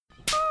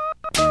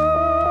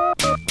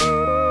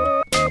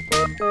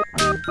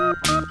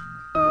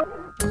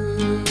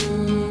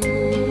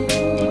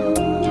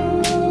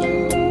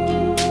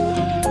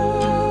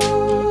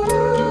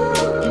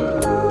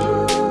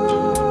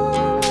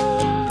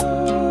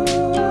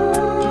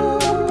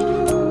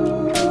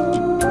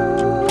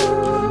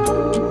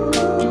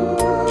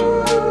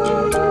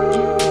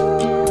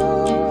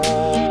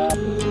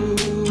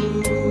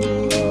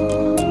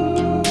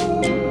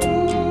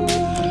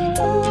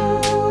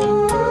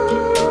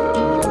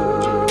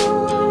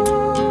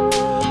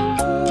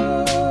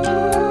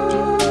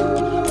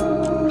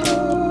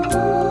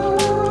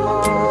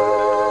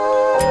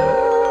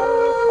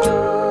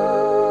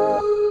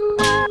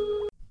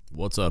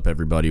up,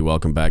 everybody?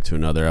 Welcome back to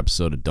another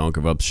episode of Don't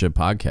Give Up Shit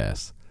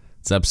Podcast.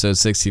 It's episode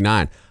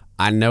 69.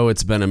 I know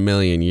it's been a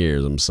million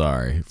years. I'm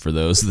sorry for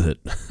those that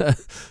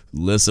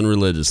listen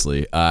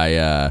religiously.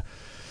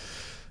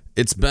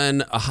 It's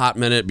been a hot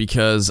minute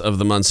because of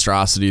the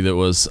monstrosity that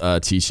was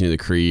teaching the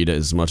creed.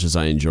 As much as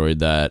I enjoyed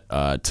that,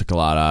 it took a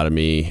lot out of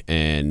me,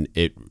 and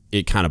it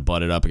kind of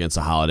butted up against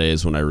the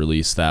holidays when I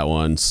released that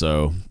one.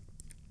 So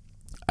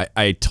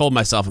I told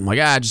myself, I'm like,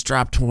 I just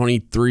dropped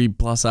 23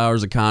 plus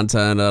hours of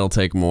content. That'll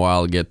take them a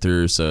while to get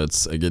through. So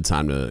it's a good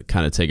time to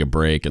kind of take a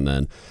break. And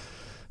then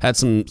had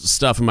some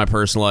stuff in my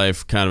personal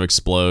life kind of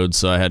explode.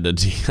 So I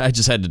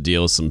just had to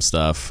deal with some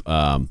stuff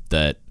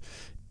that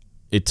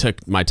it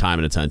took my time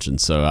and attention.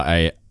 So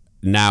I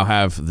now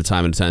have the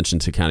time and attention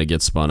to kind of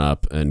get spun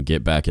up and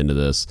get back into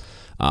this.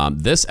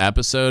 This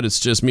episode, it's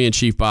just me and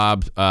Chief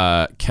Bob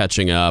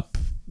catching up.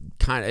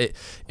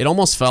 It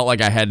almost felt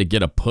like I had to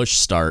get a push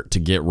start to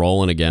get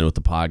rolling again with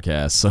the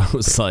podcast. So it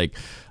was like,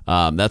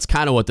 that's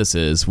kind of what this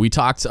is. We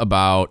talked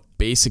about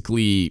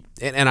basically,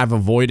 and I've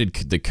avoided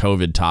the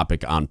COVID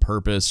topic on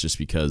purpose just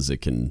because it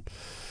can,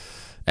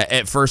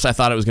 at first I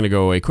thought it was going to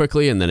go away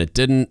quickly and then it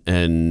didn't.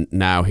 And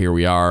now here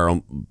we are.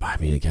 I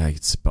mean,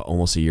 it's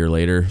almost a year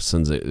later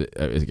since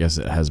I guess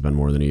it has been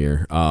more than a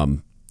year.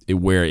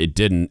 Where it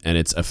didn't, and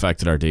it's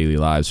affected our daily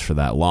lives for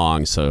that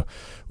long. So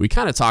we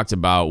kind of talked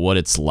about what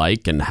it's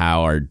like and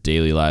how our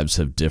daily lives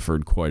have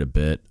differed quite a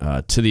bit,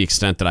 to the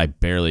extent that I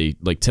barely,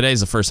 like,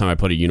 today's the first time I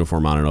put a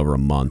uniform on in over a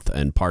month.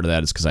 And part of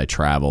that is because I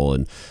travel,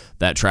 and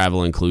that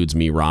travel includes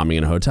me romming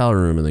in a hotel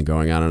room and then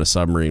going out on a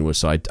submarine, which,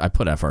 so I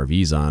put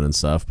FRVs on and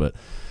stuff,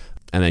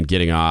 and then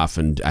getting off,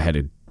 and I had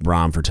to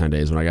rom for 10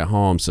 days when I got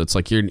home. So it's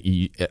like,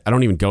 I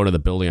don't even go to the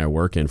building I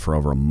work in for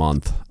over a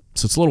month.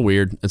 So it's a little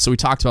weird. And so we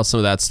talked about some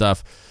of that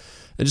stuff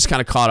and just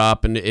kind of caught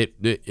up, and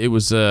it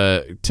was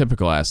a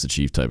typical Ask the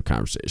Chief type of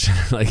conversation.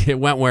 Like, it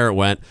went where it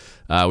went.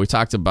 We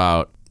talked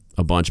about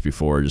a bunch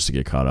before just to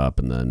get caught up,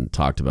 and then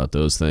talked about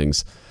those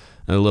things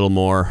and a little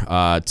more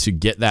to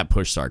get that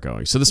push start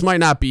going. So this might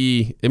not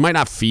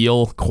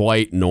feel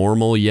quite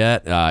normal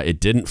yet. It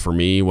didn't for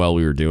me while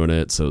we were doing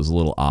it. So it was a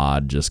little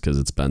odd just because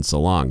it's been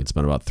so long. It's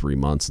been about 3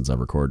 months since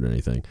I've recorded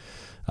anything.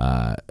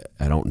 I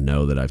don't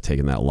know that I've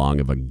taken that long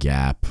of a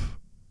gap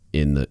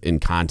in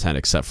content,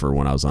 except for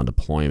when I was on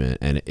deployment,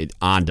 and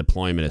on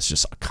deployment, it's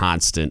just a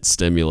constant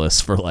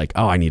stimulus for like,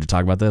 oh, I need to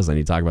talk about this. I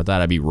need to talk about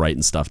that. I'd be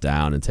writing stuff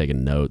down and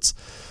taking notes,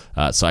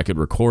 so I could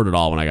record it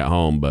all when I got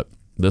home. But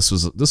this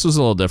was a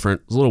little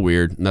different. It was a little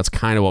weird. And that's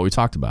kind of what we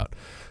talked about.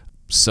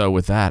 So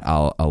with that,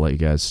 I'll let you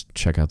guys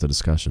check out the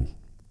discussion.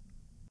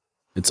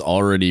 It's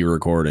already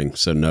recording,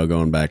 so no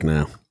going back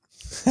now.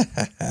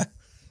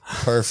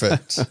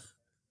 Perfect.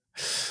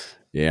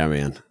 Yeah,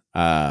 man.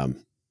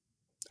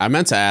 I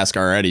meant to ask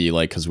already,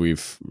 like, because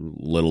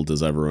little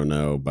does everyone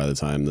know by the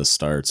time this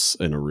starts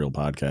in a real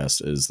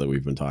podcast is that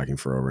we've been talking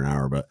for over an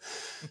hour. But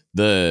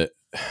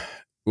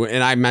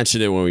and I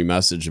mentioned it when we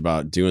messaged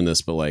about doing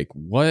this, but like,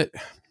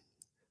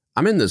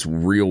 I'm in this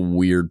real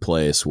weird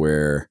place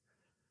where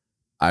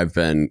I've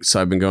been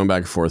going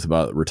back and forth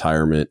about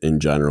retirement in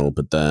general,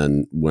 but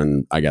then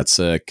when I got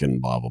sick and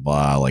blah, blah,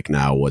 blah, like,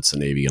 now what's the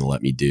Navy going to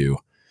let me do?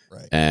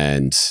 Right.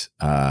 And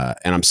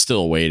I'm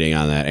still waiting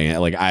on that.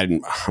 And like,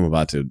 I'm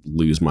about to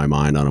lose my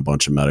mind on a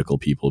bunch of medical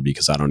people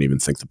because I don't even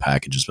think the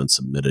package has been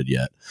submitted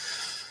yet.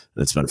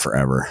 And it's been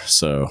forever.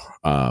 So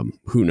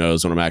who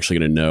knows when I'm actually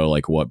going to know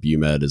like what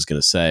BUMED is going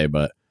to say.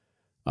 But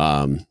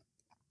I'm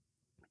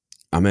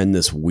in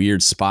this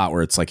weird spot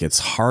where it's like, it's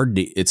hard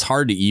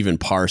to even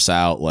parse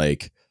out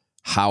like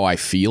how I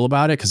feel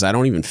about it, because I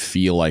don't even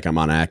feel like I'm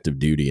on active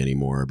duty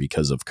anymore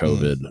because of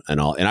COVID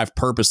and all. And I've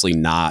purposely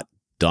not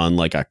done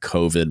like a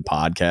COVID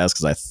podcast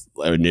because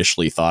I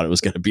initially thought it was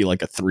going to be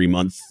like a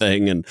 3-month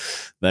thing, and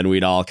then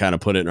we'd all kind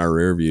of put it in our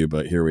rear view,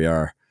 but here we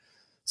are.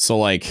 So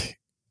like,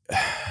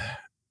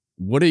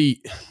 what do you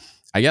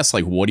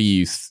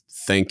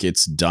think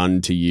it's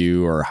done to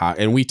you, or how?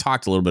 And we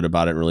talked a little bit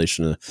about it in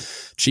relation to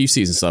Chief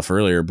season stuff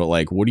earlier, but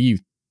like,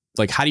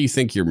 how do you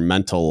think your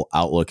mental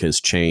outlook has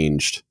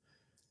changed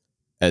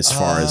as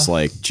far as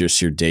like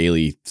just your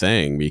daily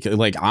thing? Because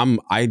like,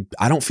 I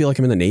don't feel like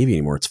I'm in the Navy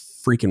anymore.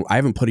 I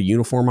haven't put a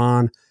uniform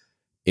on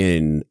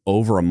in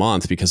over a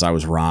month because I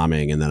was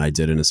romming, and then I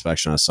did an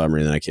inspection on a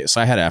submarine, and then so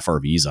I had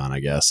FRVs on,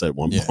 I guess, at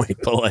one point,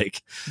 but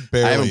like,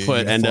 barely. I haven't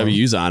put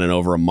NWs on in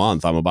over a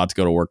month. I'm about to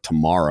go to work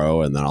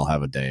tomorrow, and then I'll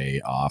have a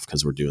day off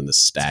because we're doing this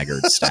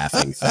staggered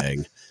staffing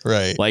thing.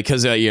 Right. Like,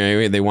 because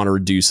they want to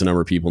reduce the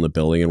number of people in the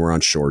building, and we're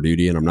on shore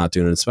duty, and I'm not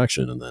doing an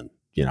inspection, and then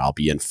I'll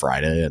be in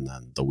Friday, and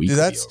then the week will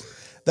be over.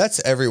 That's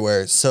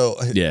everywhere. So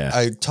yeah,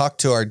 I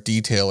talked to our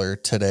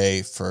detailer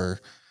today for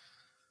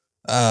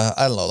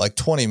I don't know, like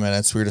 20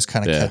 minutes. We were just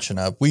kind of catching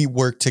up. We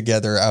worked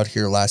together out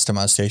here last time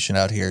I was stationed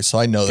out here, so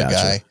I know the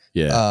guy.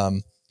 Yeah.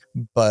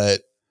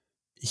 But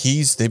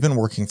they've been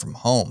working from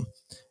home.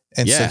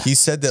 And so he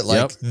said that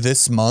like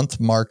this month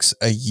marks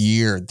a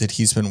year that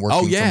he's been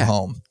working from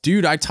home.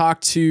 Dude, I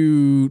talked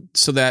to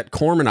that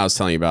corpsman I was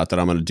telling you about that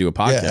I'm going to do a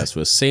podcast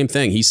with. Same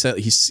thing. He said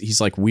he's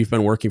like, we've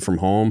been working from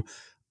home.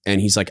 and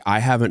he's like, I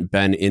haven't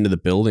been into the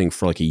building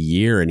for like a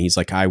year. And he's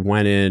like, I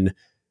went in,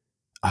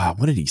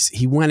 what did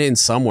he went in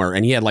somewhere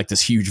and he had like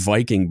this huge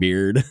Viking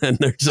beard and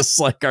they're just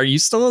like, are you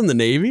still in the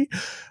Navy?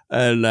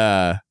 And,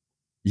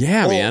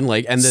 yeah, man.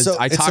 Like, and then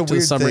I talked to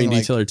the submarine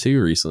detailer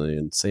too recently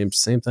and same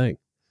thing.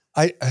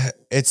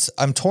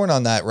 I'm torn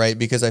on that, right?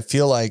 Because I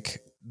feel like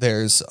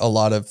there's a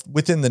lot of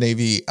within the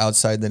Navy,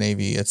 outside the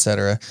Navy, et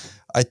cetera.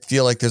 I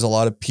feel like there's a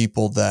lot of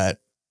people that,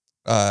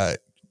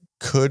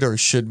 could or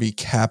should be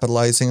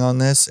capitalizing on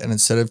this. And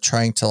instead of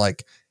trying to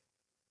like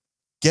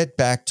get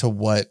back to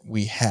what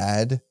we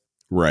had,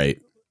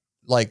 right.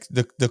 Like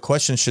the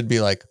question should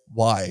be like,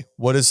 why?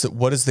 What is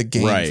the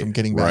gain from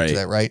getting back to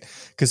that? Right.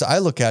 Cause I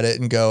look at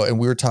it and go, and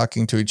we were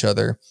talking to each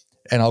other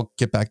and I'll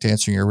get back to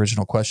answering your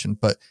original question.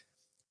 But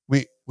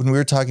when we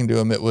were talking to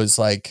him, it was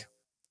like,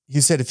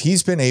 he said, if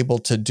he's been able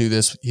to do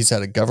this, he's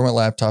had a government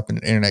laptop and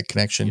an internet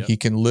connection. Yep. He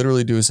can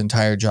literally do his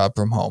entire job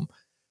from home.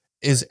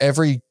 Is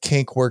every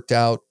kink worked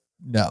out?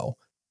 No,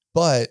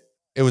 but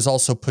it was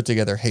also put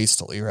together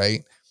hastily.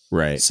 Right.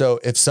 Right. So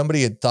if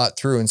somebody had thought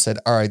through and said,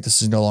 all right,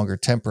 this is no longer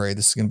temporary,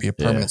 this is going to be a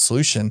permanent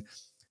solution.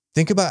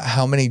 Think about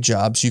how many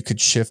jobs you could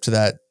shift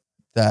to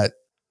that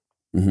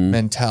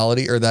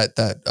mentality or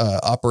that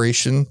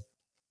operation,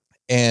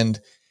 and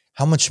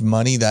how much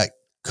money that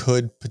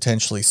could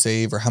potentially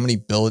save, or how many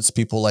billets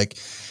people like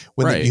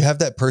when you have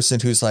that person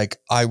who's like,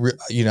 I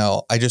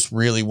just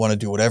really want to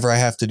do whatever I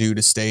have to do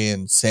to stay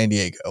in San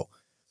Diego.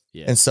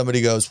 Yeah. And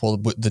somebody goes, well,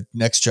 the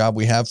next job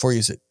we have for you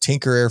is at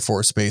Tinker Air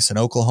Force Base in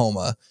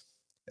Oklahoma.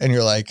 And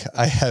you're like,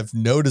 I have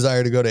no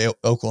desire to go to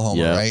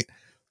Oklahoma. Yeah. Right.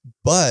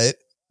 But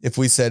if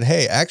we said,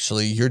 hey,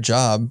 actually your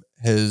job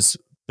has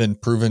been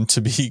proven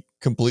to be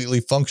completely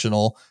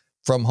functional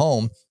from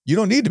home, you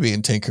don't need to be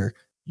in Tinker.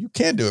 You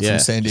can do it from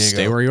San Diego.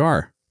 Stay where you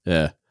are.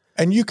 Yeah.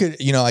 And you could,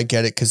 I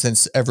get it. Cause then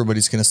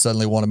everybody's going to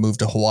suddenly want to move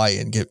to Hawaii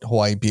and get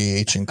Hawaii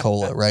BAH and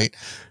cola. Right.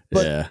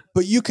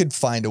 But you could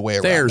find a way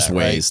around there's that,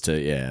 ways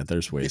right?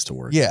 There's ways to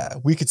work. Yeah.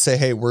 We could say,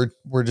 hey, we're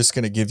just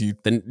going to give you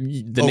the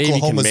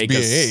Navy can make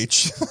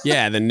us,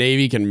 the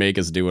Navy can make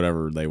us do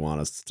whatever they want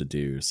us to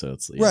do. So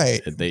it's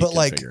right. They but can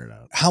like, figure it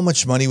out. How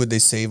much money would they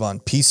save on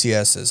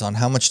PCSs? On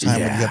how much time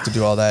would you have to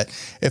do all that?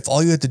 If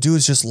all you had to do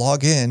is just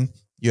log in,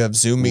 you have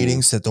Zoom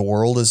meetings that the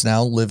world is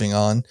now living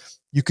on.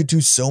 You could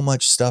do so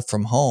much stuff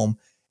from home.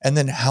 And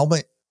then how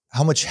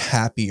much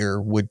happier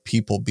would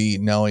people be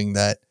knowing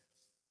that,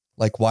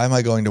 like, why am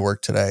I going to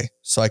work today?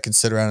 So I can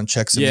sit around and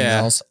check some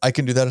emails. I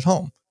can do that at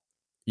home.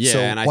 Yeah. So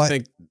and I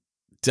think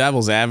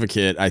devil's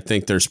advocate, I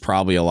think there's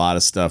probably a lot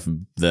of stuff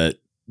that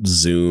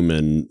Zoom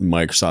and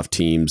Microsoft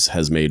Teams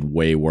has made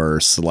way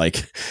worse.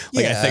 Like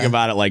I think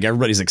about it, like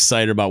everybody's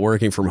excited about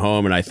working from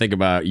home. And I think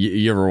about,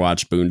 you ever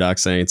watch Boondock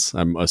Saints?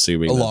 I'm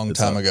assuming a long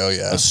time ago.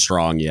 Yeah. A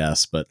strong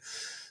yes. But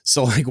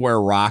so like where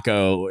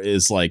Rocco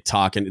is like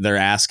talking, they're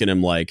asking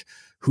him like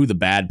who the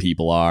bad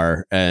people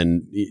are.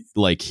 And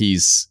like,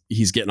 he's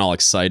getting all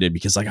excited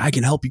because like, I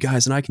can help you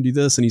guys and I can do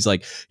this. And he's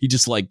like,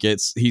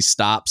 he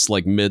stops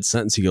like mid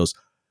sentence. He goes,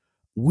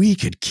 we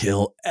could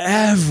kill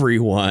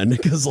everyone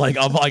because like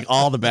of like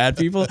all the bad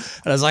people.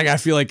 And I was like, I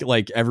feel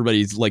like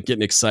everybody's like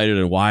getting excited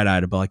and wide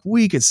eyed about like,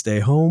 we could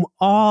stay home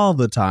all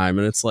the time.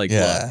 And it's like,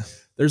 look,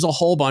 there's a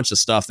whole bunch of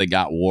stuff that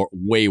got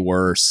way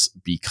worse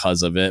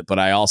because of it. But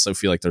I also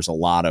feel like there's a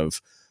lot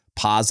of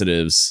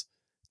positives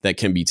that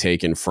can be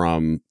taken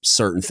from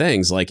certain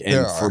things. Like,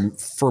 and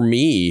for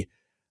me,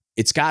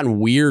 it's gotten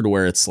weird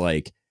where it's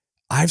like,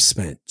 I've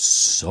spent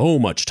so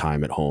much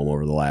time at home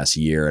over the last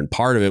year. And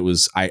part of it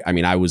was, I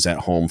mean, I was at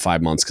home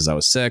 5 months because I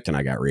was sick and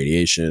I got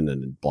radiation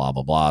and blah,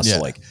 blah, blah.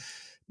 So like,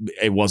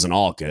 it wasn't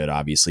all good,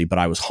 obviously, but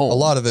I was home. A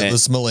lot of it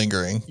was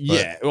malingering.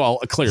 Yeah. Well,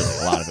 clearly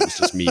a lot of it was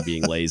just me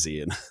being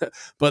lazy.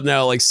 But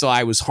no, like, so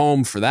I was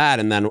home for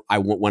that. And then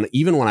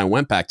even when I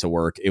went back to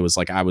work, it was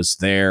like, I'm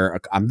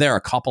there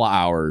a couple of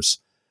hours.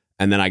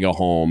 And then I go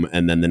home,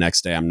 and then the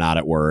next day I'm not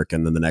at work,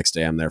 and then the next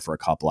day I'm there for a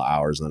couple of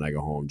hours, and then I go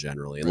home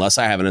generally, unless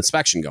I have an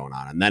inspection going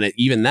on. And then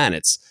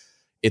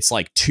it's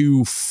like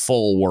 2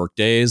 full work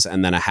days,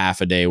 and then a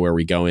half a day where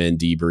we go in,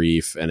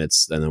 debrief, and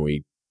then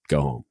we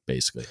go home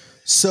basically.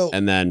 So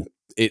and then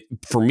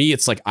for me,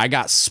 it's like I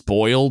got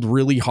spoiled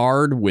really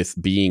hard with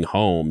being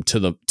home to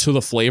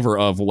the flavor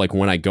of like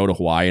when I go to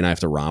Hawaii and I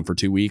have to romp for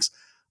 2 weeks.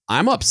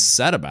 I'm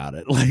upset about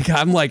it. Like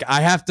I'm like I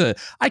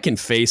can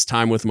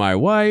FaceTime with my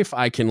wife.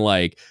 I can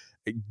like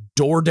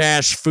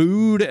DoorDash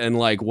food and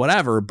like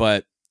whatever,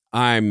 but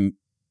I'm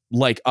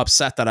like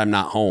upset that I'm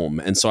not home.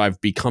 And so I've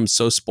become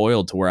so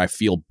spoiled to where I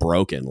feel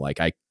broken. Like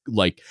I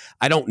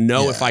don't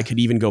know if I could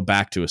even go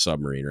back to a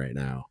submarine right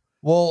now.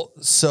 Well,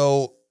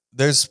 so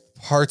there's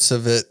parts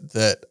of it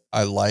that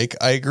I like.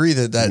 I agree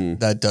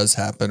that does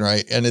happen.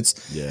 Right. And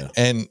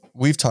and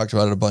we've talked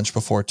about it a bunch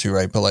before too.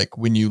 Right. But like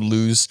when you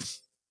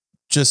lose,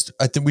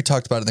 I think we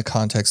talked about it in the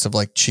context of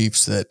like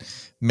chiefs that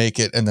make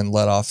it and then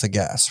let off the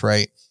gas.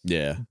 Right.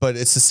 Yeah. But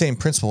it's the same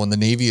principle when the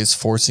Navy is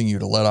forcing you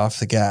to let off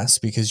the gas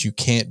because you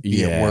can't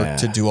be at work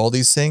to do all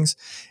these things.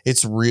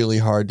 It's really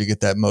hard to get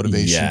that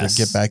motivation to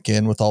get back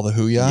in with all the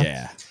hooyah.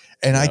 Yeah.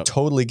 And I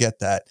totally get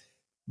that.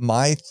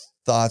 My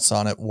thoughts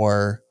on it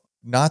were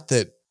not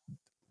that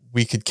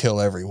we could kill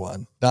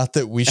everyone, not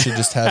that we should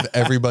just have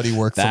everybody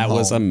work from home. That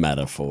was a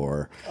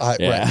metaphor.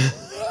 Right.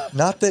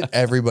 Not that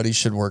everybody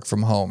should work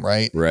from home,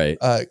 right? Right.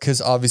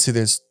 Because obviously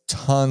there's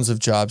tons of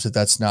jobs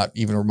that's not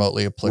even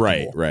remotely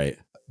applicable. Right.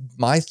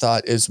 My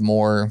thought is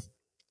more,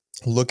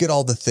 look at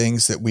all the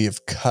things that we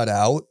have cut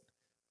out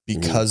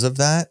because of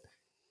that,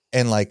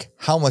 and like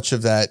how much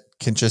of that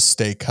can just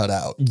stay cut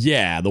out.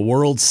 Yeah, the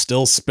world's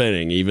still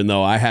spinning, even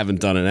though I haven't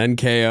done an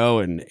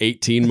NKO in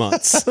 18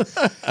 months.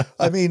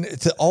 I mean,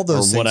 all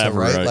those or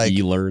whatever, things, right? Like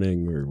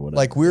e-learning or whatever.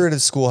 Like we were at a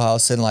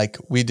schoolhouse and like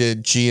we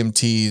did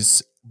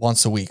GMTs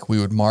once a week. We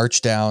would march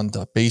down,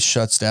 the base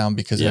shuts down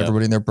because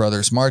everybody and their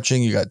brother's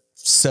marching. You got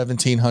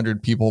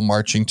 1,700 people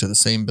marching to the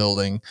same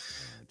building.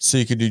 So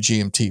you could do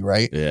GMT,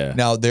 right? Yeah.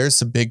 Now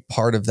there's a big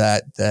part of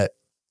that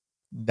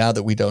now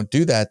that we don't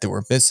do that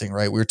we're missing,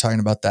 right? We were talking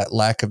about that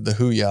lack of the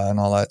Hooyah and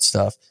all that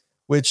stuff,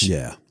 which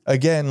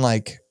again,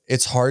 like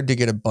it's hard to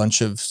get a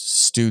bunch of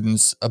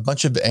students, a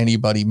bunch of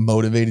anybody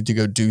motivated to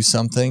go do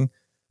something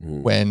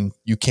when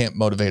you can't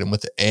motivate them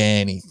with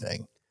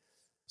anything.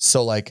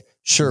 So like,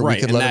 sure, we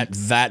could let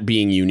that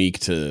being unique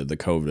to the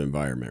COVID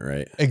environment,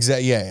 right?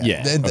 Exactly.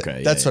 Yeah.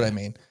 Okay. That's what I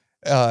mean.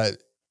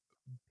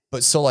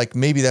 But so like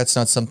maybe that's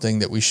not something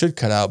that we should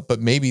cut out, but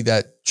maybe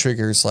that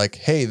triggers like,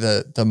 hey,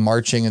 the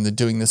marching and the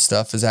doing this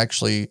stuff is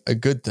actually a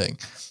good thing.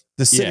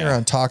 The sitting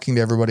around talking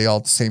to everybody all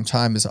at the same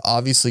time is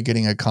obviously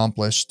getting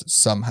accomplished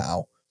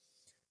somehow.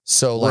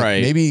 So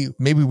like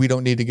maybe we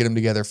don't need to get them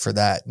together for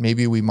that.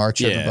 Maybe we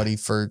march everybody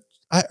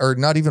or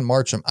not even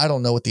march them. I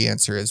don't know what the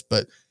answer is,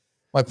 but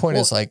my point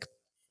is like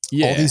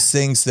all these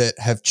things that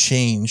have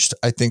changed.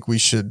 I think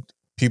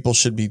people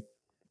should be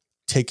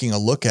taking a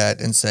look at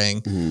and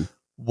saying,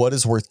 what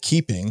is worth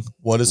keeping?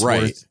 What is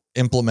worth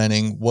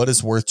implementing? What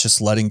is worth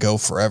just letting go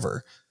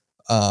forever?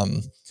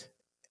 And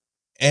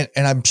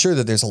I'm sure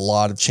that there's a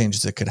lot of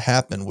changes that could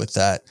happen with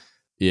that.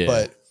 Yeah.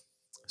 But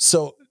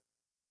so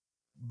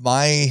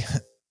I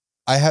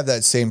have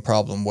that same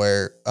problem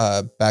where,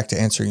 back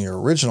to answering your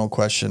original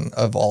question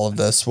of all of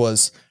this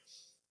was,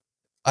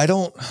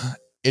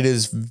 it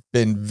has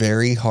been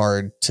very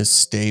hard to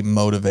stay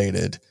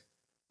motivated,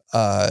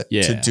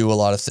 to do a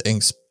lot of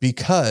things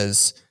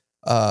because,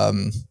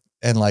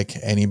 and like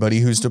anybody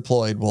who's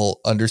deployed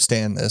will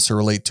understand this or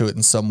relate to it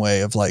in some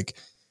way of like,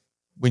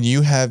 when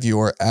you have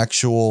your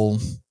actual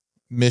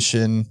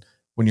mission,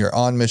 when you're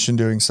on mission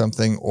doing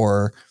something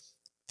or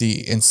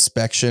the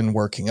inspection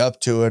working up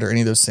to it or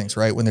any of those things,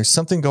 right? When there's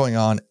something going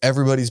on,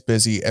 everybody's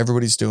busy,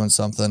 everybody's doing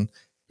something.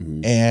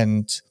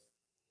 And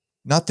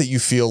not that you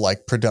feel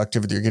like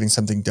productive that you're getting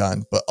something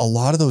done, but a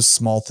lot of those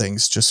small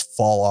things just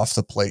fall off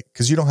the plate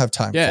because you don't have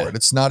time for it.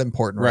 It's not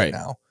important right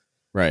now.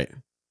 Right.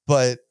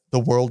 But the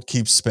world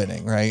keeps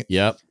spinning, right?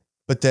 Yep.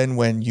 But then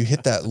when you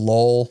hit that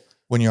lull,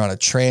 when you're on a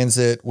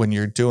transit, when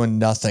you're doing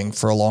nothing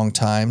for a long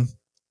time,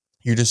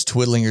 you're just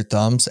twiddling your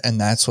thumbs.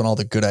 And that's when all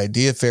the good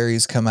idea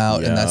fairies come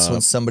out. And that's when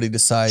somebody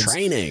decides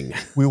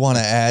we want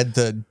to add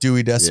the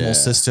Dewey Decimal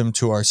System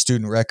to our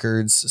student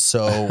records.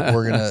 So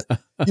we're going to,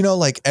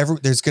 like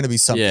there's going to be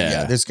something.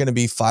 Yeah. There's going to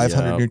be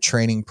 500 new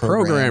training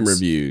programs. Program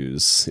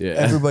reviews. Yeah.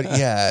 Everybody.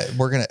 Yeah.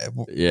 We're going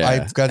to,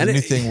 I've got a new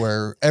thing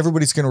where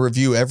everybody's going to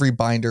review every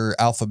binder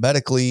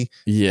alphabetically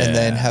and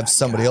then have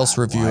somebody else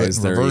review it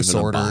in reverse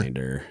order.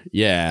 Binder?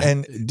 Yeah.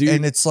 And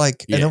it's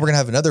like, and then we're going to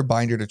have another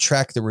binder to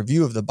track the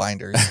review of the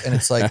binders. And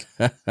it's like,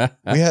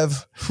 we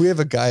have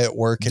a guy at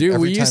work. Dude,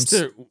 we used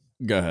to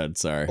go ahead.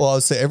 Sorry. Well, I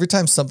would say every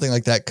time something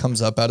like that comes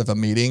up out of a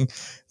meeting,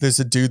 there's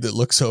a dude that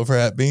looks over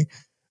at me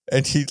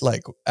and he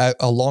like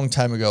a long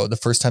time ago, the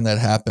first time that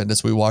happened,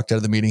 as we walked out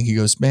of the meeting, he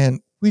goes,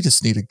 man, we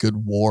just need a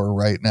good war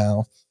right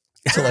now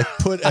to like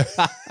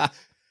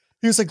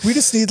he was like, we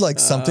just need like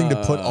something to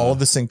put all of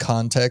this in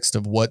context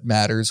of what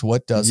matters,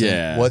 what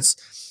doesn't, what's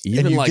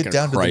even and you like get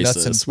down crisis. To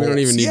the nuts and bolts. We don't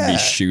even need to be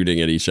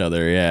shooting at each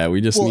other. Yeah. We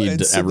just need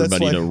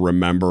everybody to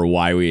remember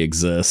why we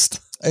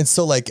exist. And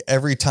so like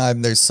every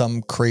time there's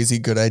some crazy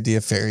good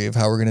idea fairy of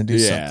how we're going to do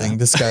something,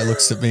 this guy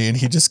looks at me and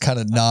he just kind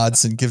of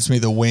nods and gives me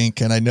the wink.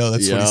 And I know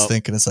that's what he's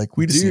thinking. It's like,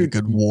 we just need a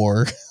good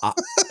war.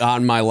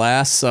 On my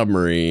last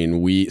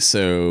submarine,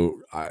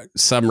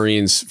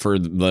 submarines, for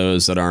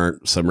those that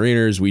aren't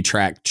submariners, we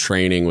track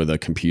training with a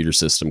computer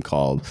system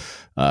called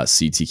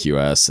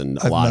CTQS, and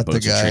a lot of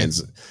boats are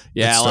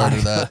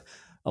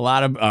a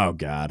lot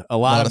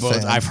of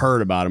boats. I've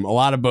heard about them. A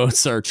lot of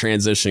boats are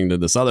transitioning to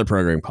this other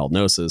program called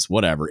Gnosis,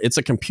 whatever. It's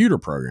a computer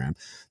program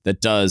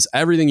that does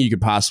everything you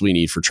could possibly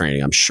need for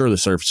training. I'm sure the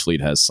Surface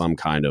Fleet has some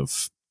kind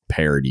of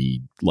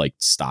parody like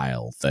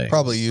style thing.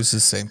 Probably uses the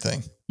same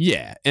thing.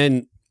 Yeah.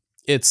 And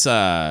it's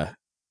all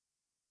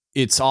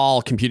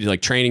computed,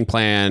 like training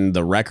plan,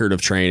 the record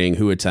of training,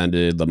 who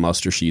attended, the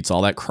muster sheets,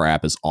 all that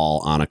crap is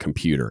all on a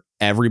computer.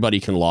 everybody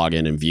can log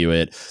in and view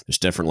it. There's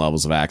different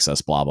levels of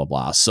access, blah, blah,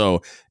 blah.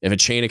 So if a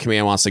chain of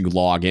command wants to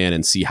log in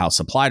and see how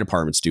supply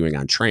department's doing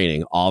on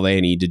training, all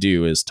they need to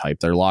do is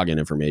type their login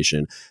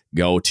information,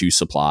 go to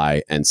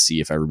supply, and see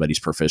if everybody's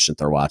proficient at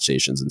their watch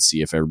stations, and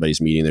see if everybody's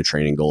meeting their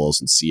training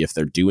goals, and see if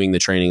they're doing the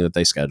training that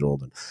they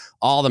scheduled, and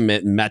all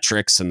the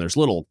metrics. And there's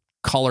little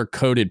color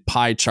coded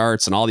pie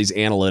charts and all these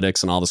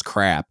analytics and all this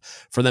crap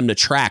for them to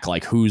track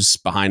like who's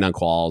behind on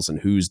quals and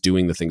who's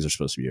doing the things they're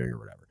supposed to be doing or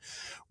whatever.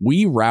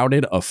 We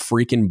routed a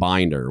freaking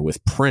binder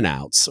with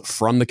printouts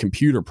from the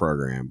computer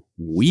program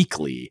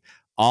weekly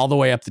all the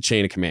way up the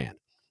chain of command.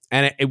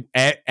 And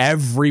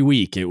every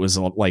week it was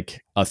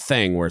like a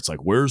thing where it's like,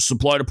 where's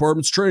supply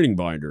department's training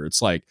binder?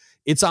 It's like,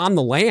 it's on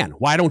the LAN.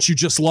 Why don't you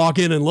just log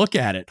in and look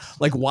at it?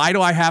 Like, why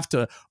do I have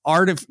to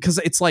because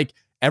it's like,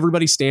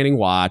 everybody's standing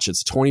watch.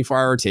 It's a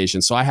 24-hour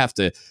rotation. So I have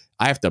to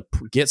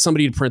get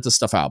somebody to print this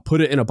stuff out, put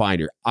it in a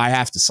binder. I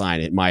have to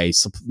sign it. My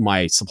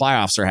supply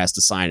officer has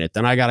to sign it.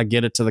 Then I got to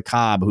get it to the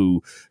COB,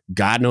 who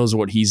God knows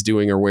what he's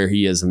doing or where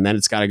he is. And then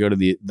it's got to go to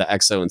the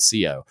XO and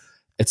CO.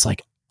 It's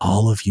like,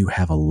 all of you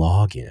have a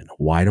login.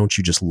 Why don't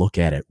you just look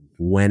at it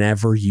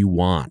whenever you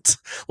want?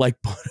 Like,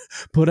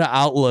 put an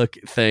Outlook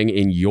thing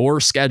in your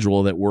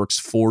schedule that works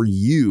for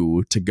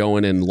you to go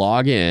in and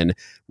log in,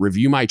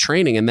 review my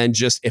training, and then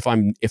just if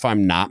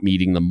I'm not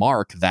meeting the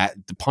mark, that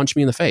punch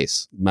me in the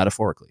face,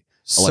 metaphorically,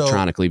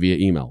 electronically via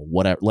email,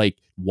 whatever. Like,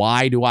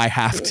 why do I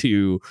have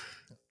to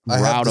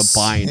route a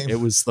bind?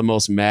 It was the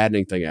most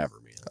maddening thing ever,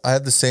 man. I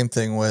have the same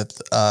thing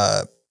with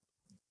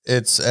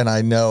and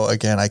I know,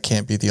 again, I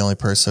can't be the only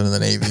person in the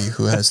Navy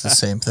who has the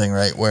same thing,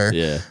 right?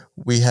 Where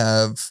we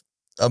have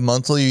a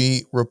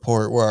monthly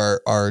report where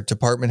our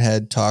department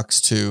head talks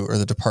to, or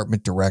the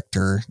department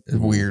director,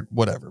 weird,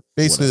 whatever.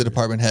 Basically, the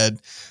department head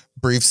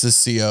briefs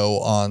the CO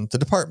on the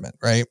department,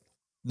 right?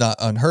 Not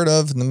unheard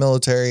of in the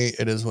military.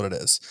 It is what it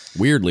is.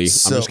 Weirdly, I'm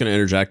just going to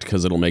interject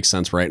because it'll make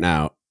sense right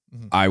now.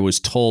 I was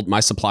told my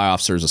supply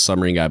officer is a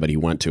submarine guy, but he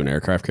went to an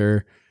aircraft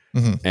carrier.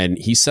 And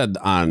he said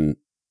on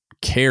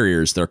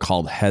carriers, they're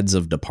called heads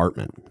of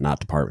department, not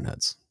department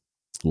heads.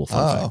 A little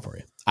fun fact for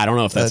you. I don't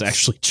know if that's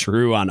actually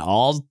true on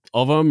all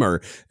of them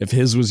or if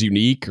his was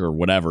unique or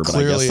whatever, but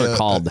I guess they're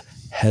called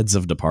heads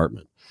of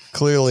department.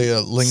 Clearly a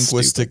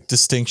linguistic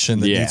distinction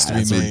that needs to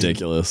be made.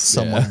 Ridiculous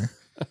somewhere.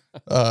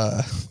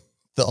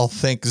 I'll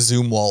thank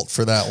Zoomwalt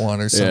for that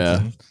one or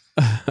something.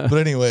 But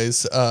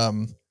anyways,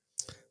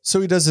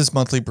 so he does this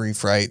monthly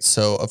brief, right?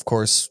 So of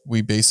course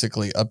we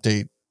basically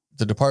update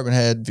the department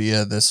head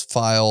via this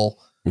file.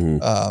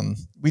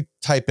 We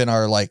type in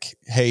our like,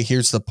 hey,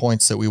 here's the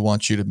points that we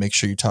want you to make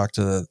sure you talk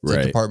to the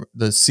department,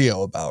 the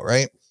CO about,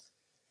 right?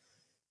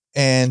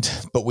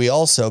 But we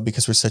also,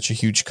 because we're such a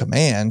huge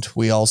command,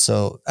 we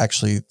also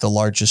actually the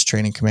largest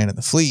training command in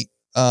the fleet.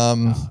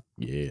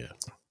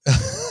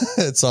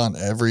 It's on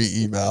every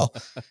eval.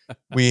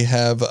 We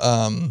have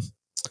the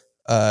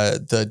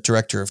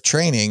director of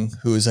training,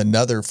 who is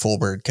another full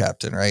bird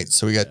captain, right?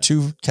 So we got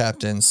two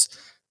captains.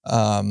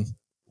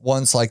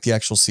 One's like the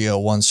actual CO,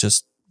 one's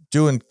just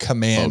doing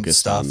command focused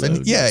stuff.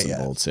 And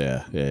bolts,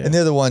 and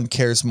the other one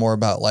cares more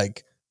about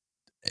like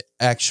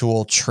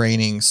actual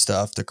training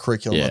stuff, the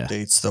curriculum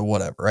updates, the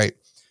whatever, right?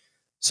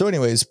 So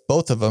anyways,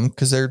 both of them,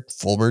 because they're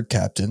full bird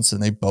captains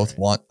and they both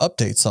want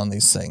updates on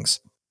these things.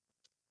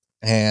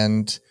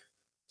 And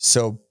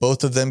so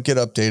both of them get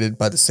updated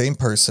by the same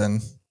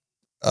person.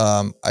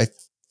 I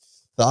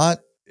thought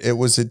it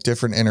was at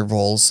different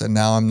intervals, and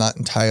now I'm not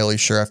entirely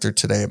sure after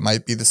today. It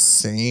might be the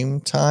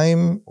same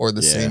time or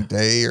the same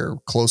day or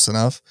close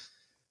enough.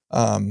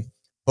 But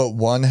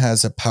one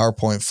has a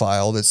PowerPoint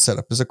file that's set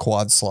up as a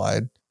quad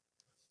slide.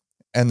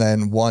 And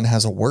then one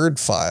has a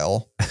Word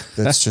file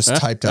that's just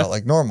typed out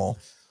like normal.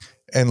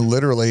 And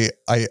literally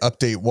I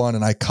update one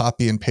and I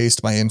copy and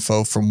paste my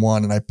info from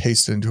one and I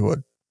paste it into a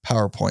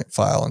PowerPoint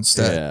file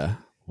instead. Yeah.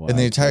 And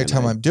the entire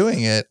time I'm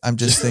doing it, I'm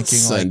just thinking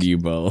send you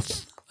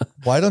both.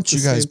 Why don't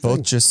you guys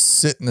both just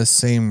sit in the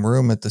same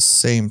room at the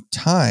same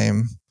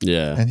time?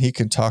 Yeah. And he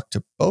can talk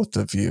to both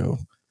of you.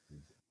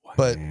 Wow.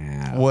 But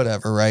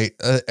whatever, right?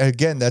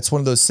 Again, that's one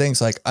of those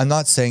things. Like, I'm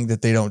not saying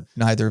that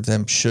neither of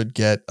them should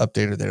get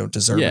updated. They don't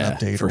deserve an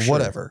update or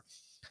whatever.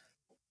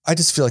 I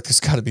just feel like there's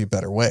got to be a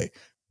better way.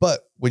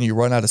 But when you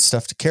run out of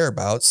stuff to care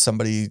about,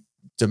 somebody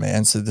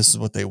demands that this is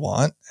what they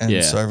want.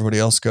 And so everybody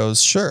else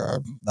goes, sure,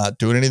 I'm not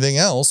doing anything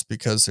else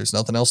because there's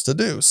nothing else to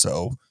do.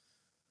 So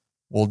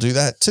we'll do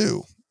that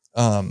too.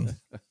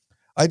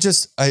 I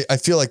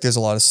feel like there's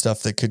a lot of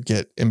stuff that could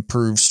get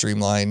improved,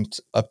 streamlined,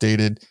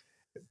 updated,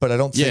 but I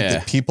don't think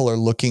that people are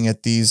looking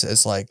at these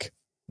as like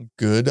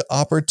good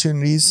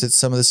opportunities that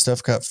some of this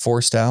stuff got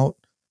forced out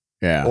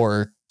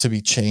or to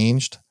be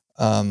changed.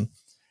 I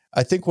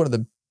think one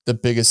of the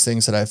biggest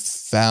things that I've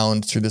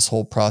found through this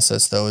whole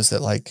process though, is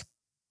that like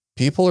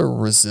people are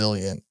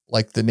resilient.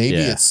 Like the Navy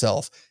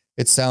itself,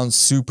 it sounds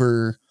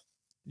super,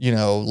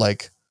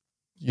 like,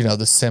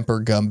 the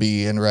Semper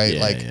Gumby and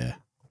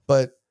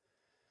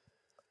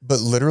but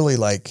literally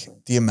like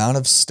the amount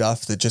of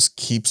stuff that just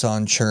keeps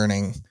on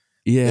churning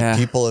that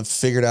people have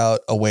figured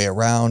out a way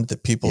around,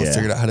 that people have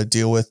figured out how to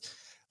deal with.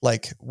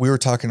 like we were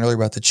talking earlier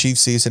about the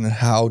Chiefs season and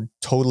how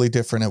totally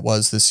different it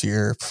was this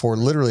year for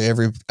literally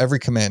every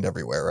command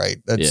everywhere, right?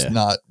 That's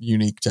not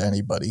unique to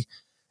anybody.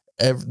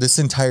 This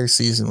entire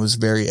season was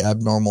very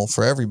abnormal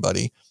for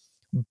everybody,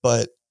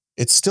 but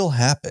it still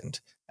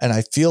happened. And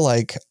I feel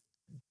like,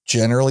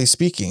 generally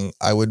speaking,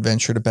 I would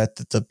venture to bet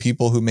that the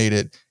people who made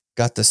it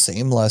got the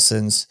same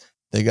lessons.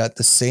 They got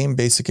the same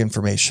basic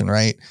information,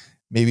 right?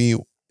 Maybe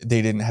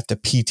they didn't have to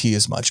PT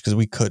as much because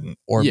we couldn't,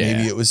 or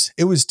maybe it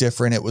was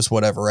different. It was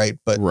whatever. Right.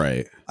 But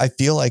I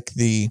feel like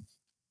the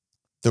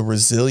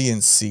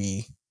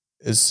resiliency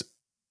is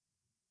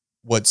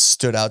what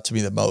stood out to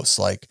me the most.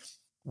 Like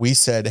we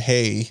said,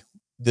 hey,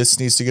 this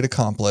needs to get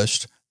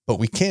accomplished, but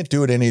we can't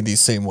do it any of these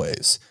same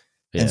ways.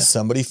 Yeah. And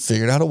somebody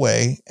figured out a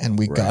way and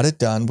we got it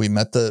done. We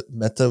met the,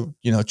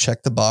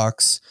 check the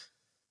box.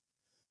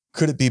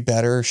 Could it be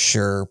better?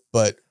 Sure.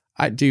 But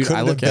I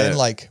look at it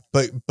like,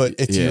 but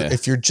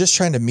if you're just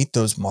trying to meet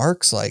those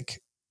marks,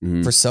 like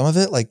for some of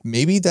it, like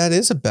maybe that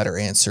is a better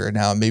answer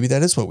now. Maybe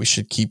that is what we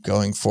should keep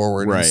going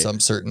forward in some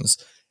certains.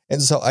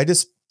 And so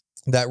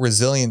that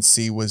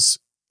resiliency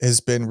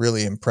has been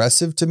really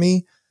impressive to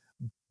me,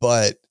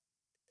 but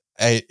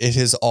it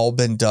has all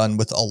been done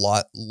with a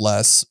lot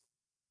less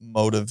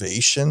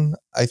motivation.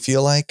 I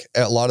feel like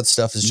a lot of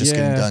stuff is just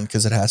getting done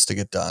because it has to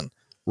get done.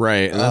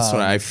 Right. And that's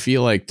what I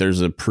feel like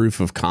there's a proof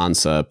of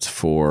concept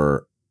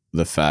for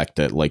the fact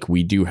that like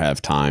we do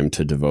have time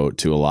to devote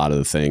to a lot of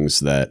the things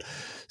that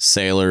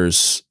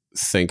sailors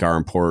think are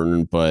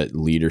important, but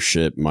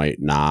leadership might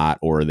not,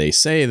 or they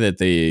say that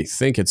they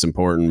think it's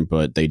important,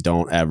 but they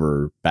don't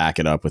ever back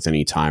it up with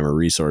any time or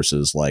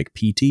resources like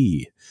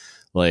PT.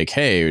 Like,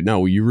 hey,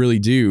 no, you really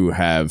do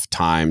have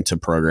time to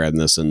program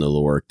this into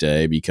the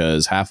workday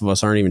because half of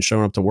us aren't even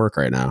showing up to work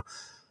right now.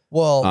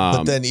 Well,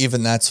 but then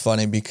even that's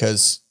funny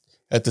because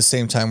at the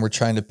same time, we're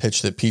trying to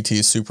pitch that PT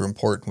is super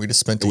important. We just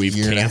spent a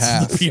year and a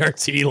half.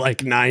 PRT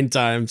like 9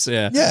 times.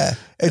 Yeah. Yeah.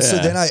 And so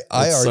then I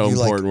argue so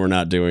important we're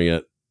not doing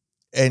it.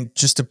 And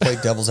just to play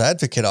devil's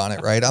advocate on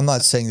it, right? I'm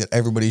not saying that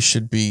everybody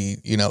should be,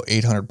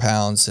 800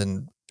 pounds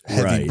and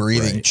heavy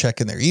breathing,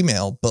 checking their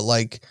email, but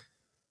like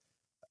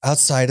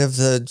outside of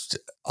the,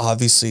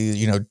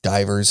 obviously,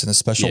 divers in the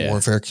special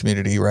warfare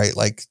community, right?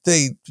 Like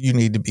you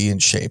need to be in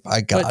shape.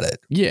 I got it.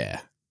 Yeah.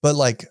 But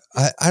like,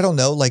 I don't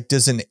know, like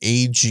does an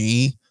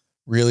AG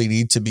really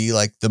need to be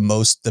like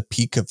the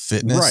peak of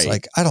fitness? Right.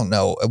 Like, I don't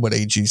know what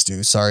AGs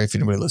do. Sorry if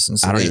anybody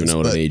listens to I don't even know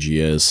what an AG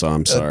is, so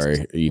I'm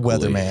sorry.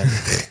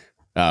 Weatherman.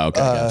 Oh, okay.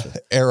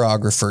 Gotcha.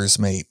 Aerographers,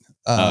 mate.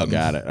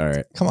 Got it. All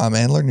right. Come on,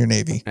 man. Learn your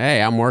Navy.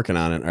 Hey, I'm working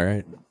on it. All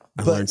right.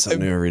 I learn something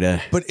new every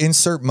day. But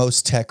insert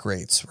most tech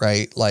rates,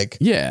 right? Like,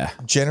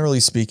 generally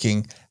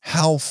speaking,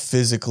 how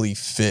physically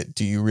fit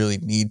do you really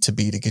need to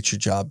be to get your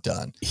job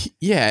done?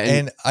 Yeah.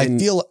 And I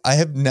feel I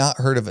have not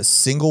heard of a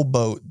single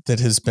boat that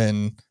has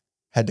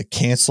had to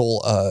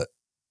cancel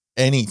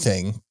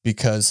anything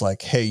because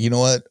like, hey, you know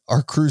what?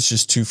 Our crew's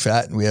just too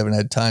fat and we haven't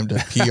had time to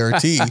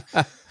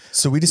PRT.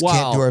 So we just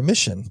can't do our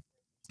mission.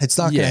 It's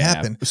not going to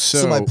happen.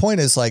 So my point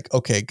is like,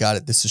 okay, got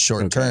it. This is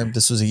short term.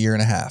 This was a year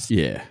and a half.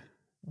 Yeah.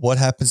 What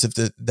happens if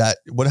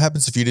what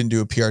happens if you didn't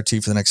do a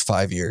PRT for the next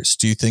 5 years?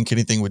 Do you think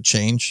anything would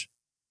change?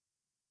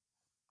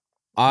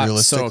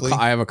 Realistically? So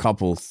I have a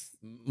couple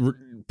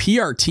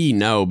PRT.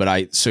 No,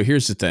 but so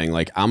here's the thing.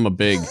 Like I'm a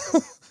big,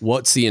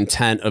 what's the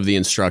intent of the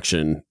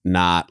instruction?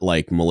 Not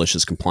like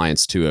malicious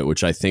compliance to it,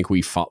 which I think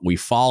we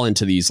fall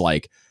into these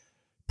like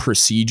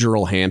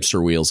procedural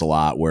hamster wheels a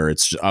lot where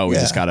it's, we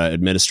just got to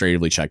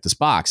administratively check this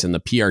box. And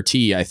the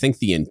PRT, I think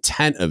the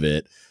intent of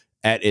it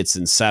at its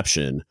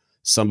inception,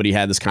 somebody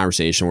had this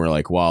conversation where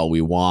like, well,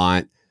 we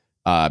want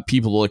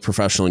people to look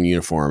professional in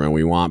uniform and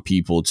we want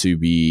people to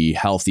be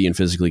healthy and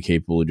physically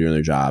capable of doing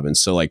their job. And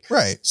so like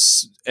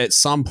at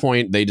some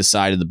point they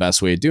decided the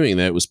best way of doing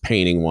that was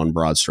painting one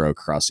broad stroke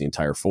across the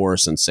entire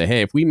force and say,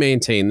 hey, if we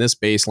maintain this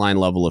baseline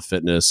level of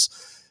fitness,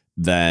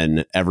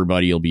 then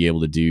everybody will be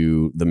able to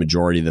do the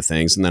majority of the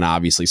things. And then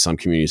obviously some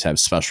communities have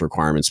special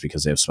requirements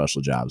because they have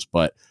special jobs.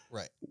 But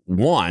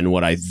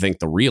what I think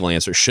the real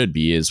answer should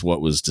be is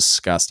what was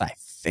discussed, I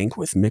think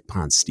with Mick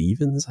Pond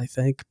Stevens,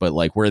 but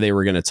like where they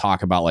were going to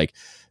talk about like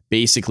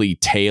basically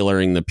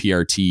tailoring the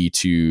PRT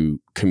to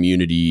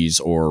communities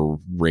or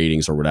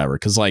ratings or whatever.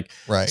 Cause like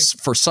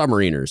for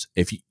submariners,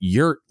 if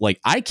you're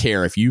like, I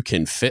care if you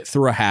can fit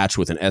through a hatch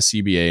with an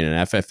SCBA and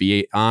an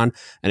FFE on,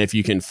 and if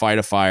you can fight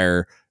a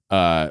fire,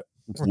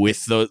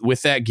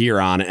 with that gear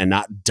on and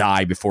not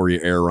die before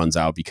your air runs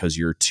out because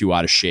you're too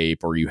out of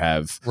shape or you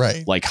have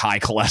like high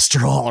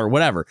cholesterol or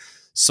whatever.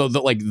 So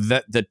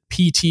that the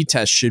PT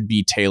test should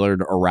be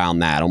tailored around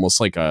that, almost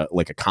like a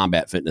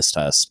combat fitness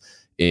test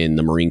in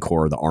the Marine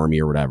Corps or the Army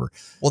or whatever.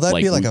 Well,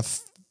 that'd be like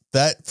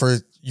that for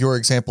your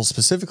example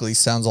specifically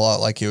sounds a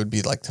lot like it would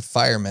be like the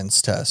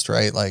fireman's test,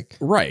 right? Like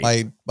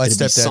my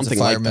stepdad's a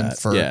fireman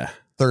for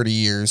 30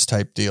 years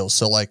type deal.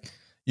 So like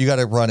you got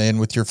to run in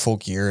with your full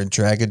gear and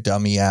drag a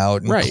dummy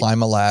out and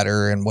climb a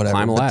ladder and whatever.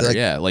 Climb a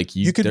ladder, like,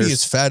 you can be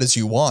as fat as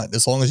you want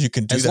as long as you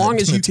can do that. As long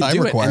as you can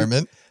time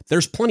requirement.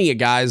 there's plenty of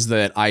guys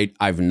that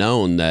I've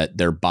known that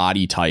their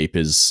body type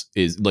is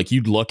like,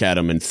 you'd look at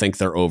them and think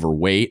they're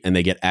overweight and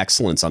they get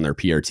excellence on their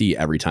PRT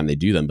every time they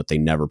do them, but they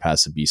never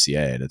pass a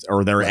BCA,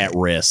 or they're at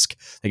risk.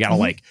 They got to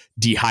like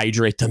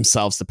dehydrate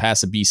themselves to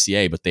pass a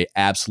BCA, but they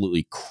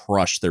absolutely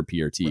crush their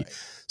PRT. Right.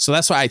 So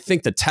that's why I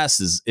think the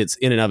test it's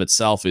in and of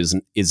itself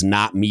is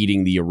not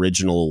meeting the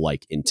original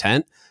like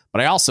intent.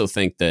 But I also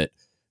think that,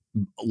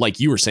 like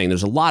you were saying,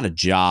 there's a lot of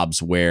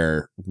jobs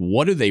where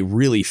what do they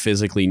really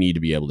physically need to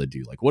be able to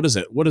do? Like, what does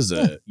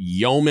a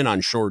yeoman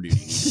on shore duty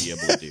need to be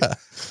able to do?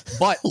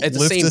 But at the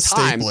same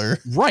time,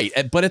 right.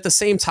 But at the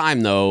same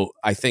time, though,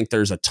 I think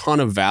there's a ton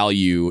of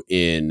value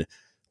in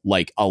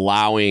like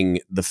allowing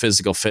the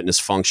physical fitness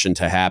function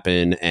to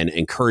happen and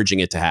encouraging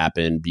it to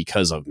happen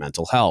because of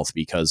mental health,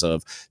 because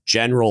of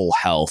general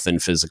health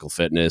and physical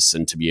fitness,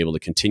 and to be able to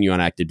continue on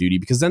active duty,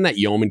 because then that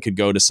yeoman could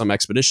go to some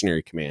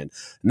expeditionary command,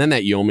 and then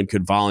that yeoman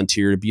could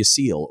volunteer to be a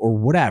SEAL or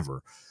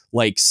whatever.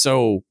 Like,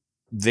 so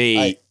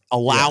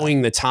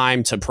allowing the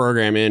time to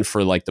program in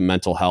for like the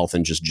mental health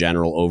and just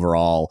general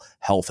overall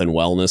health and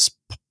wellness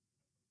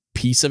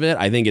piece of it,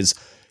 I think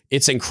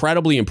it's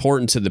incredibly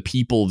important to the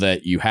people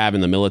that you have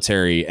in the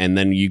military. And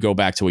then you go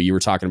back to what you were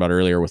talking about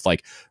earlier with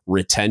like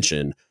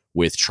retention,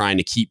 with trying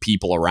to keep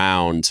people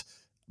around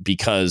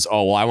because,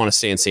 oh, well, I want to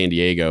stay in San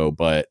Diego,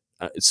 but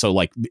so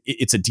like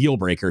it's a deal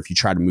breaker if you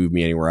try to move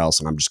me anywhere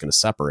else and I'm just going to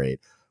separate.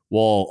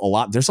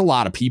 Well, there's a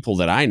lot of people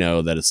that I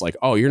know that it's like,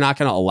 oh, you're not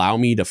going to allow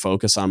me to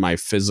focus on my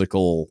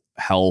physical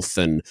health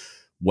and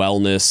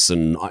wellness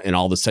and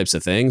all those types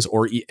of things,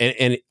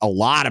 and a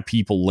lot of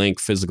people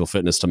link physical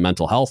fitness to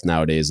mental health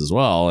nowadays as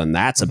well, and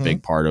that's a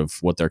big part of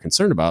what they're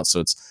concerned about.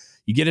 So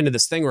you get into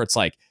this thing where it's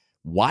like,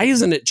 why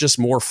isn't it just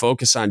more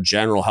focus on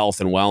general health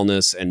and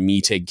wellness and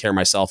me taking care of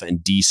myself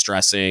and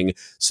de-stressing,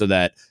 so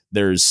that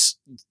there's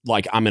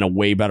like I'm in a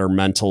way better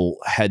mental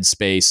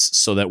headspace,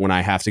 so that when I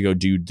have to go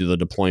do the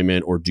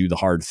deployment or do the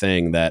hard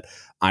thing, that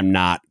I'm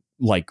not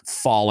like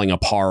falling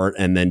apart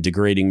and then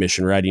degrading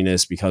mission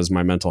readiness because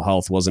my mental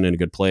health wasn't in a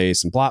good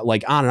place, and blah,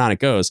 like on and on it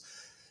goes.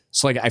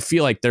 So like, I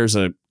feel like there's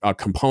a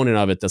component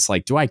of it that's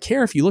like, do I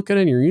care if you look good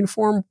in your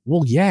uniform?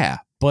 Well, yeah.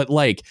 But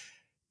like,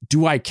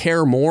 do I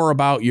care more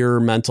about your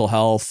mental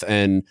health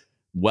and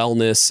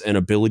wellness and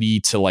ability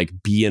to like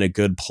be in a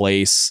good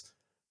place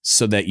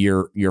so that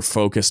you're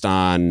focused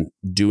on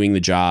doing the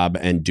job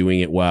and doing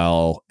it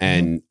well,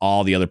 and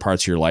all the other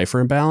parts of your life are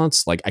in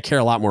balance? Like, I care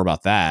a lot more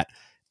about that.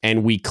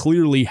 And we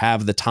clearly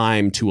have the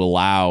time to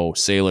allow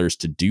sailors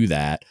to do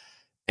that.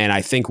 And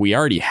I think we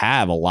already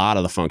have a lot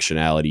of the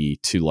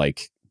functionality to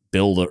like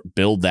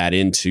build that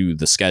into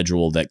the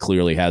schedule that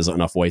clearly has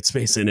enough white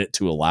space in it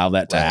to allow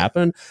that to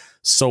happen.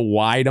 So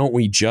why don't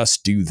we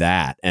just do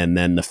that? And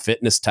then the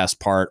fitness test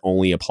part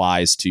only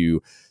applies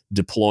to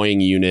deploying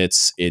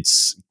units.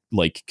 It's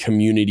like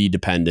community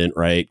dependent,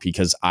 right?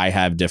 Because I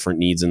have different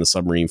needs in the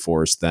submarine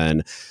force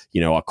than,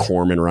 a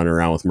corpsman running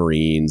around with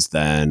Marines,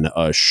 than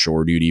a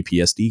shore duty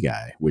PSD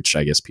guy, which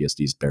I guess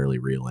PSD is barely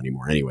real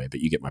anymore anyway, but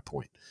you get my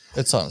point.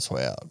 It's on its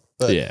way out.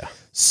 But yeah.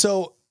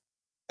 So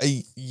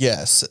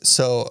yes.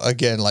 So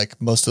again,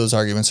 like most of those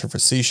arguments are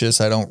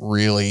facetious. I don't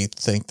really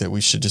think that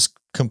we should just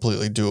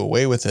completely do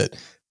away with it.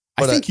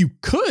 But I think you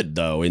could,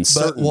 though, in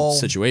certain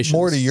situations.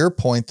 More to your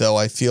point, though,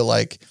 I feel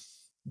like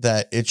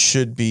that it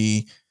should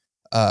be,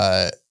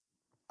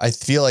 I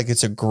feel like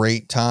it's a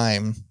great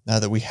time now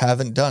that we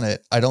haven't done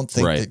it. I don't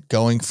think that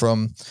going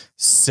from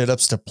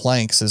sit-ups to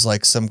planks is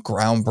like some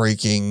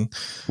groundbreaking,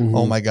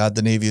 oh my God,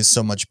 the Navy is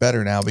so much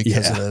better now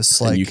because of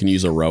this. Like, and you can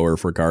use a rower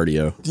for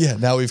cardio. Yeah.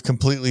 Now we've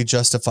completely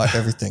justified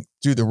everything.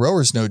 Dude, the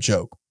rower's no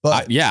joke.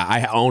 But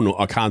I own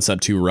a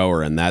Concept 2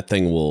 rower, and that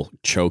thing will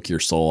choke your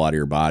soul out of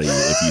your body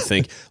if you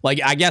think, like,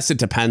 I guess it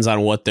depends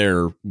on what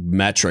their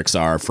metrics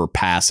are for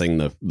passing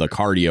the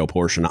cardio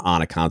portion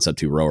on a Concept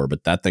 2 rower,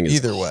 but that thing is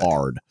either way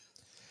hard.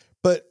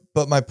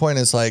 But my point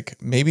is, like,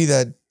 maybe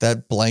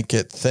that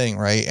blanket thing,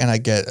 right? And I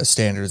get a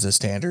standard is a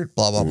standard,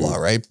 blah, blah, blah,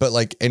 right? But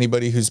like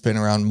anybody who's been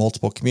around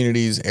multiple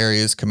communities,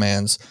 areas,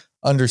 commands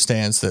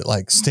understands that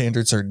like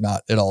standards are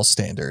not at all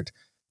standard.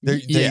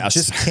 They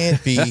just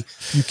can't be,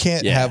 you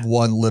can't have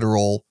one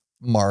literal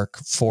mark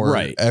for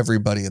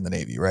everybody in the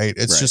Navy, right?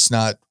 It's just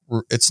not,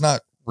 it's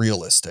not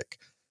realistic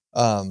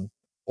or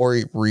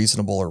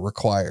reasonable or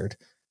required.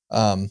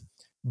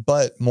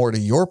 But more to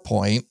your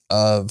point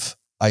of,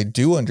 I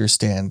do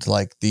understand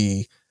like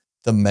the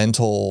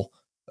mental,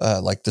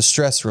 like the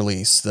stress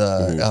release,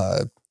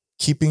 the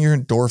keeping your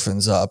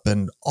endorphins up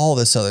and all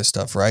this other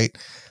stuff, right?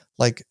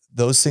 Like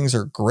those things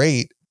are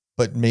great,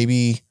 but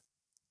maybe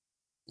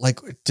like,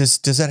 does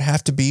that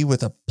have to be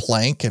with a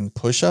plank and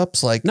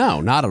push-ups? Like, no,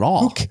 not at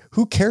all.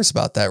 Who cares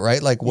about that?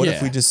 Right. Like what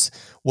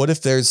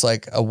if there's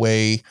like a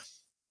way,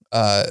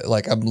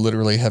 like I'm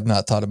literally have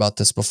not thought about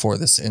this before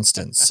this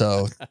instance.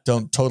 So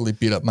don't totally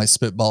beat up my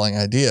spitballing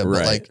idea,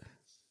 but like,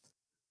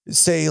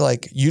 say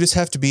like you just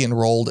have to be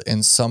enrolled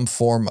in some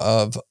form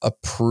of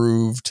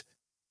approved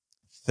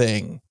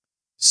thing.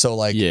 So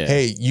like,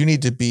 hey, you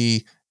need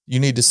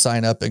to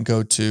sign up and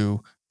go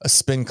to a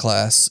spin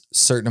class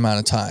certain amount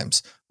of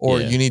times, or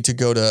you need to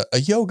go to a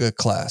yoga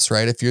class,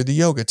 right? If you're the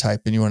yoga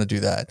type and you want to do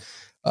that,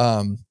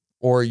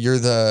 or you're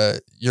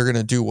going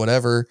to do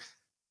whatever.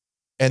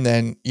 And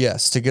then,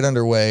 yes, to get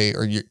underway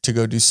or to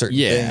go do certain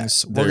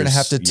things, we're going to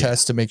have to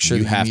test to make sure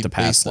you that have you to meet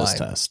pass baseline. this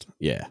test.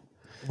 Yeah.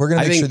 We're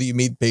going to make sure that you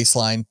meet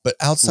baseline. But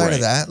outside of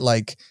that,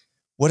 like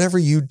whatever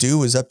you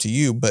do is up to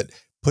you. But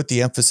put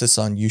the emphasis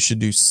on you should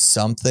do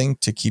something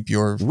to keep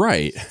your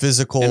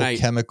physical,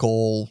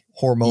 chemical,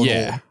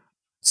 hormonal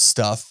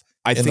stuff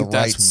in the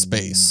right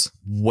space.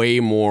 Way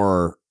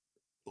more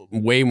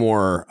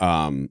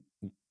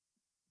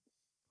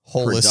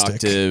holistic.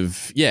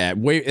 Productive. Yeah,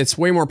 it's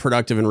way more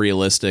productive and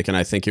realistic. And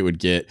I think it would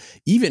get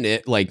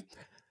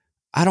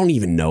I don't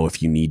even know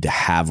if you need to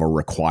have a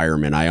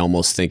requirement. I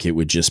almost think it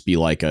would just be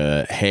like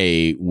I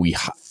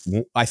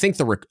think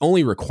the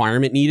only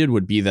requirement needed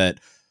would be that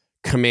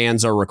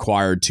commands are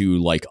required to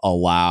like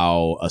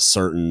allow a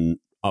certain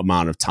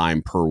amount of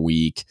time per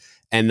week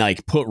and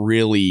like put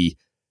really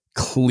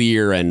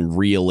clear and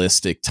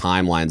realistic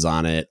timelines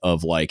on it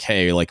of like,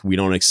 hey, like we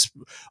don't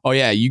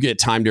you get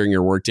time during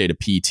your workday to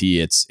PT.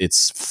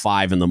 It's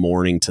 5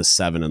 a.m. to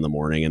 7 a.m.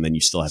 and then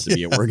you still have to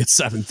be at work at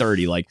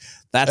 7:30. Like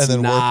that's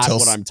not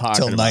what I'm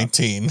talking about.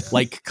 19.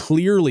 Like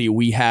clearly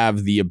we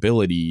have the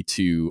ability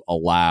to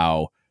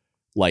allow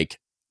like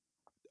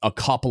a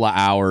couple of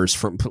hours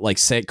from like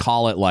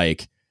call it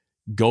like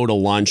go to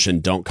lunch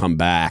and don't come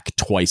back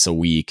twice a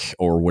week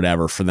or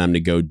whatever for them to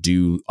go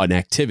do an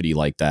activity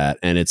like that.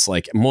 And it's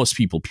like most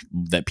people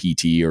that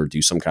PT or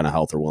do some kind of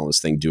health or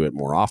wellness thing do it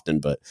more often,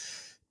 but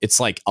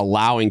it's like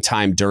allowing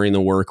time during the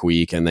work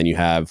week and then you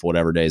have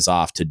whatever days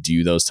off to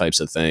do those types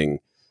of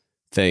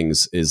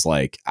things is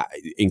like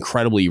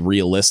incredibly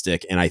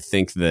realistic. And I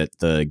think that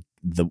the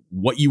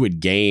what you would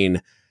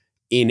gain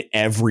in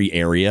every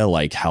area,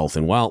 like health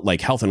and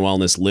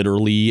wellness,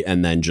 literally,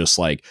 and then just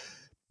like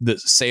the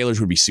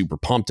sailors would be super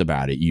pumped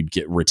about it. You'd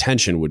get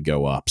retention would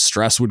go up,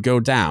 stress would go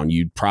down.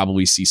 You'd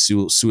probably see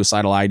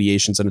suicidal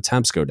ideations and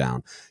attempts go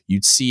down.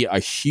 You'd see a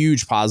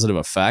huge positive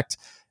effect.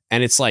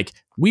 And it's like,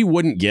 we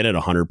wouldn't get it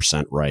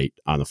 100% right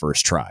on the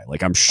first try.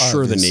 Like I'm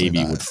sure the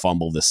Navy would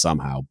fumble this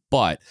somehow,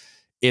 but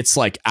it's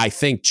like, I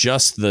think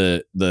just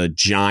the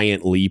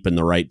giant leap in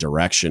the right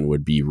direction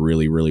would be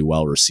really, really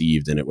well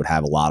received. And it would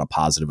have a lot of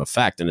positive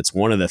effect. And it's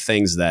one of the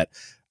things that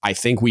I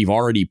think we've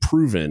already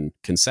proven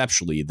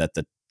conceptually that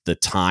the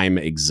time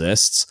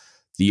exists.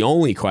 The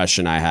only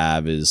question I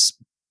have is,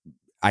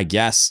 I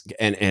guess,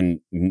 and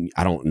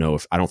I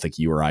don't think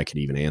you or I could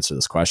even answer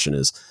this question,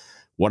 is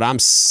what I'm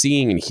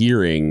seeing and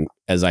hearing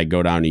as I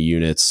go down to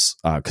units,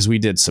 because we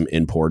did some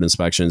import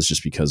inspections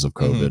just because of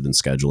COVID and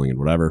scheduling and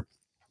whatever.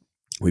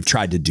 We've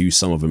tried to do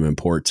some of them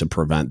import to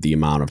prevent the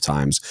amount of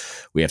times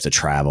we have to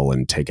travel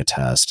and take a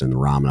test and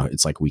Ramana.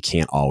 It's like, we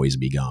can't always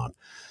be gone.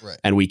 Right.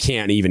 And we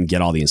can't even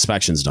get all the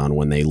inspections done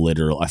when a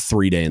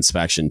 3-day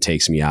inspection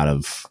takes me out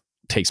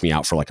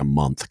for like a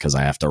month because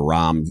I have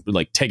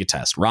to take a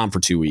test, ROM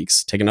for 2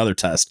 weeks, take another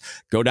test,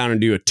 go down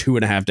and do a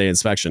 2.5-day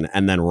inspection,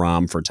 and then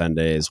ROM for 10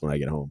 days when I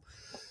get home.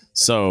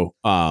 So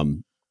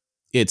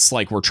it's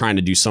like we're trying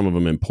to do some of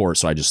them in port.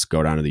 So I just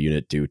go down to the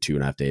unit, do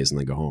 2.5 days, and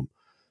then go home.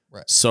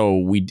 Right. So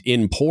we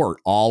in port,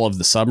 all of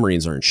the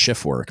submarines are in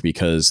shift work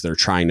because they're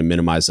trying to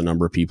minimize the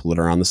number of people that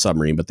are on the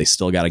submarine, but they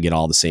still got to get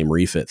all the same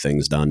refit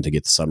things done to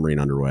get the submarine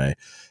underway,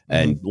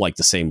 and like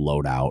the same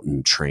loadout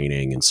and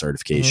training and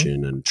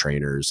certification and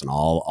trainers and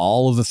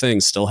all of the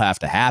things still have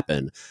to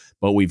happen.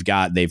 But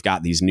they've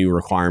got these new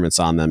requirements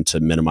on them to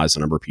minimize the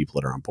number of people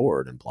that are on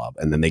board and blah.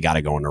 And then they got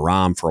to go into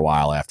ROM for a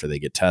while after they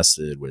get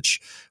tested,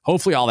 which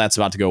hopefully all that's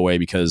about to go away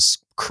because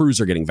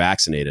crews are getting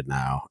vaccinated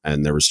now.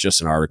 And there was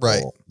just an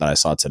article that I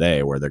saw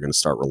today where they're going to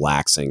start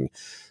relaxing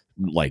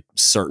like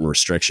certain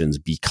restrictions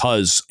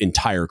because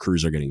entire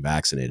crews are getting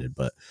vaccinated.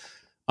 But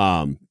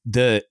I'd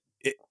be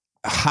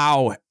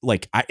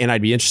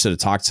interested to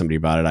talk to somebody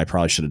about it. I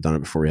probably should have done it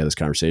before we had this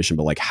conversation,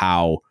 but like,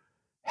 how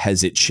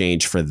has it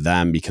changed for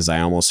them? Because I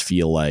almost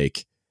feel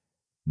like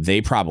they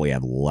probably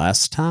have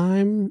less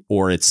time,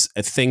 or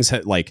things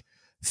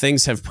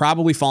have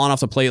probably fallen off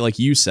the plate, like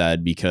you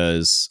said,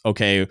 because,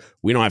 okay,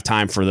 we don't have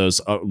time for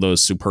those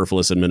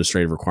superfluous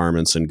administrative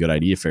requirements and good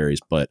idea fairies,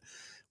 but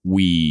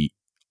we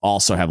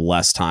also have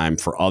less time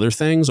for other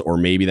things, or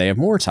maybe they have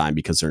more time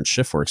because they're in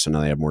shift work. So now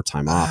they have more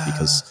time off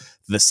because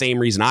the same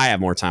reason I have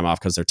more time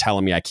off, because they're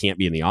telling me I can't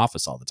be in the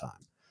office all the time.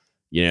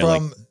 You know,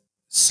 from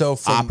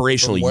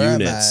operational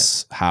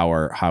units,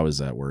 how is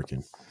that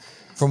working?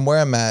 From where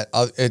I'm at,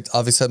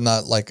 obviously I'm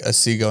not like a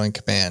seagoing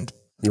command,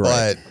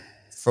 but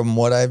from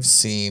what I've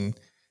seen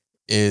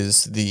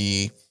is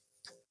the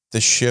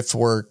shift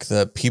work,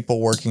 the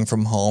people working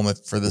from home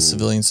for the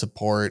civilian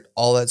support,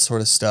 all that sort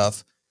of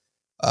stuff,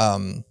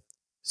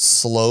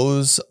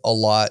 slows a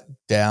lot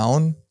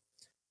down.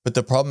 But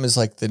the problem is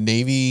like the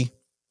Navy,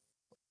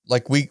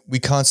 like we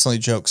constantly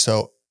joke.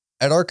 So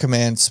at our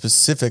command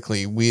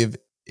specifically, we've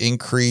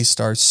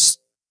increased our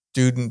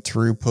student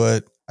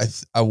throughput.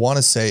 I want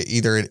to say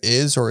either it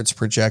is or it's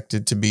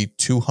projected to be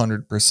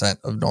 200%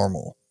 of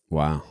normal.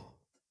 Wow.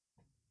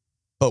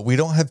 but we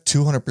don't have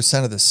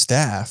 200% of the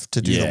staff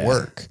to do the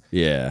work.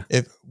 Yeah.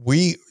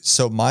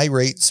 So my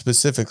rate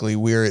specifically,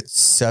 we're at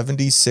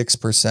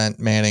 76%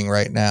 manning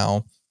right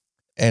now.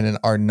 And in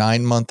our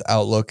 9-month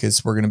outlook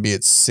is we're going to be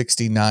at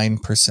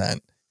 69%.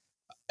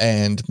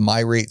 And my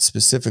rate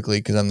specifically,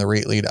 because I'm the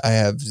rate lead, I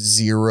have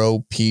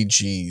 0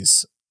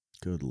 PGs.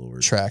 Good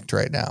Lord. Tracked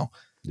right now.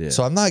 Yeah.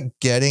 So I'm not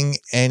getting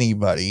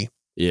anybody.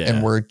 Yeah.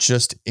 And we're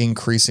just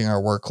increasing our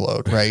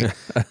workload, right?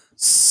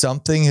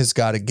 Something has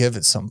got to give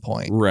at some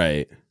point.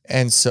 Right.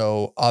 And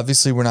so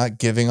obviously we're not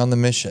giving on the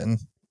mission.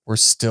 We're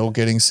still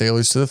getting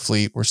sailors to the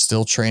fleet. We're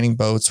still training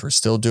boats. We're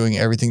still doing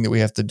everything that we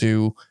have to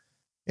do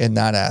in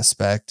that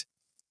aspect.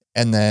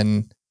 And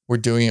then we're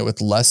doing it with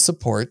less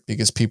support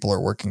because people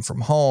are working from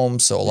home.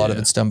 So a lot of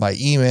it's done by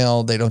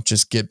email. They don't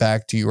just get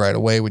back to you right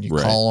away when you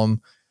call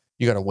them.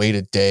 You got to wait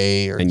a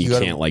day, or and you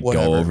can't like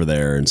go over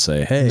there and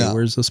say, hey,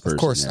 where's this person?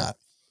 Of course not.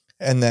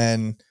 And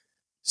then,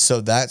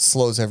 so that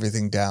slows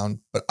everything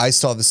down, but I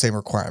still have the same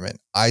requirement.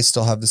 I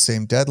still have the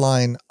same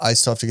deadline. I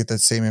still have to get that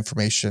same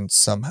information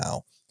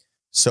somehow.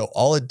 So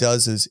all it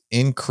does is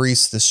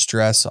increase the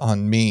stress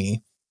on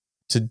me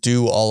to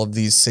do all of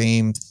these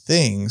same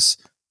things.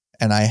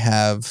 And I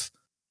have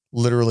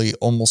literally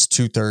almost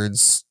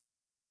 2/3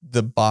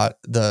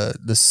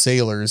 the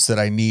sailors that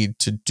I need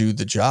to do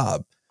the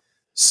job.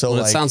 So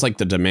it sounds like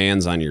the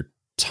demands on your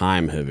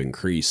time have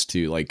increased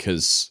too, like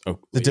because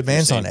the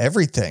demands on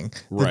everything,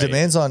 the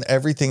demands on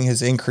everything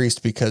has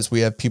increased because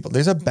we have people.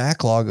 There's a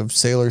backlog of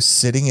sailors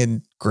sitting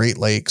in Great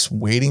Lakes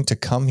waiting to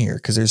come here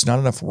because there's not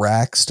enough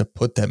racks to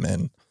put them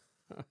in.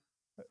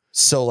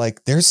 So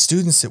like there's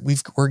students that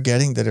we're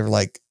getting that are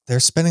like, they're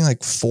spending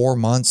like 4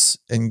 months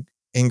in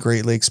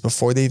Great Lakes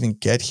before they even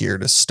get here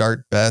to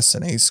start BESS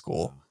and A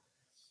school.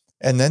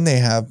 And then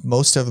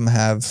most of them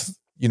have,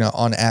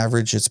 on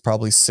average, it's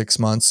probably 6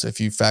 months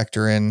if you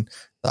factor in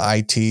the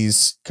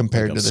ITs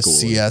compared to the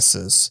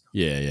CSs.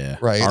 Yeah.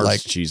 Right.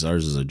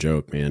 Ours is a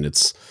joke, man.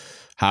 It's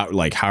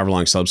however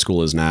long sub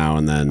school is now.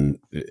 And then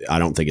I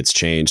don't think it's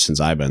changed since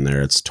I've been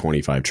there. It's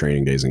 25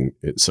 training days. And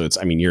so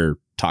you're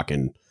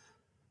talking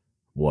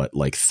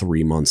like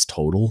 3 months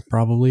total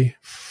probably.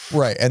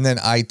 Right. And then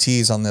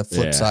ITs on the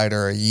flip side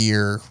are a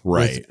year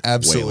with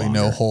absolutely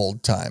no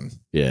hold time.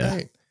 Yeah.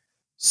 Right.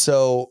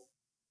 So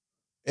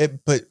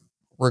but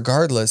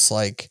regardless,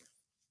 like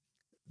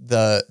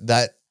the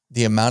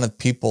amount of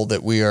people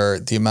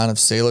the amount of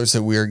sailors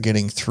that we are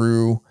getting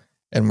through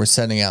and we're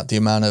sending out, the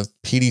amount of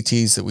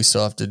PDTs that we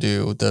still have to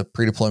do, the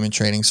pre-deployment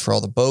trainings for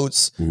all the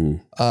boats,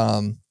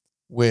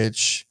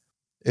 which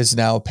is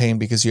now a pain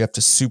because you have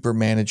to super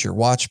manage your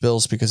watch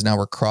bills because now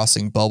we're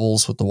crossing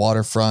bubbles with the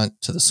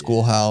waterfront to the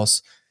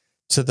schoolhouse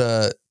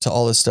to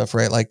all this stuff,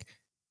 right? Like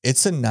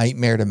it's a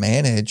nightmare to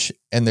manage,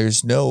 and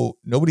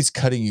nobody's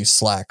cutting you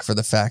slack for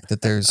the fact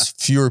that there's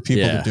fewer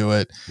people to do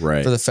it,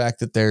 right? For the fact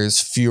that there's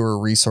fewer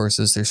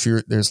resources,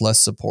 there's less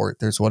support,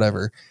 there's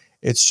whatever.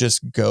 It's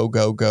just go,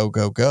 go, go,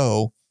 go,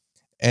 go.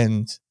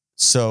 And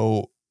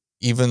so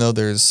even though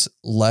there's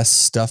less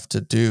stuff to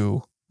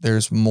do,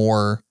 there's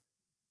more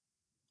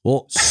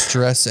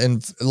stress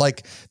and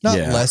like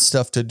less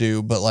stuff to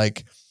do, but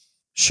like,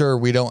 sure,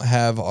 we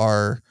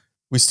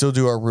still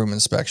do our room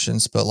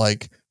inspections, but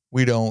like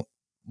we don't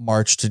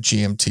march to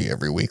GMT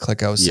every week.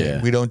 Like I was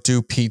saying, we don't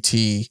do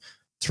PT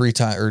 3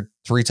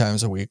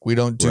 times a week. We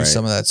don't do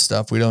some of that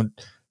stuff.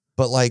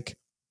 But like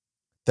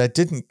that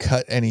didn't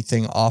cut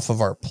anything off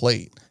of our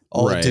plate.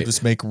 All it did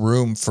was make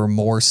room for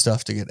more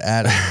stuff to get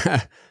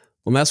added.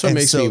 Well, that's what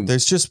makes me.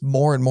 There's just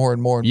more and more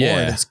and more and more,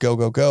 and it's go,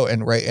 go, go.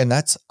 And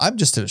I'm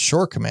just at a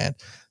shore command.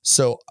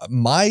 So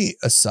my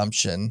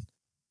assumption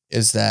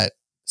is that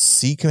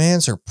sea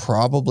commands are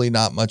probably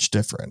not much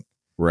different.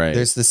 Right.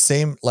 There's the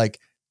same, like,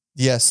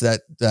 yes,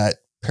 that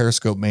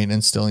periscope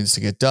maintenance still needs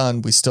to get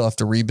done. We still have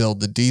to rebuild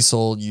the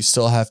diesel. You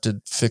still have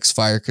to fix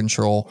fire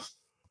control.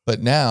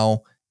 But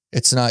now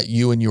it's not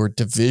you and your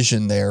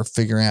division there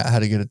figuring out how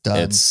to get it done.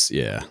 It's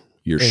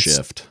your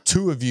shift.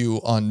 2 of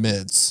you on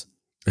mids.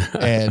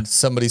 And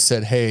somebody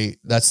said, hey,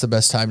 that's the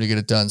best time to get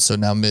it done. So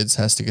now mids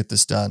has to get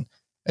this done.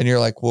 And you're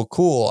like, well,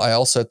 cool. I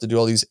also have to do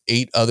all these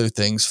 8 other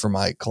things for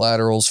my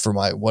collaterals, for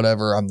my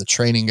whatever. I'm the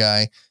training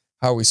guy.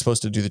 How are we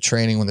supposed to do the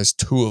training when there's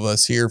 2 of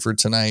us here for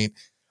tonight?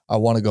 I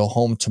want to go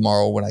home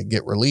tomorrow when I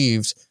get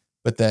relieved.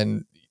 But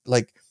then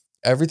like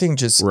everything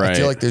just, I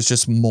feel like there's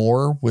just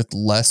more with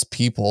less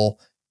people.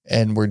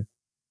 And we're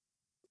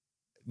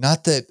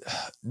not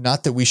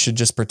that we should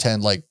just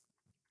pretend like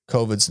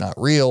COVID's not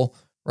real.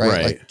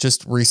 Right. Like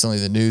just recently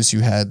the news,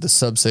 you had the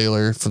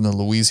subsailor from the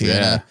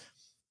Louisiana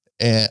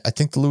and I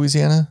think the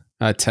Louisiana,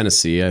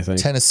 Tennessee, I think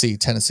Tennessee.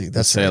 That's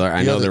the sailor. Right.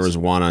 I know there was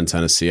one on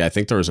Tennessee. I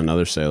think there was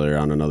another sailor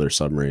on another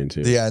submarine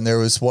too. Yeah. And there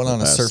was one on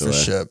a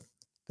surface ship.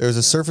 There was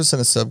a surface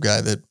and a sub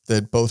guy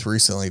that both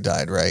recently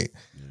died. Right.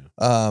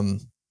 Yeah.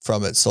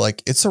 From it. So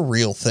like, it's a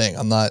real thing.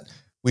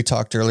 We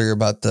talked earlier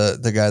about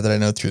the guy that I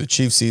know through the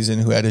chief season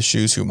who had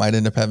issues, who might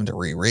end up having to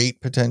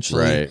re-rate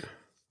potentially. Right.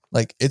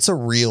 Like it's a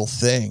real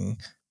thing.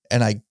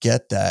 And I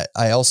get that.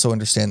 I also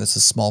understand this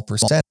is a small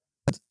percent.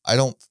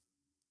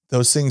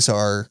 Those things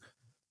are,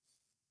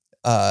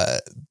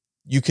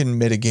 you can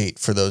mitigate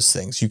for those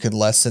things. You can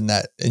lessen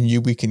that, and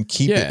we can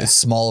keep it as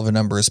small of a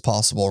number as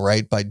possible,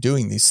 right? By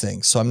doing these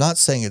things. So I'm not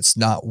saying it's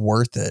not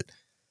worth it,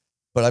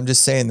 but I'm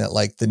just saying that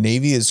like the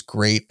Navy is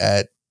great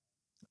at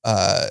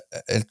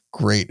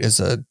great is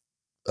a,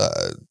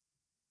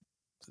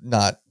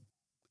 not,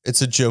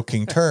 it's a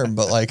joking term,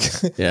 but like,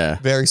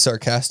 very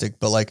sarcastic,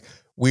 but like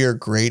we are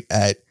great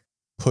at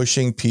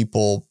pushing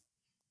people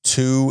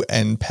to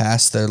and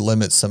past their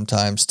limits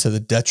sometimes to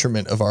the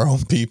detriment of our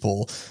own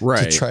people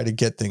to try to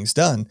get things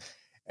done.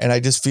 And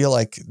I just feel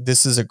like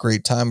this is a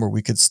great time where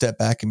we could step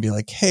back and be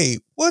like, hey,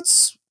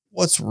 what's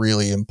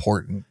really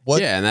important?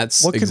 What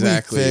could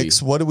we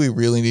fix? What do we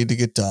really need to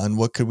get done?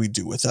 What could we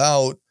do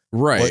without?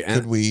 What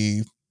could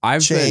we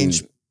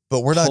change?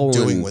 But we're not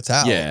doing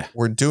without.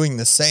 We're doing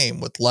the same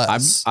with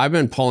less. I've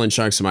been pulling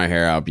chunks of my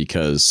hair out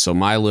because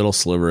my little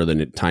sliver,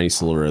 tiny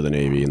sliver of the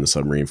Navy and the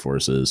submarine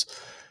forces,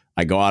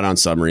 I go out on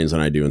submarines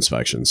and I do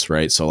inspections,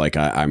 right? So like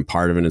I'm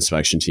part of an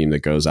inspection team that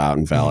goes out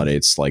and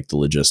validates like the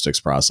logistics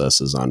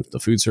processes on the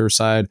food service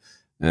side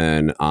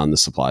and on the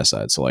supply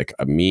side. So like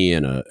me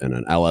and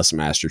an LS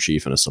master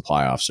chief and a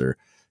supply officer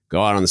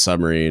go out on the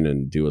submarine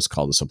and do what's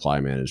called the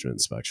supply management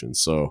inspection.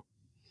 So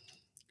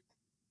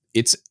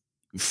it's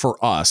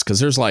for us, because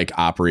there's like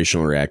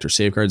operational reactor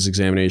safeguards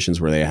examinations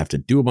where they have to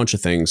do a bunch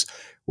of things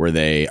where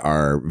they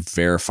are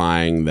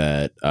verifying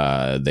that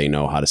they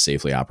know how to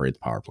safely operate the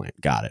power plant.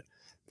 Got it.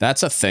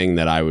 That's a thing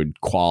that I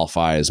would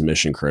qualify as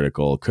mission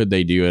critical. Could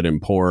they do it in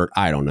port?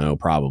 I don't know,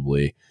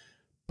 probably.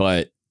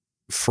 But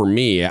for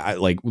me,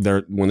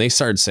 when they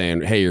started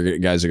saying, hey, you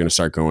guys are going to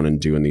start going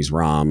and doing these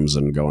ROMs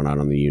and going out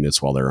on the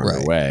units while they're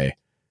underway,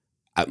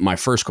 my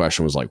first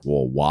question was like,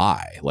 well,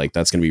 why? Like,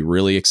 that's going to be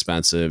really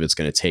expensive. It's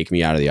going to take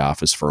me out of the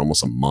office for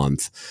almost a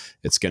month.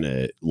 It's going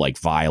to like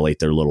violate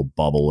their little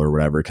bubble or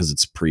whatever because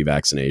it's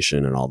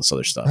pre-vaccination and all this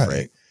other stuff,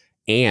 right?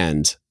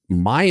 And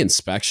my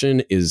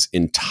inspection is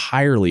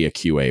entirely a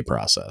QA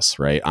process,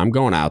 right? I'm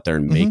going out there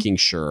and making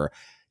sure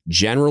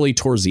generally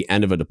towards the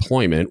end of a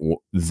deployment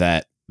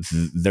that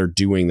they're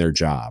doing their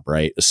job,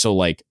 right? So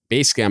like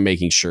basically I'm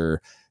making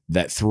sure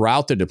that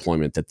throughout the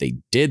deployment that they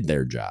did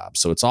their job.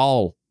 So it's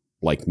all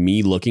like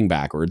me looking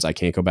backwards. I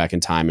can't go back in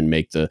time and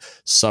make the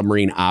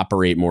submarine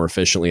operate more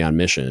efficiently on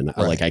mission.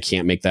 Like I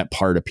can't make that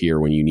part appear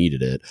when you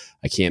needed it.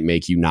 I can't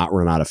make you not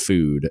run out of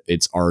food.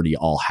 It's already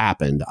all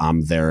happened.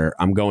 I'm there.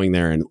 I'm going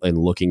there and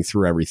looking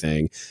through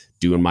everything,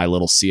 doing my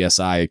little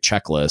CSI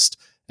checklist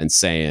and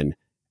saying,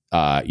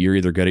 you're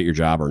either good at your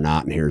job or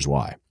not. And here's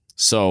why.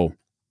 So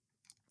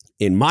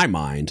in my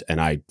mind,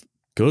 and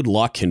good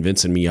luck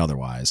convincing me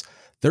otherwise,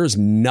 there's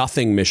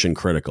nothing mission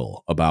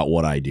critical about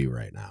what I do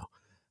right now.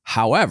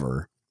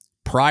 However,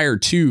 prior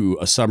to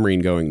a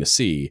submarine going to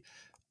sea,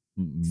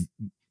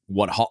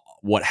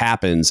 what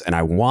happens, and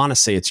I want to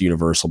say it's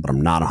universal, but I'm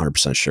not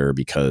 100% sure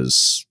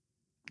because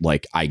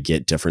like I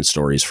get different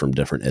stories from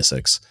different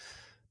ISICs.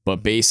 But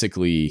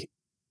basically,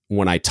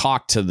 when I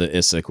talk to the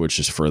ISIC, which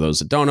is for those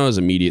that don't know, is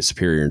immediate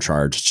superior in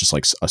charge. It's just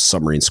like a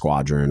submarine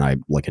squadron. I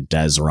like a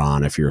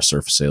DESRON if you're a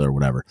surface sailor or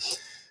whatever.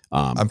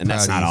 I'm and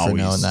that's not always for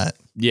knowing that.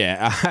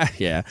 Yeah,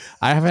 yeah.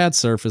 I have had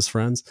surface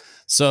friends.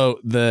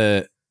 So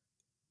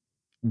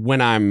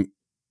when I'm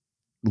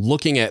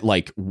looking at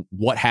like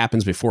what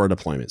happens before a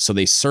deployment. So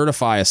they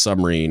certify a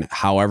submarine,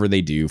 however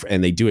they do,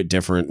 and they do it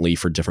differently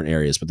for different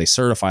areas, but they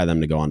certify them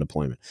to go on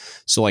deployment.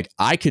 So like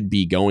I could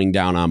be going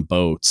down on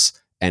boats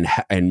and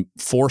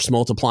force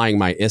multiplying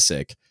my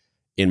ISIC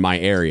in my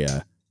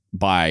area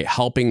by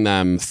helping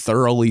them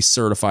thoroughly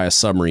certify a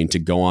submarine to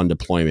go on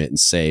deployment and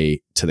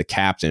say to the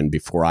captain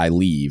before I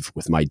leave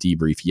with my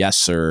debrief, yes,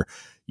 sir,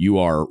 you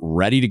are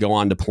ready to go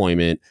on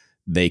deployment.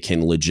 They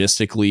can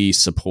logistically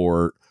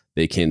support.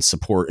 They can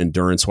support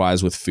endurance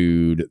wise with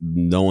food.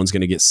 No one's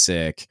going to get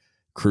sick.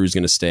 Crew's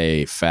going to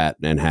stay fat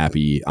and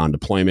happy on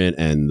deployment,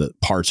 and the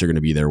parts are going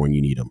to be there when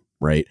you need them.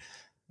 Right.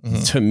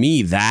 Mm-hmm. To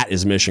me, that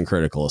is mission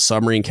critical. A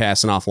submarine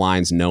casting off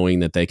lines, knowing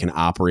that they can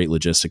operate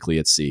logistically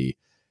at sea,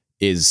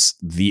 is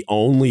the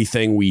only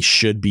thing we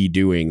should be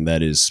doing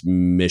that is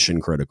mission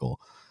critical.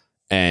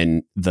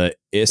 And the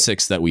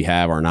ISICs that we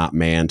have are not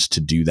manned to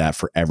do that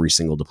for every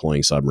single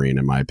deploying submarine,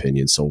 in my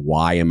opinion. So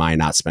why am I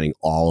not spending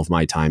all of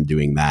my time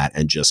doing that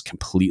and just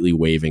completely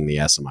waiving the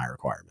SMI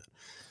requirement?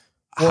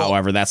 Well,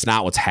 however, that's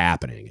not what's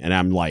happening. And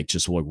I'm like,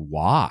 just like,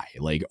 why?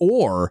 Like,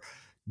 or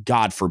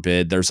God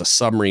forbid, there's a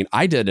submarine.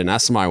 I did an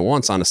SMI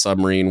once on a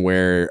submarine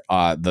where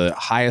the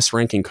highest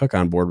ranking cook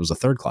on board was a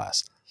third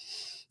class.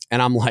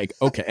 And I'm like,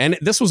 okay. And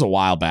this was a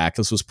while back.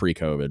 This was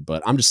pre-COVID,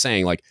 but I'm just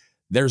saying, like,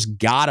 there's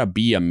gotta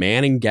be a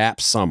manning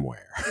gap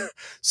somewhere.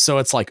 So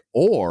it's like,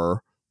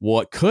 or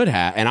what could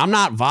have, and I'm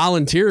not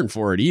volunteering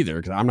for it either,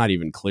 because I'm not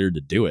even cleared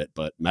to do it,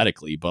 but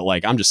medically, but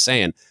like, I'm just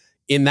saying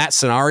in that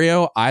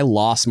scenario, I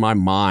lost my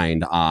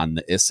mind on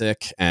the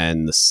ISIC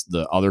and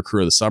the other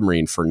crew of the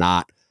submarine for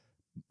not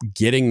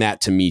getting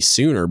that to me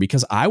sooner,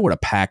 because I would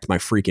have packed my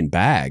freaking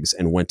bags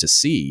and went to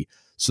sea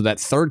so that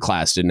third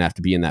class didn't have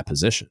to be in that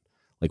position.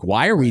 Like,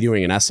 why are we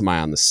doing an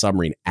SMI on the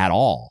submarine at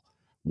all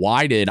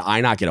why did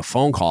I not get a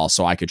phone call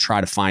so I could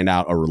try to find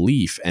out a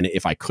relief? And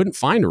if I couldn't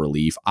find a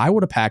relief, I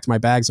would have packed my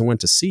bags and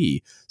went to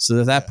sea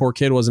so that poor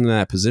kid wasn't in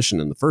that position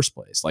in the first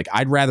place. Like,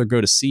 I'd rather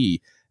go to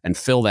sea and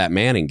fill that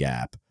Manning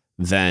gap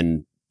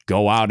than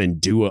go out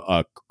and do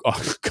a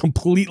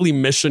completely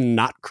mission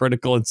not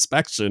critical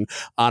inspection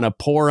on a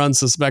poor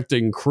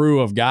unsuspecting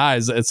crew of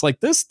guys. It's like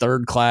this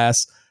third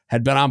class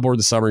had been on board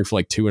the submarine for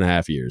like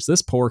 2.5 years.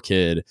 This poor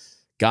kid,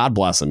 God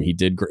bless him. He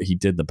did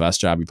the best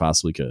job he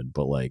possibly could.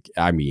 But like,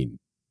 I mean,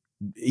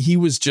 he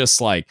was just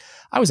like,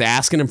 I was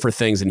asking him for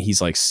things and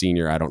he's like,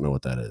 senior, I don't know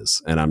what that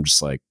is. And I'm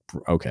just like,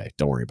 okay,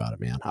 don't worry about it,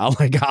 man.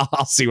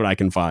 I'll see what I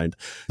can find.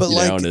 But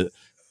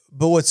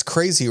but what's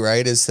crazy,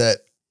 right, is that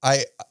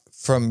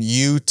from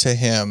you to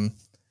him,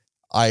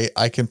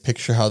 I can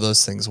picture how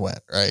those things went,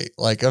 right?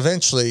 Like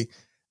eventually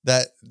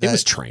that it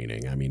was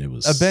training. I mean, it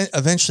was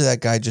eventually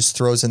that guy just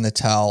throws in the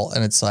towel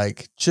and it's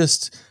like,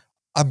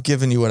 I'm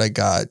giving you what I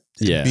got.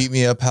 Yeah. Beat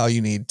me up how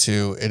you need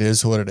to. It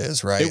is what it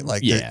is, right?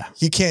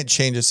 He can't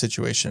change a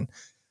situation.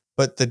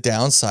 But the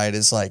downside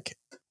is like,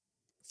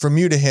 from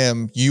you to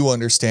him, you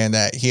understand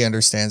that, he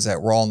understands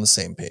that, we're all on the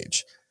same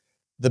page.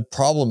 The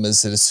problem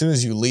is that as soon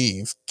as you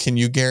leave, can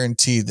you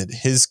guarantee that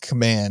his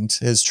command,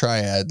 his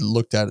triad,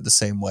 looked at it the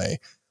same way?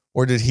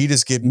 Or did he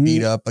just get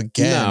beat up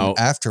again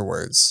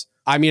afterwards?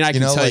 I mean, I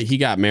can tell you he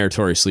got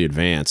meritoriously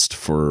advanced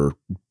for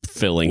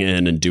filling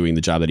in and doing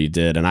the job that he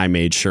did. And I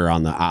made sure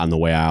on the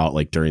way out,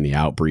 like during the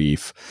out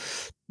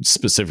brief,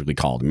 specifically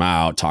called him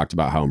out, talked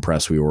about how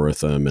impressed we were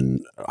with him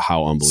and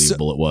how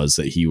unbelievable it was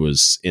that he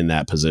was in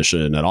that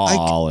position at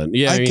all. I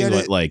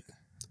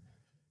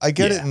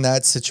get it in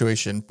that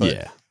situation,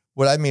 but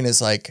what I mean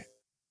is like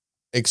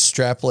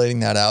extrapolating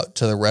that out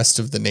to the rest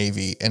of the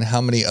Navy and how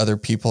many other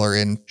people are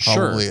in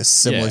probably a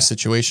similar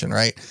situation,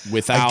 right?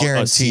 Without I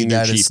guarantee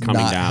that is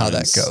not how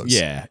that goes.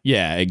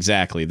 Yeah,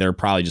 exactly. They're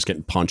probably just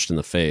getting punched in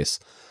the face.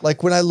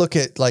 Like when I look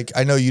at, like,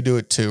 I know you do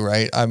it too,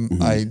 right?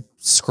 I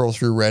scroll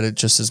through Reddit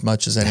just as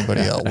much as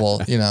anybody else.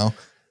 Well, you know,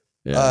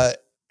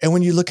 and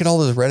when you look at all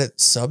those Reddit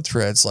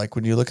subthreads, like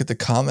when you look at the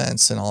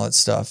comments and all that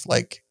stuff,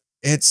 like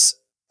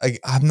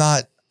I'm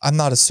not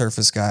a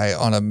surface guy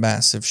on a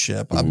massive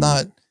ship. I'm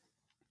not,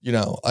 you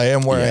know, I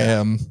am where I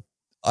am.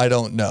 I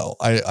don't know.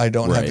 I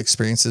don't have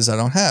experiences I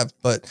don't have,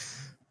 but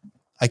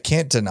I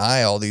can't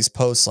deny all these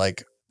posts.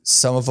 Like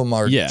some of them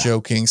are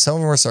joking. Some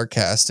of them are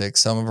sarcastic.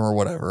 Some of them are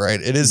whatever, right?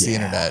 It is the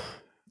internet.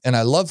 And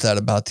I love that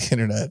about the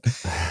internet,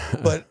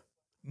 but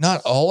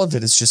not all of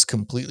it is just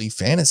completely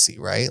fantasy,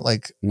 right?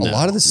 Like a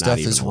lot of this stuff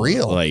is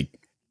real. Like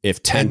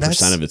if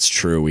 10% of it's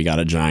true, we got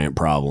a giant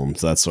problem.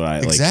 So that's what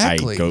I like. I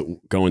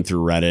going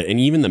through Reddit and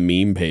even the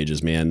meme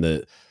pages, man,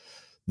 the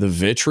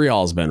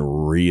vitriol has been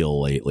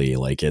real lately.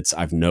 Like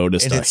I've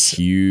noticed a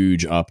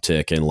huge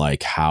uptick in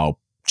like how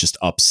just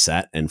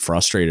upset and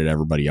frustrated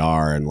everybody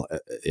are. And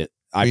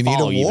we need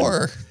a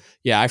war.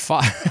 I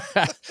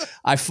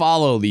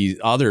follow the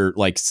other,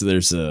 like, so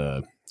there's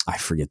I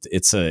forget,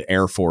 it's a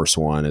Air Force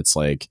one. It's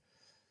like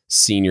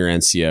senior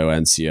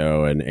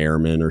NCO and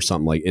airman or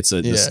something. Like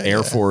this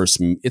Air Force.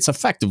 It's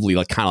effectively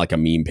like kind of like a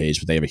meme page,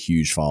 but they have a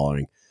huge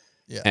following.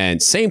 Yeah.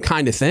 And same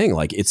kind of thing.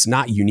 Like it's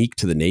not unique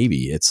to the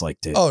Navy. It's like,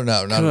 not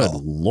at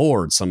all.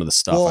 Lord, some of the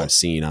stuff I've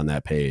seen on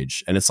that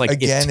page. And it's like,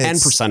 again, if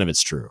 10% of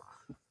it's true.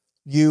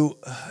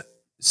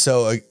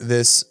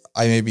 This,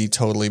 I may be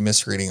totally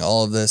misreading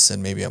all of this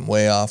and maybe I'm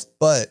way off,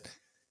 but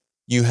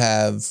you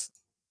have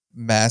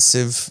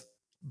massive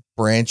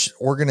branch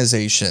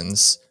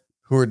organizations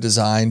who are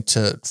designed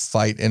to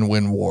fight and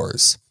win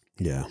wars.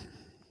 Yeah.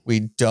 We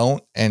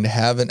don't and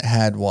haven't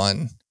had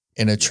one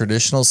in a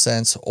traditional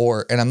sense,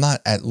 and I'm not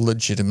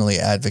legitimately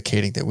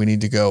advocating that we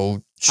need to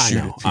go shoot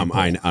at people.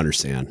 I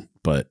understand,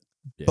 but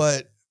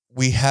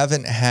we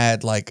haven't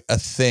had like a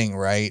thing,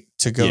 right,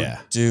 to go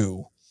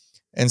do.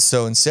 And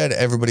so instead,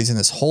 everybody's in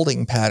this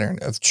holding pattern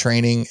of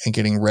training and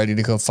getting ready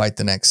to go fight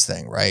the next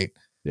thing, right?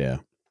 Yeah.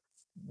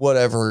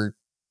 Whatever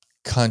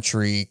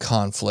country,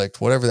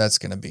 conflict, whatever that's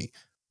going to be.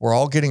 We're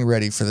all getting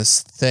ready for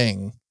this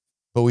thing,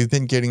 but we've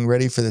been getting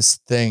ready for this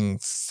thing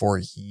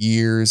for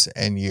years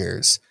and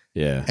years.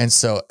 Yeah. And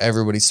so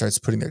everybody starts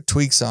putting their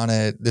tweaks on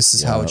it. This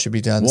is how it should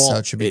be done. This is how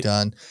it should be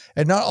done.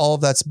 And not all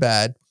of that's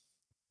bad,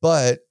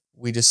 but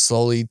we just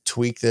slowly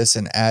tweak this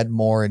and add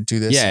more and do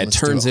this. Yeah. It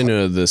turns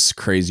into this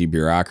crazy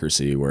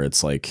bureaucracy where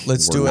it's like,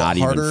 let's do it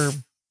harder,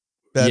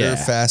 better,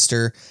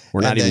 faster.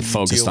 We're not even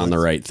focused on the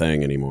right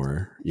thing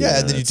anymore.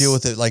 Yeah. And then you deal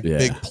with it like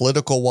big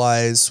political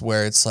wise,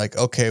 where it's like,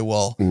 okay,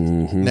 well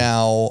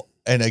now,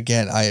 and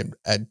again, I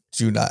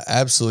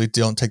absolutely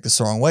don't take this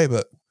the wrong way,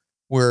 but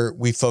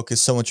we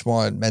focus so much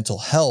more on mental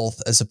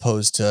health as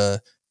opposed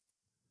to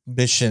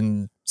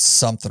mission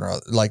something or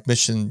like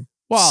mission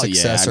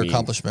success or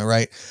accomplishment,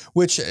 right?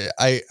 Which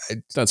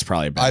that's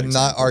probably a bad I'm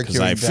not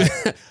arguing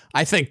that.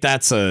 I think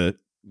that's a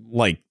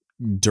like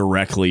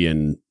directly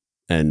and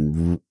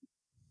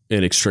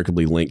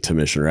inextricably linked to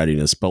mission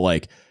readiness, but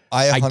like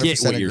I get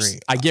what you're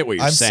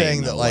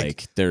saying though.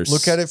 Like there's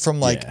look at it from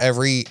like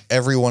every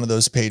one of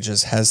those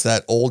pages has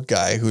that old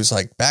guy who's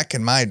like, back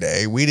in my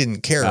day, we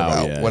didn't care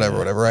about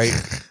whatever, right?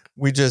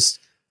 We just,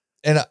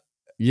 And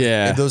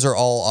those are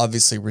all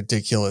obviously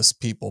ridiculous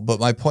people. But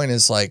my point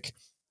is, like,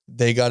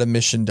 they got a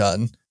mission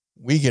done.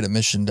 We get a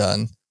mission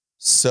done.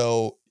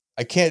 So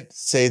I can't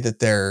say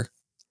that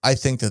I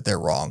think that they're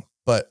wrong,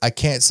 but I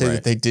can't say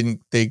that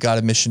they got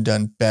a mission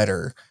done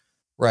better.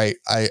 Right.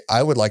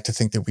 I would like to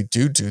think that we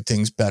do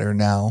things better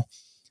now.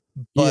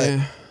 But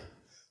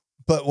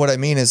what I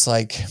mean is,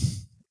 like,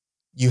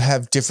 you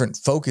have different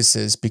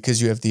focuses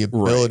because you have the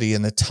ability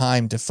and the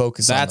time to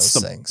focus on those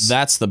things.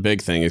 That's the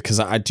big thing. Because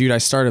I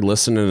started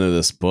listening to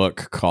this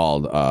book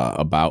called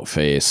About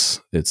Face.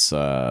 It's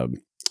I'm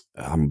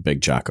a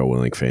big Jocko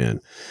Willink fan.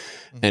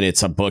 And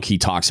it's a book he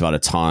talks about a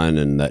ton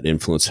and that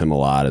influenced him a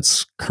lot.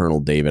 It's Colonel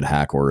David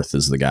Hackworth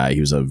is the guy. He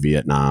was a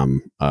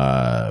Vietnam,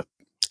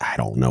 I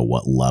don't know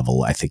what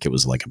level. I think it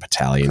was like a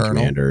battalion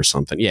commander or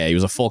something. Yeah, he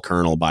was a full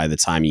colonel by the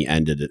time he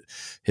ended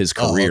his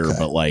career.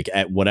 But like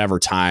at whatever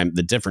time,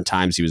 the different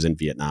times he was in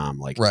Vietnam,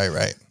 like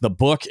right. The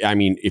book. I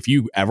mean, if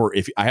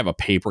I have a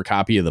paper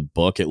copy of the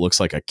book, it looks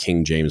like a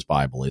King James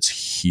Bible. It's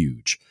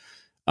huge.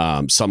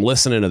 So I'm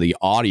listening to the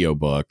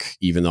audiobook,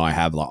 even though I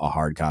have a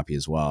hard copy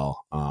as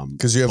well.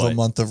 Because you have a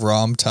month of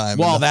ROM time.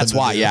 Well, that's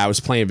why. Yeah, I was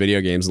playing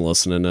video games and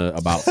listening to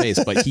About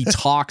Face. But he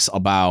talks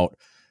about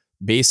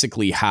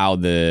basically how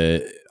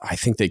I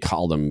think they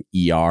called them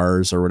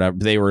ERs or whatever.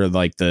 They were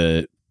like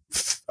the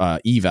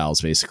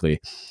evals,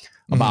 basically,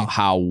 about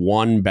how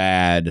one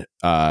bad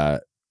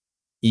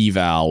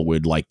eval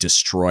would like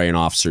destroy an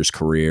officer's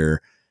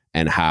career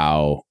and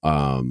how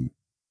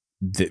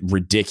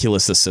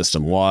ridiculous the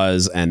system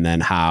was, and then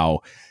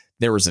how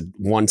there was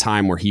one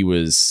time where he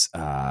was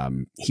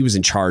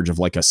in charge of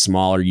like a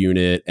smaller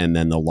unit, and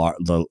then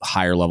the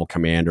higher level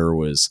commander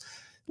was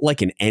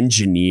like an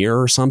engineer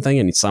or something,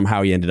 and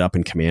somehow he ended up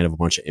in command of a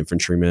bunch of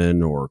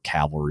infantrymen or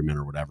cavalrymen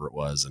or whatever it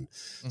was. And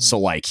so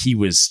like he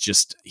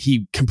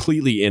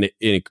completely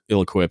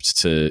ill-equipped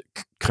to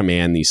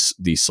command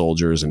these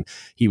soldiers, and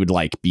he would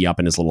like be up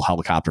in his little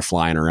helicopter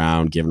flying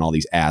around giving all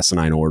these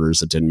asinine orders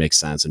that didn't make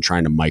sense and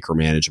trying to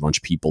micromanage a bunch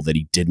of people that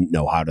he didn't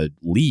know how to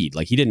lead.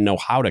 Like he didn't know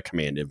how to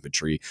command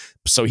infantry,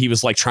 so he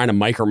was like trying to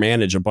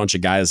micromanage a bunch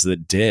of guys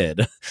that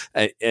did.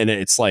 And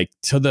it's like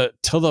to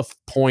the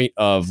point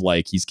of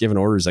like he's giving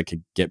orders that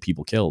could get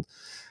people killed.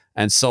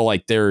 And so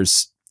like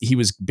he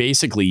was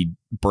basically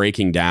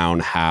breaking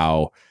down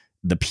how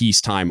the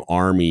peacetime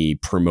army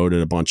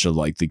promoted a bunch of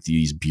like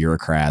these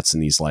bureaucrats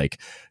and these like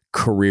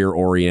career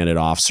oriented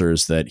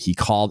officers that he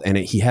called, and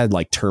he had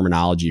like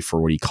terminology for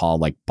what he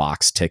called like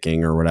box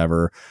ticking or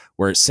whatever,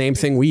 where it's same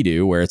thing we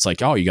do, where it's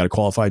like, oh, you got to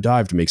qualify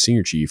dive to make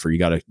senior chief, or you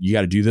got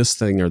to do this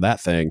thing or that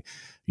thing.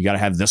 You got to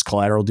have this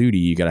collateral duty.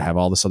 You got to have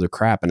all this other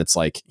crap. And it's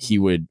like,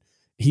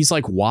 he's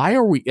like, why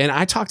are we, and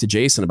I talked to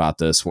Jason about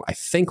this. I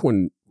think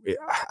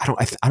I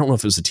don't know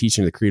if it was a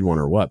Teaching of the Creed one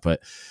or what,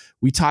 but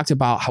we talked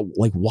about how,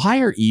 like,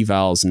 why are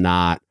evals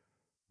not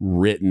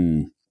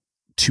written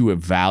to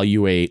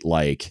evaluate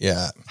like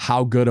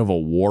how good of a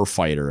war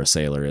fighter a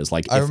sailor is?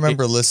 Like, I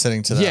remember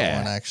listening to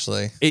that one,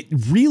 actually. It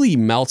really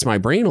melts my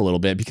brain a little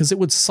bit because it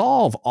would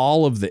solve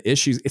all of the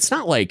issues. It's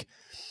not like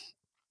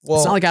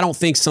I don't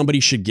think somebody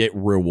should get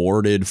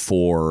rewarded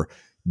for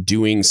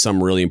doing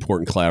some really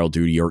important collateral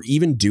duty, or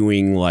even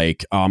doing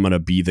like, I'm going to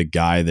be the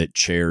guy that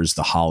chairs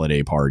the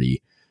holiday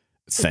party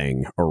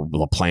thing or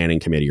the planning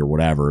committee or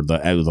whatever,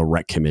 the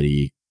rec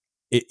committee.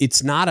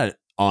 It's not an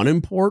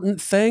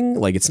unimportant thing.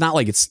 Like, it's not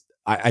like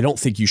I don't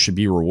think you should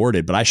be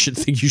rewarded, but I should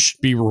think you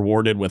should be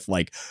rewarded with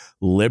like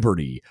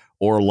liberty,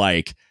 or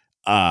like,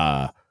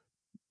 I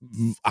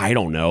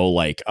don't know,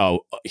 like, oh,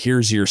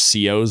 here's your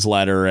CO's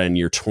letter and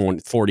your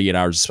 48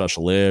 hours of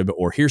special lib,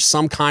 or here's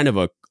some kind of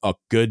a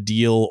good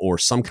deal or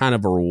some kind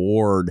of a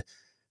reward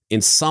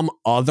in some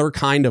other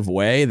kind of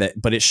way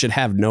but it should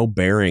have no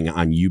bearing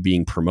on you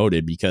being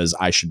promoted, because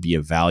I should be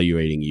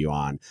evaluating you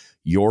on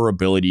your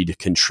ability to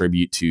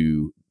contribute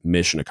to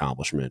mission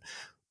accomplishment.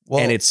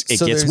 Well, and it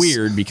gets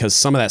weird because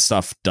some of that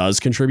stuff does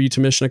contribute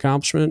to mission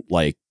accomplishment.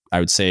 Like, I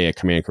would say a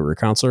command career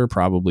counselor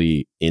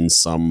probably in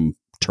some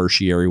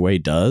tertiary way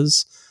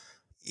does.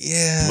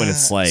 Yeah. But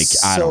it's like,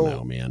 I don't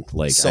know, man.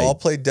 Like, so I'll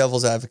play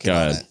devil's advocate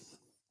on it.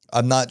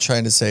 I'm not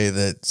trying to say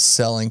that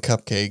selling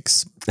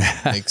cupcakes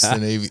makes the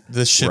Navy,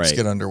 the ships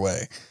get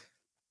underway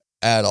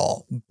at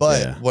all.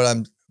 But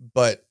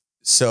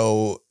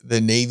so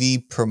the Navy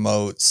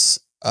promotes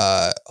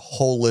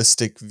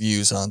holistic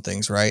views on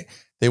things, right?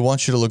 They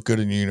want you to look good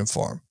in your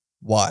uniform.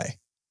 Why?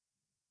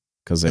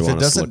 Because they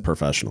want us to look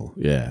professional.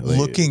 Yeah.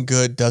 Looking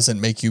good doesn't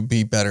make you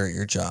be better at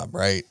your job,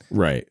 right?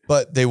 Right.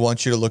 But they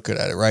want you to look good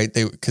at it, right?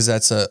 Because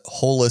that's a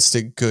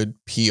holistic, good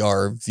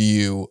PR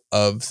view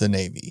of the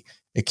Navy.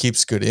 It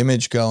keeps good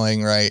image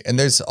going, right? And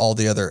there's all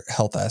the other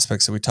health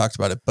aspects that we talked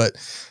about it, but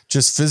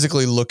just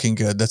physically looking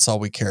good, that's all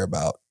we care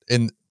about.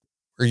 And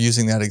we're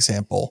using that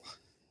example.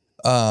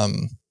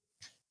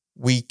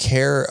 We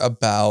care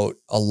about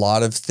a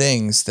lot of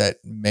things that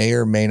may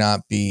or may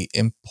not be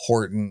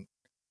important.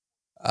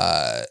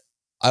 I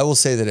will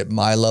say that at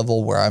my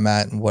level where I'm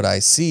at and what I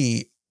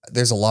see,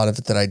 there's a lot of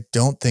it that I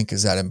don't think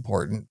is that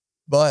important,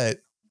 but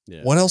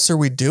what else are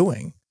we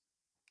doing?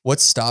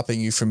 What's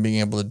stopping you from being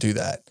able to do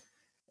that?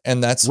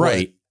 And that's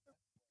right.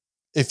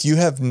 If you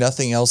have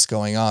nothing else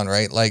going on,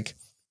 right? Like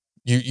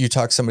you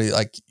talk to somebody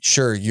like,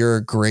 sure, you're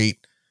a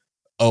great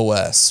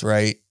OS,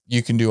 right?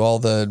 You can do all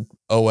the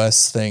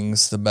OS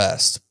things the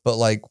best, but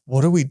like,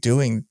 what are we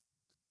doing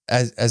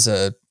as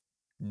a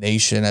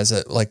nation, as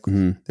a, like,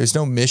 there's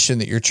no mission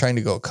that you're trying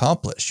to go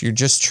accomplish. You're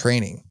just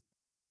training.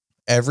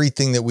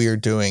 Everything that we are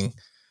doing,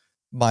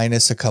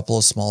 minus a couple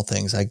of small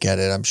things. I get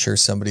it. I'm sure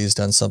somebody has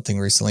done something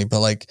recently, but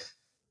like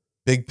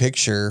big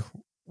picture,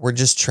 we're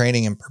just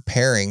training and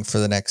preparing for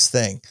the next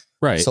thing.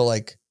 Right. So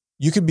like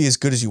you could be as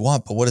good as you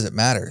want, but what does it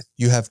matter?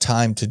 You have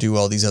time to do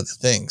all these other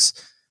things.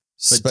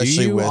 But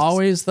especially do you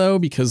always though?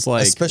 Because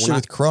like, especially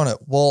with Corona,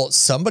 well,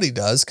 somebody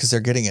does because they're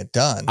getting it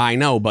done. I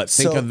know, but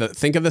think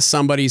of the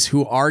somebodies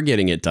who are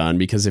getting it done.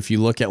 Because if you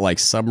look at like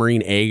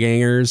submarine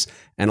A-gangers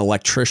and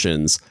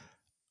electricians,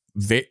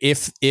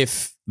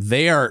 if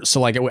they are, so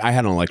like I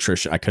had an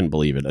electrician, I couldn't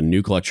believe it. A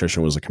nuke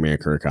electrician was a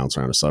command career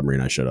counselor on a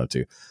submarine I showed up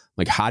to.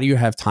 Like, how do you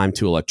have time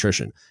to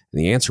electrician?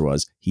 And the answer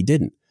was he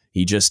didn't.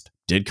 He just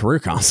did career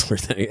counselor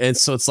thing. And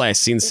so it's like, I've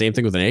seen the same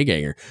thing with an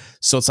A-ganger.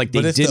 So it's like,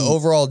 but if the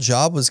overall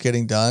job was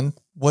getting done,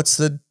 what's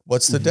the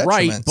detriment?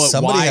 Right, but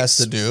somebody has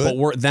to do it. But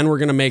we're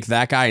going to make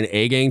that guy an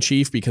A-gang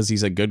chief because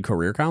he's a good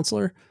career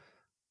counselor.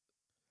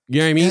 You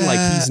know what I mean?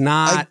 Like he's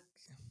not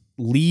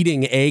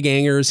leading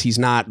A-gangers. He's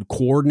not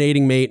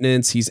coordinating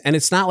maintenance. And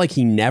it's not like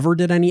he never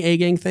did any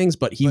A-gang things,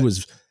 but he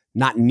was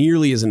not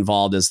nearly as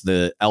involved as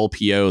the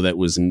LPO that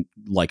was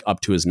like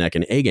up to his neck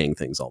in A-gang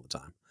things all the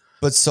time.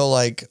 But so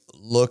like,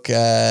 look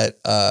at,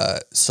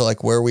 so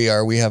like where we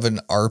are, we have an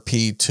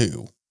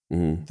RP2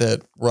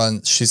 that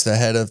runs, she's the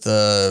head of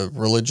the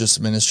religious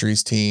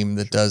ministries team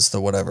that does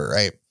the whatever,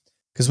 right?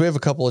 Because we have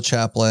a couple of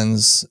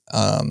chaplains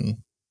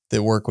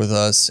that work with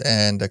us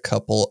and a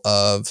couple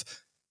of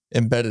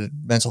embedded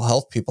mental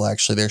health people.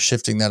 Actually, they're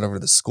shifting that over to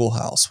the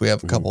schoolhouse. We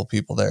have a couple of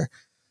people there,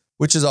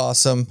 which is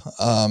awesome.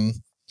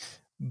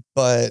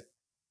 But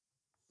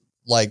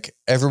like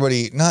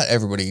not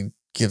everybody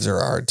gives her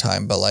a hard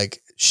time, but like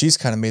she's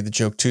kind of made the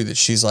joke too that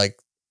she's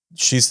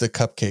the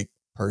cupcake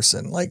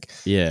person. Like,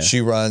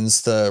 she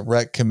runs the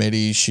rec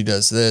committee. She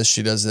does this.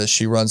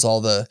 She runs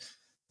all the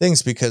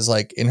things because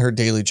like in her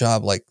daily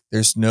job, like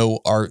there's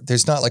not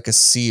like a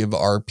sea of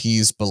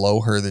RPs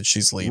below her that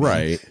she's leading.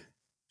 Right.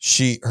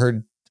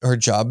 Her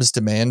job is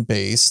demand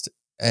based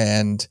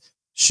and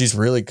she's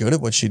really good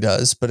at what she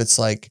does, but it's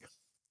like,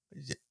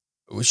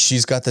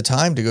 she's got the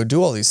time to go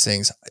do all these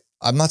things.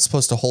 I'm not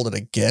supposed to hold it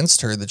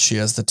against her that she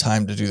has the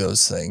time to do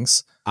those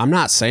things. I'm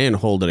not saying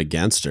hold it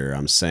against her.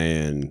 I'm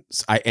saying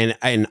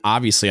and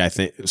obviously I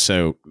think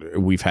so.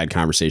 We've had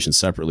conversations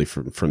separately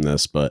from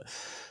this, but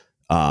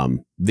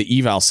the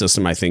eval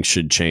system I think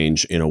should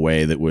change in a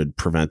way that would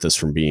prevent this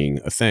from being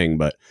a thing.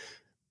 But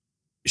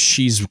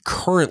she's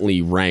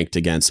currently ranked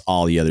against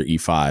all the other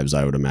E5s,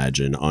 I would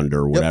imagine,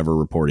 under whatever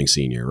reporting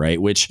senior, right?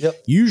 Which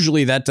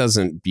usually that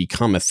doesn't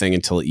become a thing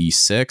until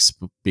E6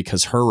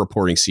 because her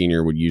reporting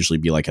senior would usually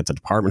be like at the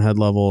department head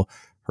level.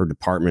 Her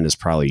department is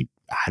probably,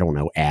 I don't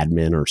know,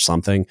 admin or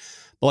something.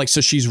 But like,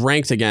 so she's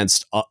ranked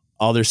against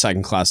other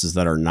second classes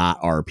that are not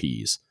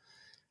RPs.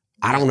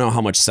 I don't know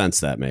how much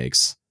sense that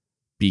makes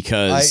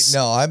because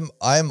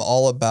I'm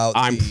all about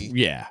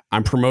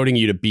I'm promoting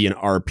you to be an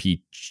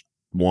RP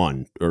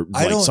one or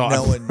I don't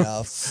know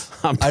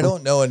enough. I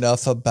don't know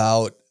enough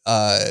about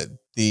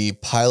the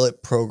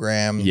pilot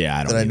program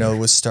that I know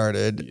was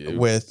started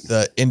with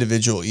the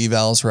individual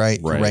evals, right?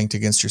 You're ranked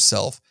against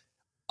yourself.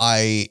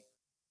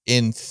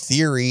 In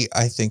theory,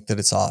 I think that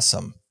it's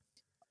awesome.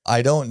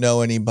 I don't know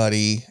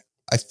anybody.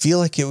 I feel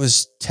like it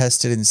was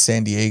tested in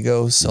San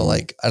Diego. So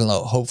like, I don't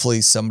know,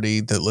 hopefully somebody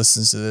that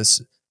listens to this,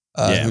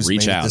 who's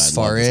reach made out. This I'd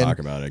far love to in, talk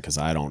about it because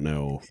I don't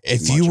know.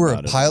 If you were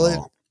a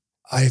pilot,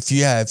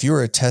 if you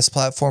were a test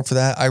platform for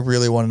that, I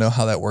really want to know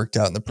how that worked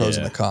out and the pros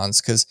and the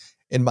cons. Because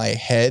in my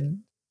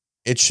head,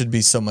 it should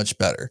be so much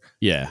better.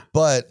 Yeah.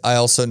 But I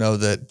also know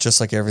that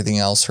just like everything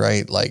else,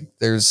 right? Like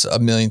there's a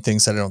million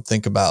things that I don't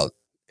think about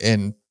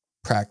in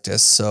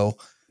practice. So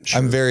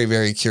I'm very,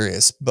 very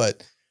curious.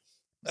 But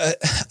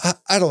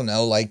I don't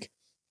know. Like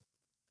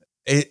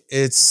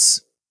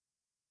it's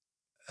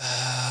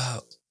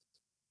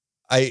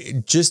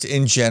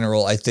in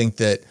general, I think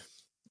that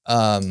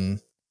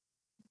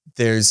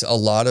there's a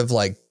lot of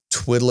like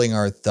twiddling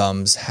our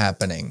thumbs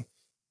happening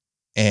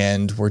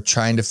and we're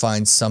trying to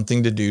find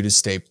something to do to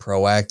stay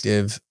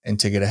proactive and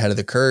to get ahead of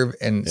the curve.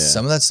 And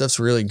some of that stuff's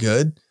really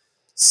good.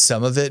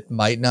 Some of it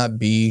might not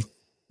be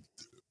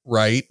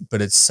right,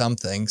 but it's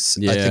something.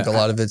 I think a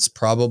lot of it's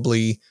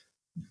probably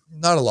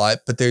not a lot,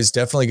 but there's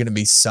definitely going to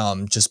be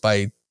some just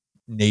by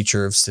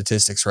nature of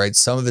statistics, right?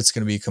 Some of it's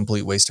going to be a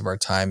complete waste of our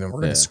time and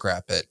we're going to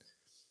scrap it.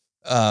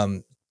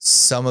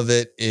 Some of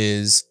it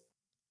is,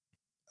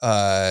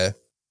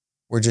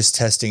 we're just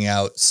testing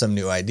out some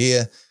new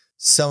idea.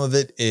 Some of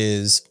it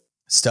is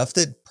stuff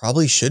that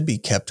probably should be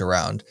kept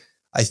around.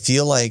 I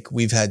feel like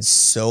we've had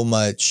so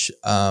much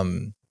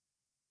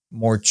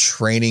more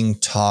training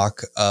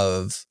talk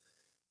of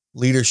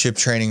leadership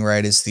training,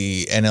 right? As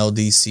the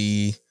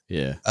NLDC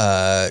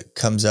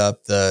comes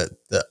up,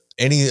 the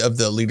any of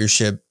the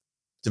leadership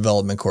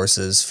development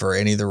courses for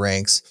any of the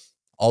ranks,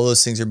 all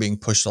those things are being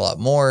pushed a lot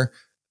more.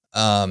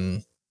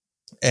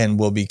 And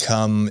will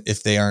become,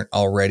 if they aren't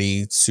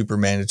already, super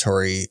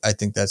mandatory. I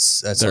think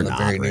that's on the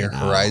very near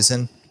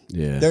horizon.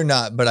 Yeah, they're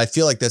not, but I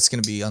feel like that's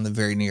going to be on the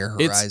very near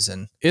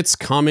horizon. It's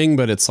coming,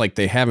 but it's like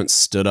they haven't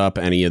stood up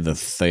any of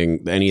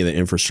the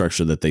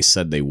infrastructure that they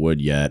said they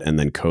would yet, and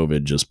then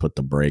COVID just put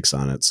the brakes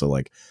on it. So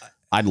like,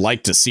 I'd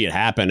like to see it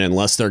happen,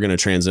 unless they're going to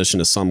transition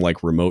to some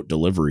like remote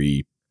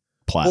delivery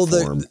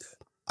platform. Well,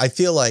 I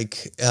feel like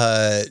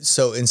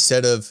so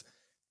instead of,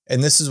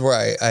 and this is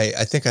where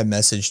I think I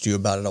messaged you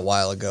about it a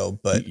while ago,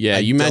 but yeah,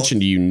 you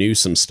mentioned you knew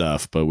some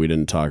stuff, but we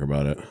didn't talk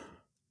about it.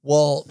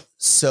 Well,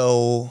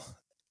 so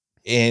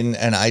in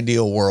an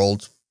ideal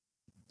world,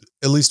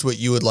 at least what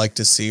you would like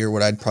to see, or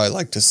what I'd probably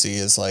like to see,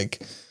 is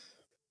like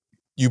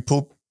you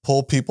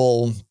pull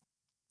people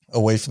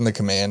away from the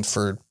command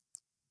for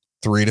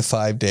 3 to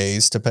 5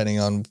 days, depending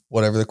on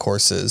whatever the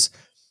course is.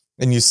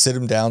 And you sit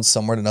them down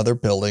somewhere in another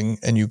building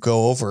and you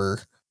go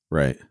over,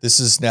 right, this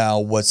is now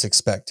what's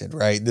expected,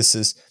 right? This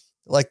is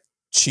like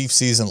Chief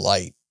Season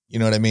Light. You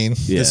know what I mean?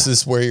 Yeah. This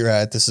is where you're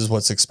at. This is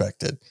what's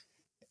expected.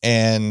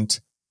 And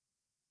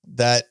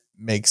that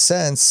makes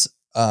sense.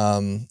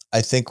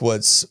 I think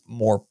what's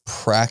more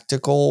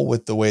practical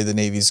with the way the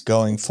Navy's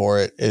going for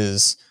it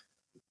is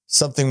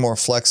something more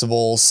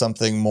flexible,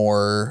 something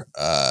more,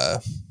 I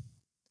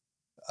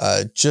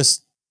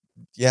guess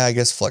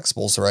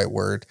flexible is the right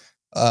word.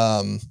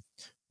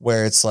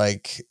 Where it's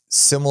like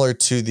similar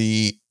to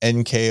the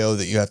NKO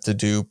that you have to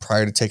do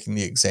prior to taking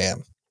the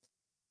exam.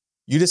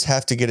 You just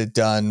have to get it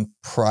done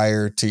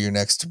prior to your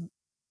next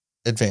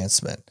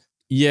advancement.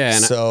 Yeah.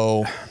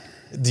 So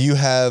you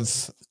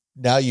have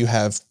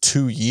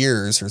 2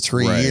 years or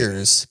 3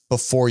 years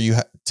before you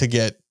have to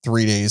get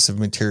 3 days of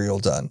material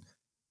done.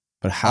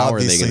 But how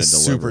Obviously, are they going to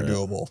deliver super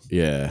doable.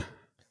 Yeah.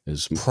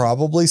 It's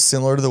probably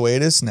similar to the way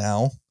it is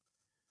now,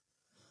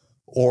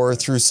 or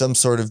through some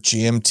sort of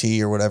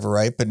GMT or whatever,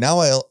 right? But now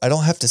I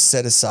don't have to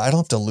set aside, I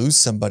don't have to lose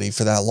somebody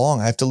for that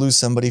long. I have to lose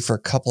somebody for a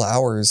couple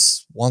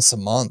hours once a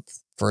month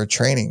for a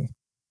training.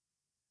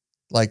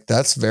 Like,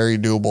 that's very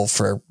doable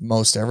for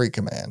most every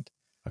command.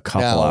 A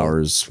couple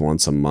hours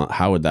once a month.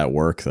 How would that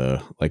work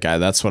though? Like,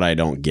 that's what I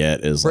don't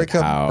get is break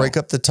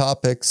up the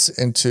topics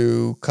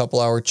into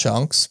couple hour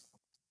chunks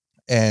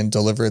and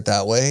deliver it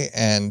that way.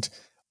 And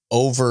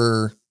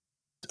over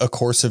a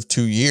course of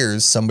 2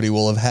 years, somebody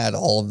will have had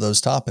all of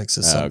those topics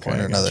at some point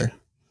or another.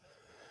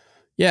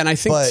 Yeah. And I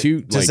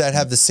think does that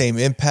have the same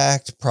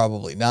impact?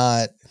 Probably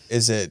not.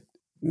 Is it,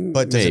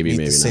 but does it meet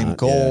the same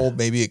goal? Yeah.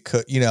 Maybe it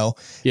could,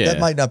 that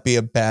might not be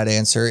a bad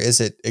answer.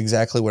 Is it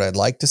exactly what I'd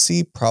like to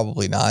see?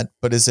 Probably not.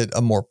 But is it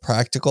a more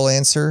practical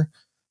answer?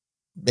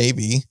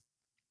 Maybe.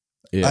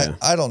 Yeah.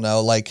 I don't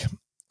know. Like,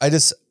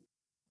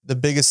 the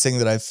biggest thing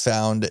that I've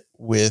found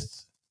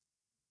with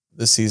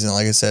the season,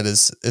 like I said,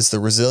 is the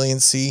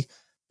resiliency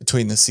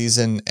between the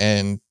season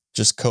and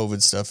just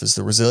COVID stuff, is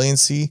the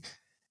resiliency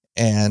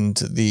and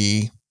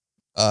the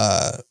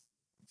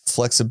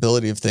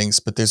flexibility of things.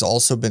 But there's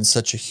also been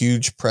such a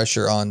huge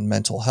pressure on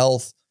mental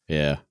health.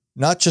 Yeah.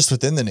 Not just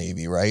within the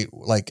Navy, right?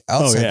 Like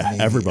outside the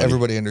Navy,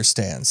 everybody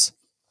understands.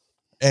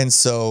 And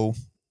so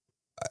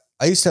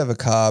I used to have a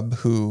cobb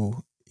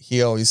who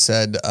he always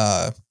said,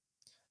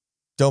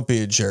 don't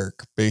be a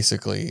jerk,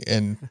 basically,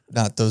 and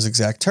not those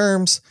exact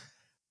terms.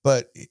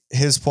 But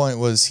his point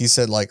was, he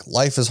said, like,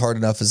 life is hard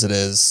enough as it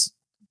is.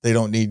 They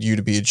don't need you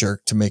to be a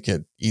jerk to make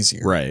it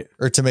easier. Right.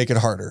 Or to make it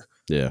harder.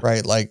 Yeah.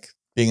 Right. Like,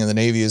 being in the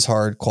Navy is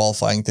hard.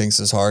 Qualifying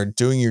things is hard.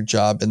 Doing your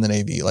job in the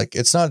Navy, like,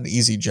 it's not an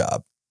easy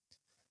job.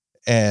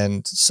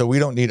 And so we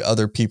don't need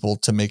other people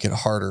to make it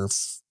harder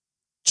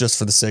just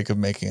for the sake of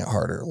making it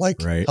harder. Like,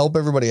 help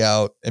everybody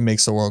out. It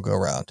makes the world go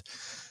round.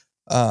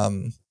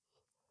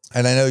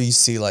 And I know you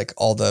see like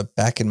all the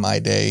back in my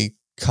day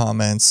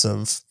comments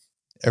of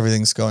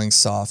everything's going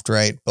soft,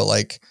 right? But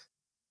like,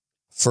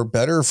 for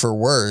better or for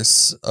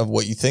worse of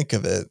what you think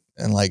of it,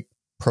 and like,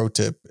 pro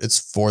tip, it's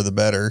for the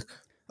better.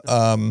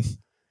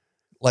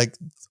 Like,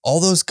 all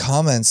those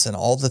comments and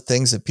all the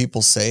things that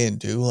people say and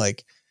do,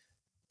 like,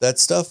 that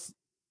stuff,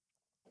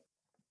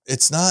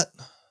 it's not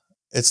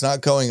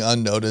going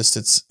unnoticed.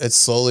 It's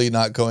slowly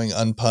not going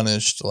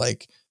unpunished.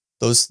 Like,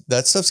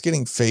 that stuff's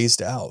getting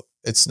phased out.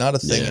 It's not a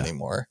thing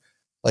anymore.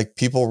 Like,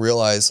 people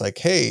realize, like,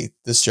 hey,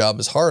 this job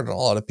is hard on a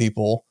lot of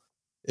people.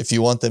 If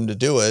you want them to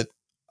do it,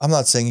 I'm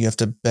not saying you have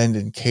to bend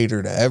and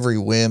cater to every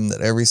whim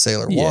that every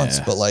sailor wants,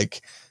 but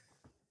like,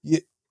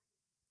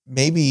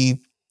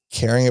 maybe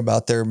caring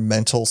about their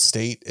mental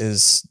state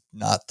is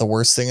not the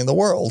worst thing in the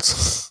world.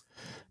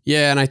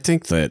 Yeah. And I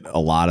think that a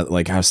lot of,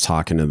 like, I was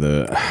talking to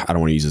I don't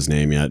want to use his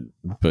name yet,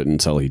 but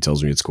until he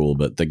tells me it's cool,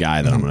 but the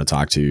guy that I'm going to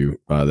talk to,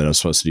 that I was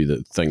supposed to do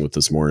the thing with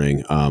this morning,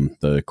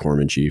 the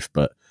corpsman chief,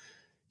 but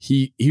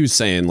he was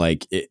saying,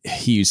 like,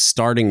 he's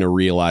starting to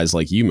realize,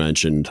 like you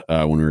mentioned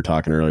when we were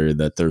talking earlier,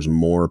 that there's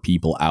more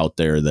people out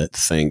there that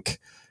think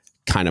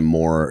kind of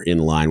more in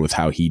line with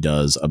how he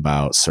does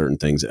about certain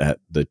things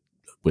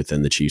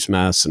within the Chiefs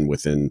mess and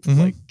within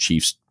like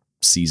Chiefs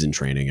season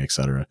training,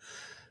 etc.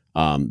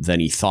 than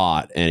he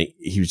thought. And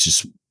he was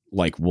just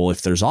like, well,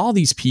 if there's all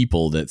these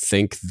people that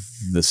think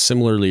the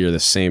similarly or the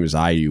same as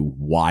I do,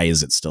 why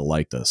is it still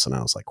like this? And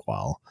I was like,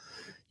 well,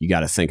 you got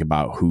to think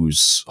about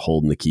who's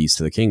holding the keys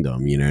to the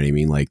kingdom. You know what I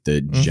mean? Like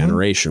the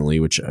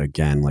generationally, which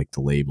again, like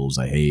the labels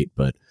I hate,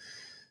 but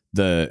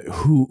the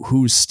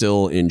who's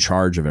still in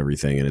charge of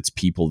everything. And it's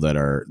people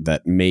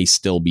that may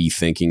still be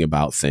thinking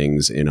about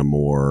things in a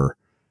more,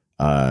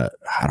 I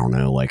don't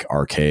know, like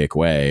archaic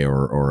way,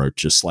 or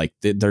just like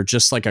they're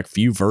just like a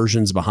few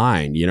versions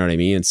behind, you know what I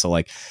mean? And so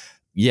like,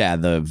 yeah,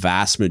 the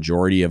vast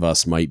majority of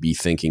us might be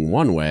thinking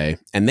one way,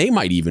 and they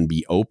might even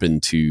be open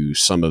to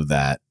some of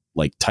that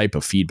like type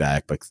of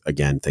feedback. But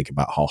again, think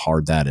about how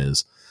hard that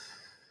is,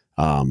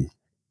 to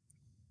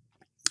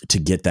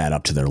get that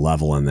up to their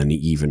level and then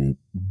even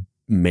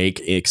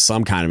make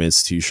some kind of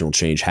institutional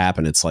change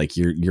happen. It's like,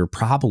 you're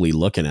probably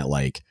looking at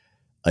like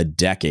a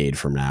decade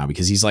from now,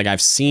 because he's like,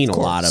 I've seen a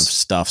lot of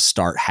stuff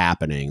start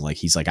happening. Like,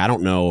 he's like, I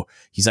don't know.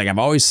 He's like, I've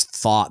always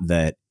thought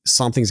that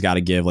something's got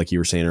to give. Like you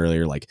were saying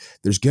earlier, like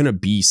there's going to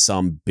be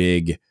some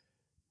big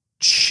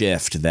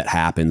shift that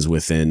happens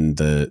within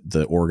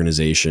the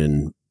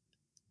organization,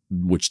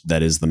 which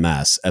that is the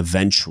mess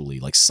eventually.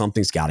 Like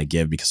something's got to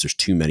give because there's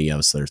too many of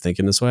us that are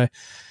thinking this way.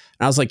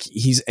 And I was like,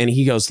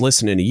 he goes,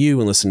 listening to you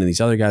and listening to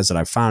these other guys that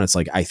I've found, it's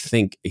like, I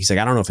think he's like,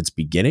 I don't know if it's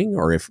beginning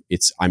or if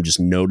I'm just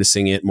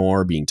noticing it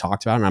more being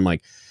talked about. And I'm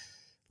like,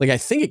 I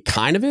think it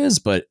kind of is,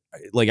 but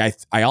like,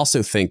 I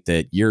also think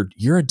that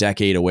you're a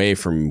decade away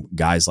from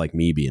guys like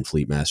me being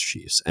Fleet Master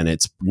Chiefs. And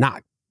it's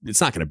not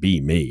going to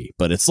be me,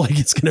 but it's like,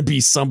 it's going to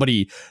be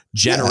somebody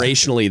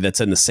generationally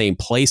that's in the same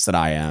place that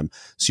I am.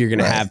 So you're going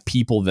to have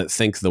people that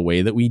think the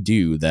way that we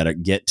do,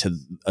 that get to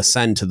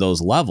ascend to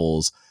those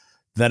levels,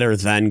 that are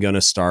then going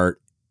to start,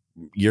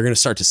 you're going to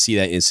start to see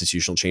that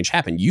institutional change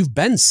happen. You've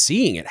been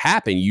seeing it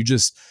happen. You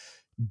just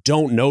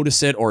don't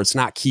notice it, or it's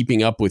not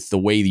keeping up with the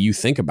way that you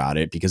think about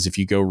it. Because if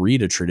you go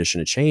read A Tradition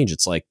of Change,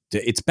 it's like,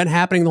 it's been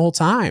happening the whole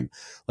time.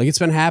 Like it's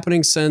been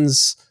happening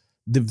since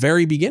the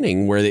very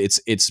beginning, where it's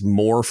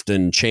morphed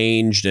and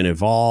changed and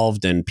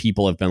evolved. And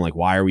people have been like,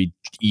 why are we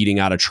eating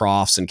out of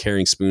troughs and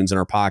carrying spoons in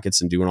our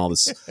pockets and doing all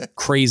this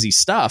crazy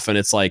stuff? And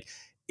it's like,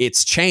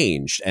 it's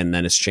changed, and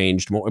then it's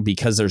changed more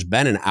because there's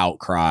been an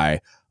outcry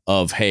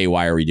of, hey,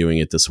 why are we doing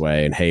it this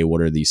way? And hey,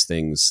 what are these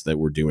things that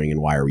we're doing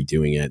and why are we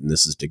doing it? And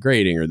this is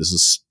degrading, or this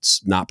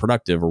is not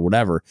productive, or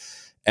whatever.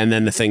 And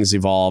then the things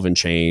evolve and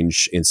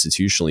change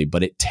institutionally,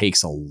 but it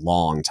takes a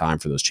long time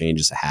for those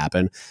changes to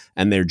happen.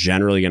 And they're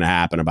generally going to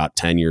happen about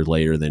 10 years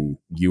later than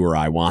you or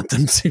I want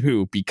them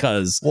to,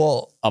 because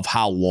of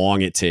how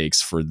long it takes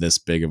for this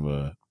big of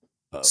a.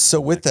 So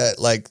with that,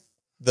 like,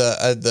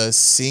 the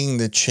seeing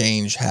the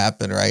change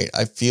happen, right?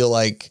 I feel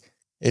like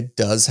it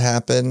does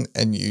happen,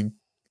 and you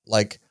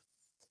like,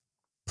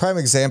 prime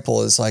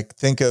example is like,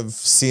 think of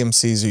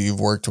CMCs who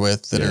you've worked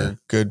with that are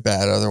good,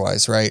 bad,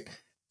 otherwise, right?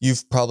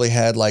 You've probably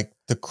had like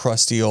the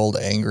crusty old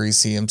angry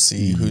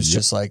CMC who's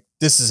just like,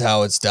 this is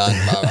how it's done,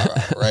 blah, blah,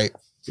 blah, right?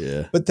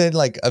 Yeah. But then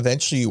like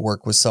eventually you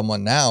work with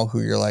someone now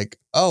who you're like,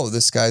 oh,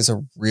 this guy's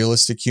a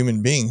realistic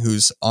human being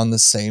who's on the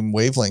same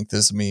wavelength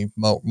as me,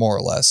 more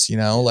or less, you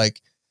know,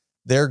 like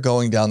they're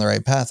going down the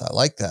right path. I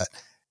like that.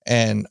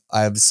 And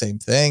I have the same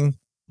thing.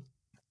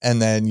 And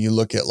then you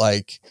look at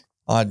like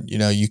on, you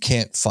know, you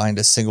can't find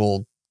a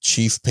single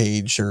chief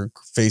page or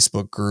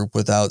Facebook group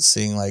without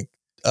seeing like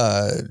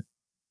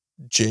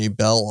Jay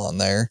Bell on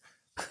there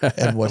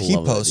and what he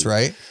posts,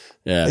 right?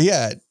 Yeah.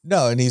 Yeah.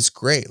 No, and he's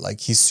great. Like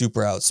he's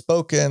super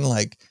outspoken,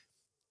 like,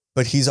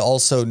 but he's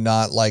also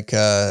not like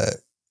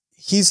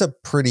he's a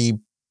pretty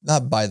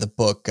not by the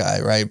book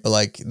guy, right? But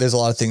like there's a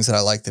lot of things that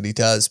I like that he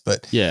does,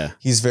 but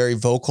he's very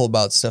vocal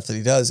about stuff that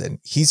he does. And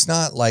he's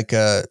not like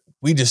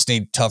we just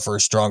need tougher,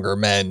 stronger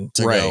men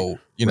to go,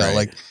 you know,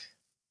 like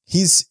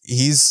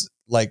he's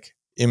like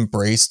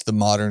embraced the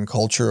modern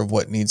culture of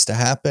what needs to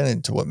happen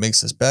and to what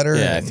makes us better.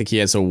 Yeah, and I think he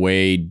has a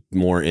way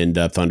more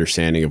in-depth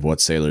understanding of what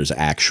sailors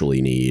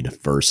actually need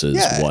versus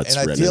what's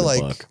written in the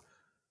book.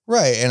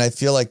 Right. And I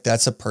feel like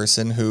that's a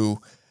person who,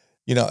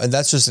 you know, and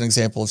that's just an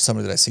example of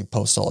somebody that I see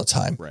post all the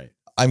time. Right.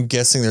 I'm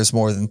guessing there's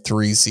more than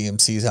 3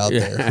 CMCs out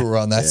there who are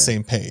on that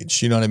same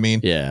page. You know what I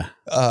mean? Yeah.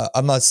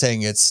 I'm not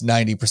saying it's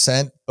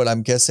 90%, but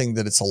I'm guessing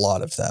that it's a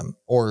lot of them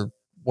or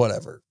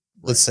whatever.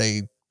 Let's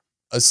say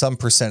some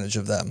percentage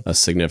of them. A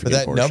significant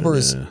but that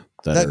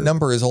portion.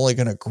 number is only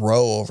going to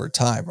grow over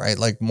time, right?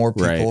 Like more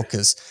people,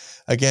 because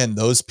again,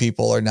 those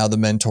people are now the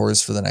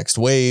mentors for the next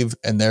wave,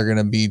 and they're going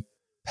to be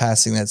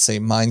passing that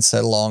same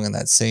mindset along and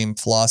that same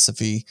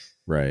philosophy.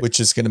 Right. Which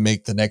is going to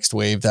make the next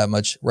wave that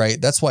much, right?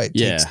 That's why it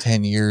takes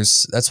 10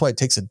 years. That's why it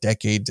takes a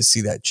decade to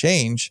see that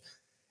change,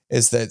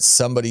 is that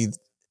somebody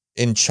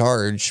in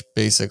charge,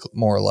 basically,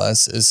 more or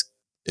less,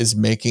 is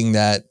making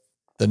that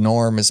the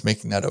norm, is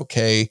making that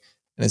okay,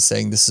 and is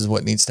saying this is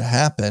what needs to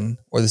happen,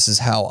 or this is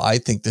how I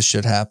think this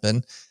should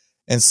happen.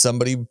 And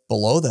somebody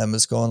below them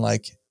is going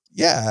like,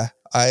 yeah,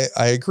 I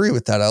agree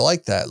with that. I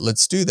like that.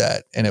 Let's do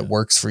that. And it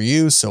works for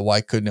you. So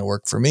why couldn't it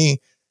work for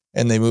me?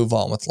 And they move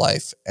on with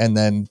life. And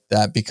then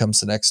that becomes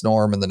the next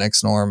norm and the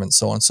next norm and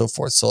so on and so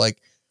forth. So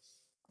like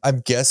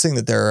I'm guessing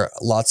that there are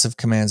lots of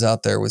commands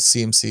out there with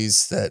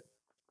CMCs that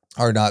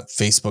are not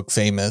Facebook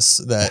famous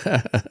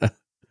that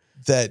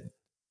that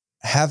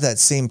have that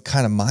same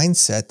kind of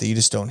mindset that you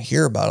just don't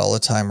hear about all the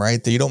time,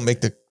 right? That you don't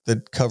make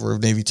the cover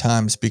of Navy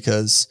Times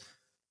because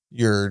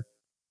you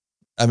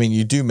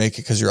do make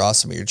it because you're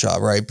awesome at your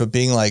job, right? But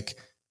being like,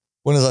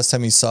 when was the last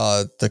time you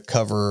saw the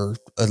cover,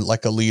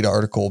 like a lead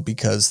article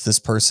because this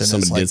person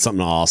did something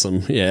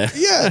awesome? Yeah.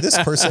 Yeah.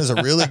 This person is a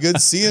really good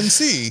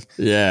CMC.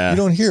 Yeah. You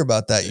don't hear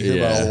about that. You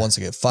hear about all the ones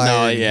that get fired.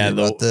 No, yeah. You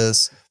hear about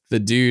this. The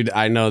dude,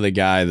 I know the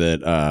guy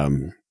that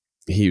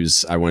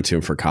I went to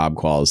him for Cobb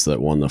Quals that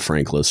won the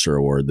Frank Lister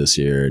Award this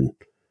year. And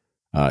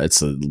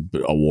it's an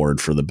award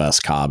for the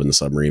best Cobb in the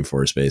submarine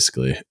force,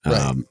 basically.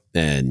 Right.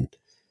 And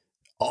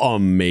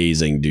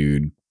amazing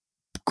dude.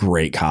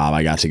 Great Cobb.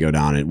 I got to go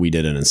down and we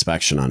did an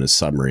inspection on his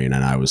submarine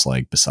and I was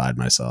like beside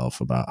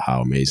myself about how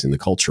amazing the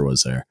culture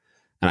was there.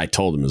 And I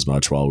told him as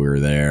much while we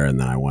were there. And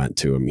then I went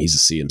to him. He's a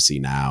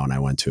CMC now. And I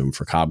went to him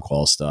for Cobb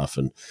Qual stuff.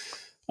 And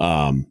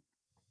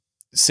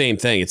same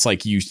thing. It's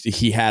like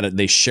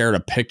they shared a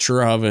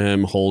picture of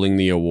him holding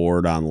the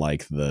award on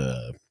like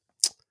the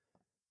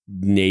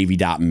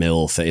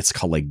Navy.mil thing. It's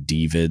called like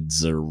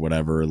Davids or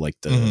whatever, like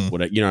the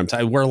what, you know what I'm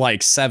talking. We're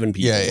like 7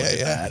 people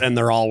that, and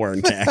they're all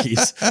wearing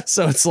khakis.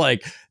 So it's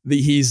like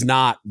he's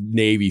not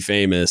Navy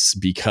famous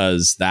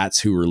because that's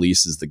who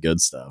releases the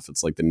good stuff.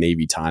 It's like the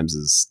Navy Times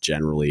is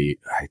generally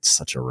it's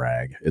such a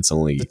rag. It's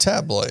only the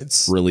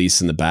tabloids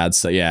releasing the bad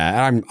stuff.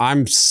 Yeah,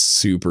 I'm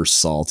super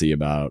salty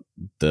about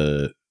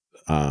the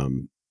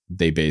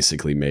they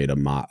basically made a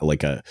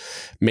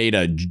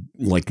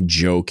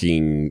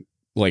joking,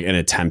 like an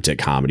attempt at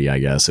comedy, I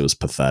guess. It was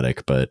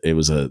pathetic, but it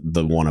was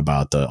the one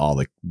about all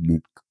the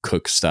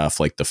cook stuff,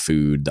 like the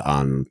food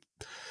on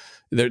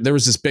there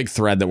was this big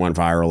thread that went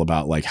viral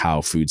about like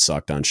how food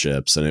sucked on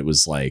ships. And it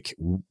was like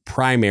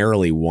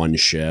primarily one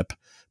ship,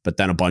 but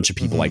then a bunch of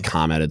people like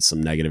commented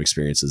some negative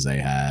experiences they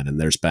had. And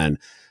there's been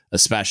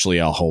especially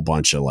a whole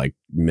bunch of like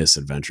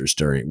misadventures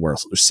where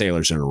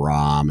sailors in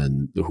ROM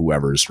and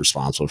whoever's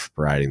responsible for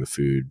providing the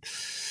food,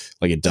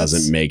 like it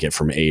doesn't make it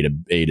from A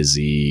to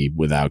Z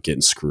without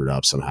getting screwed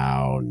up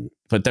somehow.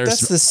 But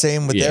that's the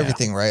same with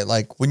everything, right?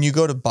 Like when you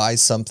go to buy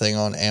something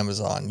on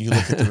Amazon, you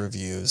look at the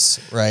reviews,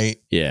 right?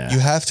 Yeah. You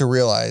have to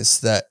realize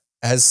that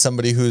as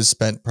somebody who's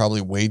spent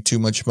probably way too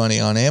much money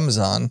on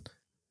Amazon,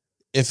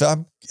 if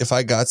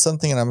I got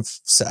something and I'm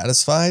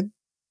satisfied,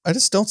 I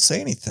just don't say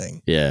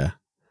anything. Yeah.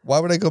 Why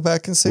would I go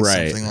back and say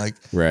something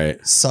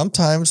like,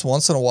 sometimes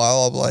once in a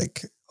while, I'm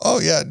like,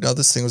 oh yeah, no,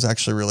 this thing was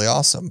actually really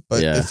awesome.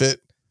 But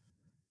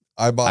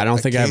I don't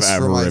think I've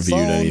ever reviewed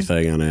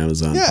anything on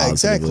Amazon. Yeah,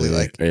 positively.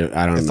 Exactly. Like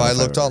I don't know if I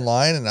looked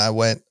online and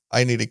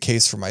I need a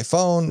case for my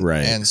phone.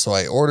 Right. And so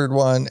I ordered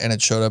one and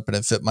it showed up and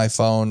it fit my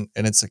phone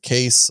and it's a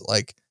case.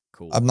 Like,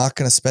 cool. I'm not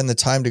going to spend the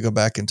time to go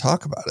back and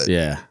talk about it.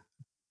 Yeah.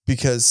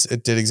 Because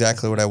it did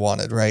exactly what I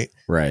wanted. Right.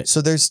 Right.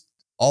 So there's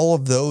all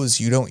of those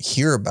you don't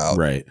hear about.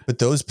 Right. But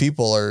those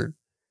people are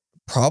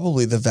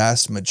probably the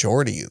vast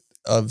majority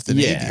of the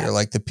Navy, or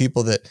like the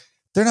people that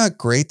they're not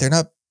great. They're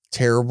not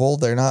terrible.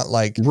 They're not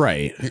like,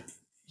 right.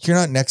 You're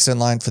not next in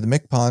line for the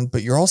MCPON,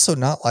 but you're also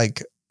not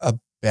like a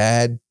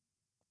bad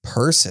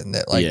person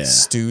that like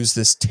stews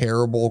this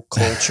terrible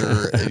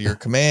culture in your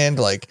command.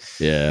 Like,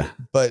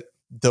 but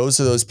those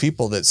are those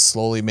people that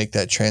slowly make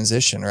that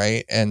transition.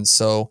 Right. And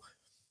so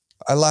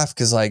I laugh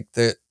because like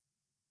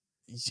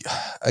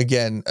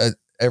again,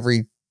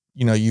 every,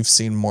 you've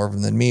seen more of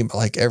them than me, but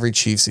like every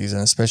chief season,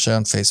 especially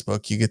on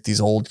Facebook, you get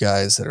these old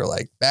guys that are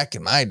like, back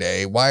in my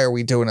day, why are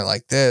we doing it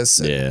like this?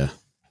 And,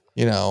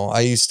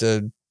 I used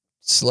to,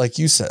 like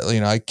you said,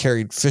 I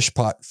carried fish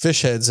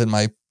heads in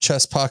my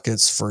chest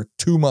pockets for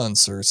 2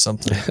 months or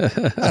something.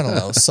 I don't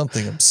know,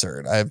 something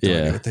absurd. I have no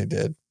idea what they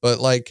did, but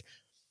like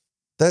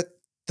that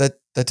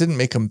didn't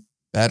make them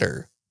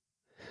better.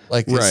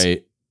 Like,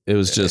 right. It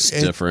was just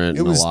different.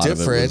 It was a lot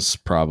different. Of it was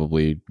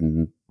probably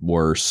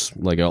worse.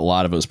 Like a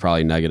lot of it was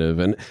probably negative.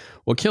 And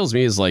what kills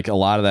me is like a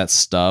lot of that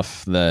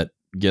stuff that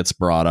gets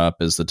brought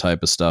up is the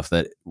type of stuff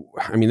that,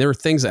 there were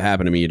things that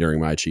happened to me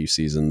during my chief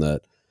season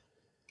that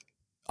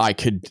I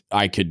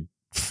could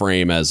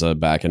frame as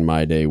back in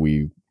my day,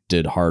 we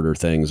did harder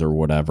things or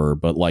whatever.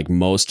 But like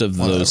most of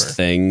those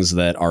things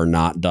that are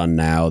not done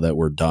now that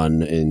were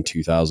done in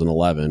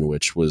 2011,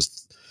 which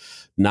was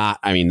not,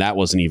 that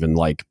wasn't even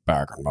like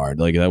background art.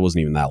 Like that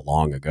wasn't even that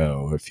long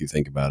ago. If you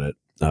think about it,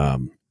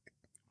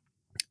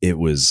 it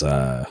was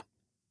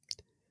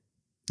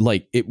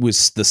like, it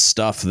was the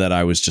stuff that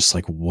I was just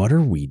like, what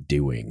are we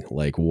doing?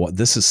 Like, what,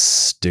 this is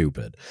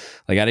stupid.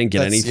 Like I didn't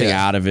get anything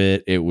out of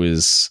it. It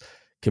was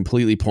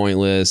completely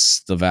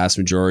pointless. The vast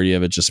majority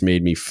of it just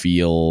made me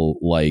feel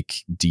like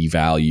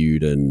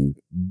devalued and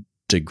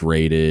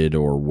degraded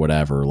or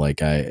whatever.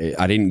 Like I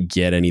didn't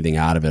get anything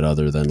out of it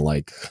other than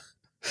like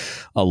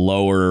a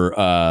lower,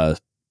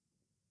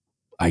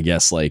 I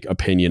guess like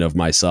opinion of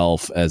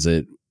myself as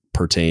it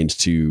pertained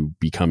to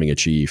becoming a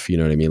chief. You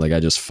know what I mean? Like I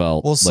just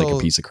felt like a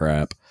piece of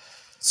crap.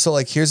 So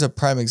like, here's a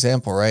prime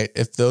example, right?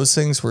 If those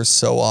things were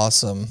so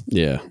awesome,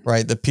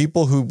 right? The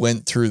people who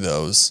went through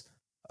those,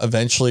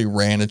 eventually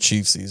ran a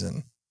Chief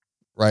season,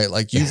 right?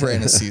 Like you've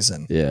ran a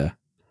season. Yeah.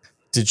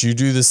 Did you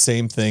do the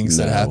same things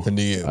that happened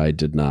to you? I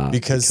did not,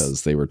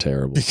 because they were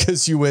terrible.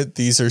 Because you went,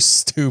 these are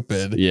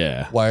stupid.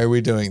 Yeah. Why are we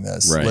doing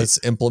this? Right. Let's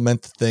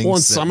implement the things. Well,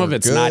 and some of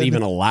it's not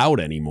even allowed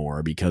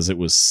anymore because it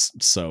was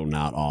so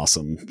not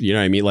awesome. You know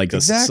what I mean? Like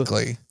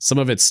exactly. Some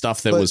of it's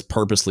stuff that was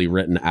purposely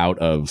written out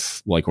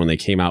of, like when they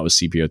came out with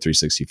CPO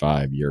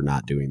 365, you're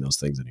not doing those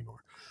things anymore.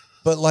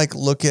 But like,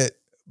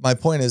 my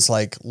point is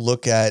like,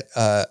 look at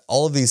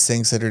all of these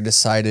things that are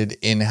decided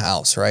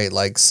in-house, right?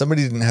 Like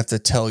somebody didn't have to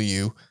tell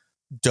you,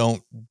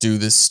 don't do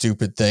this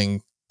stupid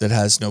thing that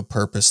has no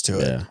purpose to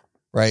it,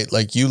 right?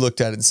 Like you looked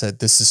at it and said,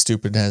 this is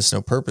stupid and has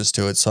no purpose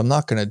to it. So I'm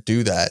not going to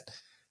do that.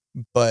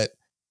 But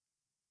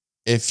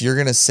if you're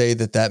going to say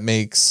that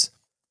makes,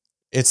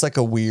 it's like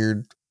a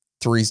weird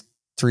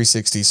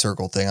 360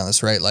 circle thing on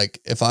this, right? Like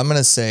if I'm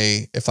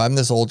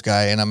this old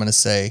guy and I'm going to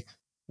say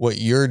what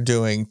you're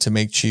doing to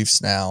make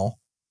Chiefs now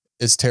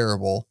is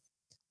terrible,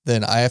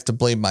 then I have to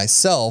blame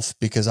myself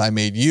because I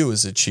made you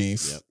as a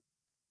chief. Yep.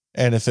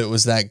 And if it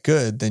was that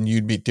good, then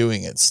you'd be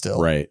doing it still.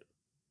 Right.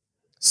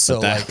 So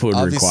but that would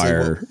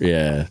require,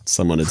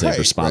 someone to take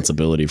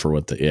responsibility for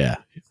what but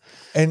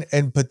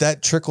that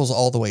trickles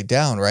all the way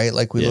down, right?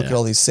 Like we look at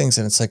all these things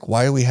and it's like,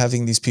 why are we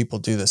having these people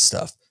do this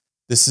stuff?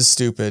 This is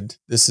stupid.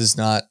 This is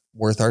not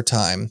worth our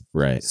time.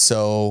 Right.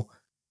 So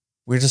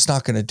we're just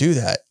not going to do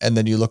that. And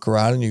then you look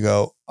around and you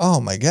go, oh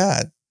my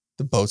God,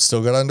 the boat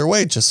still got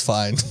underway just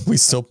fine. We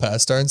still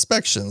passed our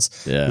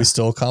inspections. Yeah. We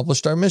still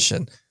accomplished our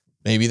mission.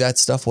 Maybe that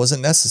stuff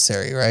wasn't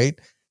necessary, right?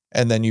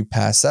 And then you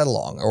pass that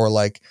along. Or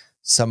like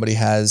somebody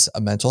has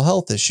a mental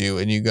health issue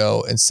and you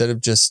go, instead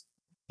of just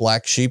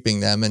black sheeping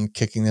them and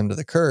kicking them to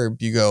the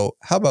curb, you go,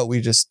 how about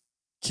we just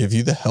give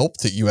you the help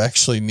that you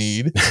actually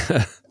need?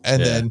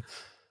 And then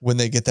when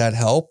they get that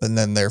help and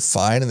then they're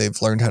fine and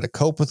they've learned how to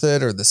cope with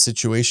it, or the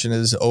situation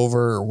is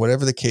over or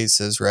whatever the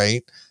case is,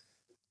 right?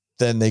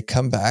 Then they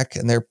come back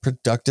and they're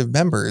productive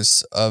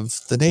members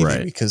of the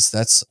Navy because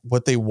that's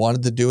what they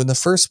wanted to do in the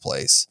first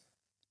place.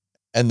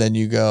 And then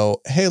you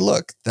go, hey,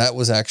 look, that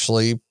was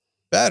actually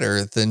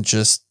better than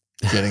just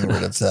getting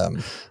rid of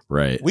them.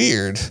 Right.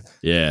 Weird.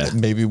 Yeah.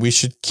 Maybe we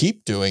should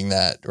keep doing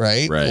that.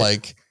 Right. Right.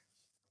 Like,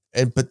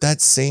 but that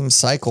same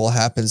cycle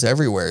happens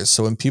everywhere.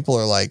 So when people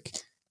are like,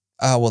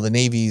 oh, well, the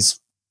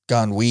Navy's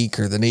gone weak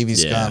or the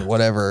Navy's gone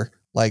whatever,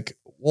 like,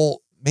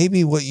 well,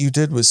 maybe what you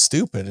did was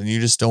stupid and you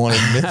just don't want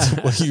to admit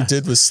that what you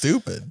did was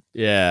stupid.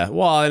 Yeah.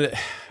 Well,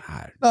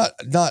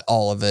 not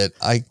all of it.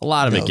 A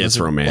lot of it gets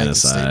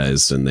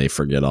romanticized and they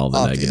forget all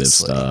the negative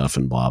stuff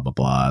and blah, blah,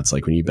 blah. It's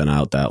like when you've been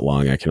out that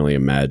long, I can only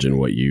imagine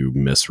what you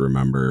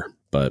misremember.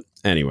 But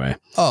anyway.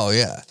 Oh,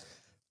 yeah.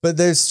 But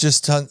there's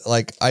just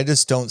I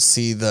just don't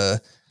see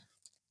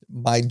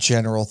my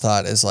general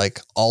thought is like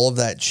all of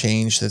that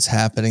change that's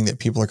happening that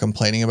people are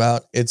complaining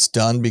about. It's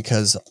done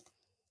because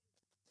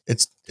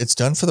it's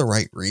done for the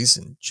right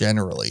reason.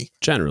 Generally,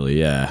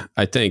 yeah.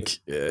 I think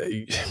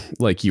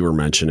like you were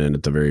mentioning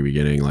at the very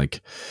beginning,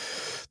 like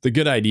the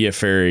good idea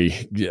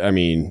fairy, I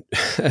mean,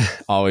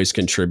 always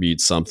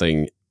contributes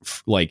something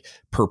like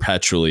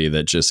perpetually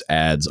that just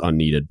adds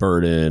unneeded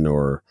burden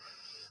or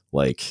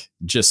like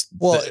just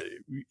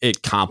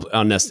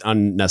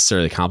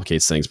unnecessarily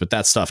complicates things. But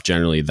that stuff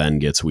generally then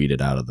gets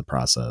weeded out of the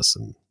process.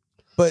 And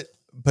but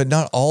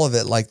not all of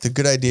it. Like the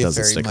good idea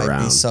fairy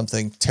might be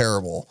something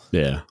terrible.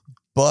 Yeah.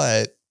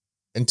 But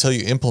until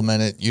you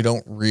implement it, you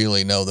don't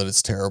really know that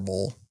it's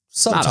terrible.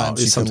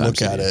 Sometimes you can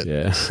look at it.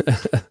 Yeah.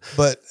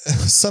 But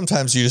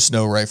sometimes you just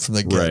know right from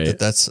the get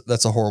that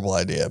that's a horrible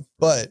idea.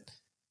 But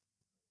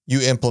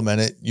you implement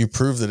it, you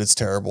prove that it's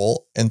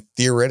terrible, and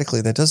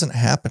theoretically that doesn't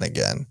happen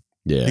again.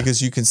 Yeah.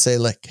 Because you can say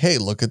like, hey,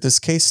 look at this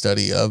case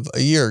study of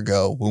a year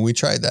ago when we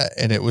tried that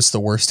and it was the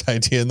worst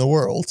idea in the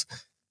world.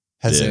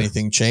 Has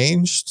anything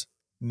changed?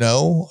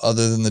 No,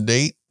 other than the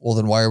date. Well,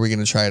 then why are we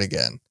going to try it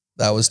again?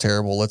 That was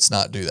terrible. Let's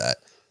not do that.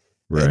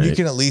 Right. And you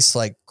can at least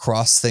like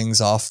cross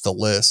things off the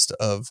list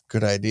of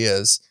good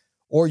ideas,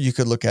 or you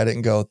could look at it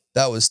and go,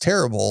 that was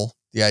terrible.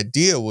 The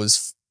idea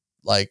was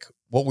like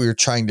what we were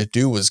trying to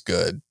do was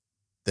good.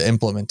 The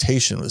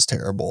implementation was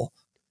terrible.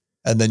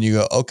 And then you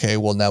go, okay,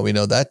 well now we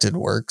know that didn't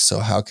work. So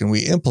how can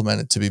we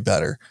implement it to be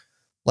better?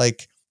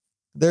 Like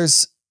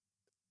it's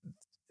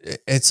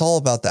all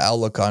about the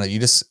outlook on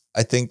it.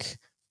 I think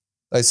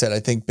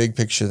big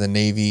picture, the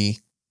Navy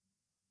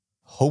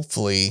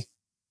hopefully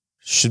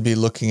should be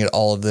looking at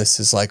all of this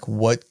as like,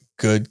 what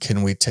good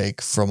can we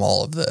take from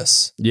all of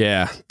this?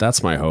 Yeah,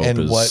 that's my hope.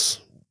 And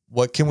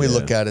what can we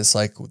look at as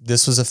like,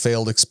 this was a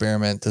failed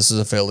experiment. This was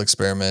a failed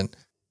experiment.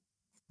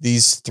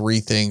 These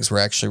three things were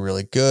actually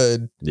really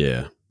good.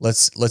 Yeah.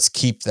 Let's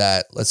keep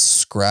that. Let's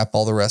scrap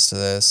all the rest of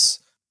this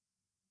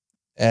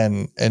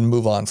and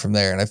move on from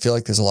there. And I feel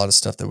like there's a lot of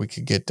stuff that we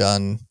could get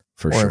done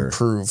or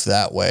improve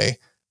that way.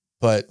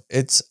 But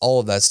it's all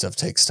of that stuff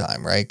takes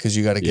time, right? Because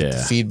you got to get the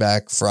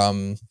feedback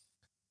from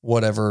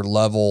whatever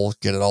level,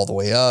 get it all the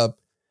way up,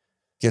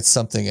 get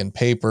something in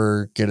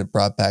paper, get it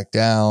brought back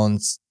down,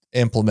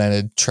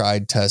 implemented,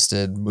 tried,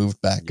 tested, moved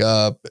back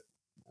up,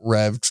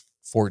 revved,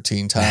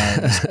 14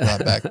 times,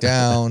 brought back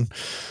down.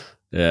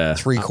 Yeah.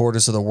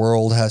 3/4 of the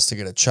world has to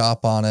get a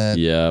chop on it.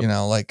 Yeah. You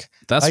know, like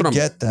that's what I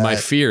get that. My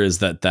fear is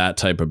that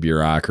type of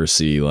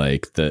bureaucracy,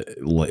 like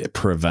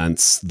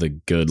prevents the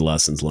good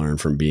lessons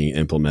learned from being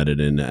implemented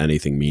into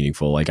anything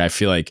meaningful. Like, I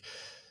feel like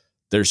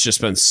there's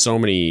just been so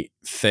many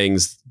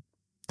things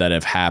that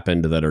have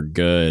happened that are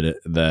good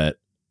that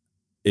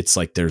it's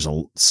like there's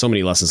so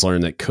many lessons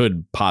learned that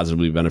could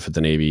positively benefit the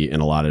Navy in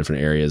a lot of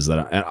different areas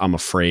that I'm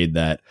afraid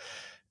that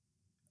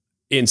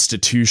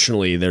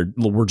institutionally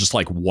we're just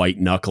like white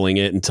knuckling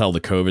it until the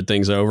COVID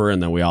thing's over,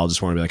 and then we all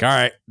just want to be like, all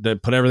right,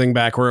 put everything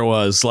back where it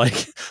was,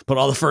 like put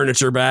all the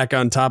furniture back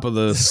on top of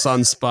the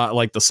sun spot,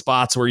 like the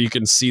spots where you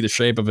can see the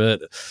shape of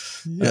it.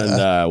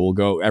 Yeah.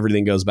 And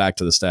everything goes back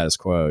to the status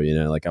quo, you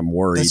know. Like, I'm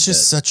worried it's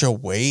just such a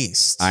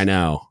waste. I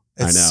know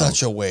it's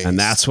such a waste, and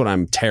that's what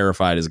I'm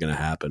terrified is going to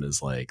happen.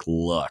 Is like,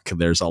 look,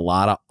 there's a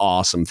lot of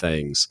awesome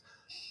things,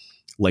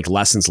 like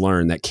lessons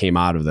learned that came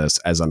out of this,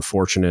 as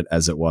unfortunate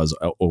as it was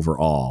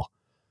overall.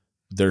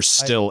 There's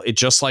still it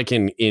just like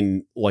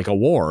in like a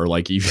war,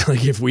 like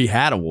if we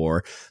had a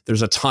war,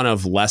 there's a ton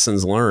of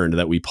lessons learned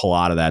that we pull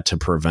out of that to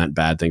prevent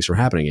bad things from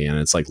happening again. And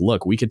it's like,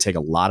 look, we could take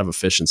a lot of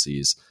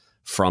efficiencies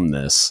from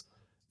this,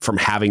 from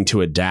having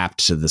to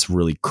adapt to this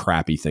really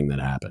crappy thing that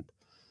happened.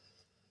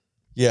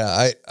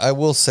 Yeah, I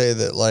will say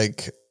that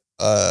like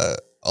a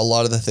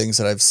lot of the things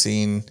that I've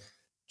seen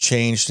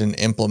changed and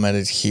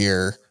implemented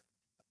here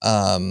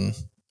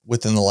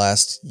within the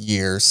last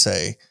year,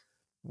 say,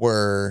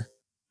 were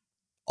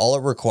all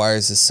it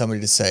requires is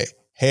somebody to say,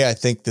 hey, I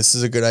think this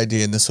is a good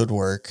idea and this would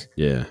work.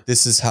 Yeah.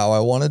 This is how I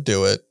want to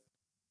do it.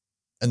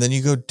 And then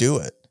you go do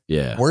it.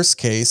 Yeah. Worst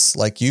case,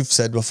 like you've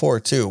said before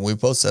too, and we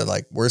both said,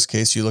 like, worst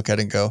case, you look at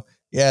it and go,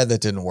 yeah,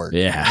 that didn't work.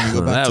 Yeah. And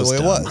you go back to the way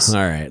it was.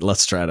 All right.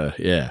 Let's try to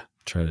do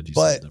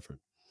something different.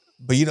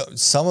 But you know,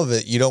 some of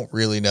it you don't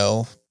really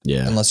know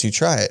unless you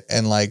try it.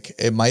 And like,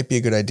 it might be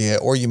a good idea,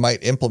 or you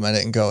might implement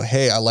it and go,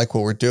 hey, I like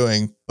what we're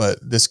doing, but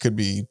this could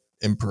be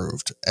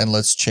improved and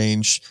let's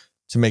change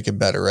to make it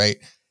better. Right.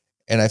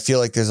 And I feel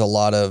like there's a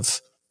lot of,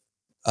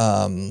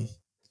 I'm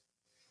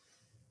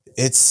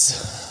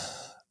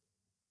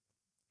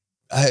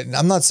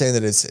not saying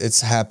that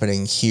it's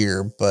happening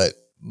here, but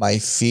my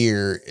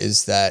fear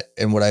is that,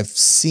 and what I've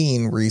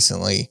seen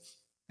recently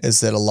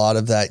is that a lot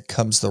of that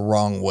comes the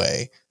wrong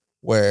way,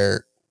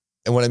 where,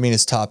 and what I mean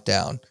is top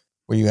down,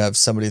 where you have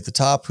somebody at the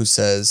top who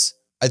says,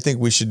 I think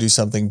we should do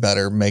something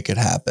better, make it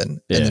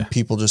happen. Yeah. And then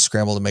people just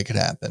scramble to make it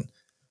happen.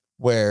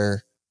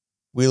 Where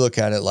we look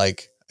at it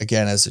like,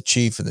 again, as a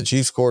chief in the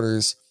chief's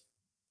quarters,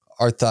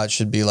 our thought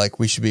should be like,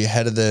 we should be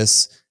ahead of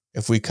this.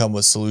 If we come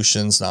with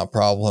solutions, not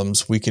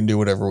problems, we can do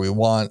whatever we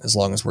want as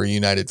long as we're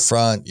united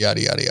front,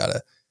 yada, yada,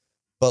 yada.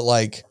 But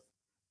like,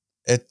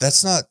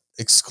 that's not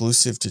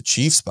exclusive to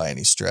chiefs by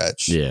any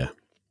stretch. Yeah.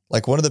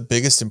 Like, one of the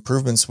biggest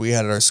improvements we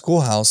had at our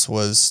schoolhouse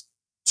was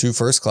 2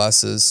 first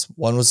classes.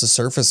 One was a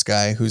surface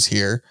guy who's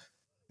here,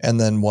 and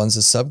then one's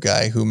a sub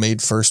guy who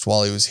made first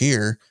while he was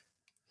here,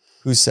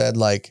 who said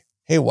like,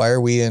 hey, why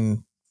are we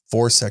in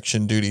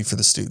 4-section duty for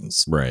the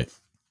students? Right.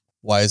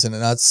 Why isn't it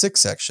not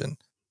 6-section?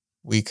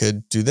 We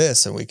could do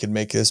this and we could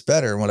make this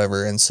better and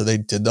whatever. And so they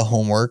did the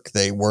homework.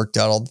 They worked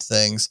out all the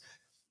things.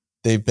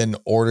 They've been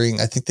ordering.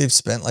 I think they've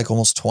spent like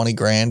almost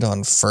 $20,000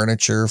 on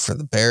furniture for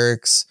the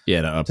barracks.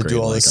 Yeah. To upgrade, to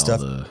do all like this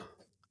stuff.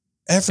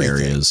 Everything.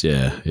 Areas.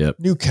 Yeah. Yep.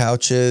 New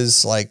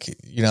couches. Like,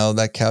 you know,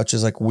 that couch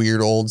is like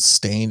weird old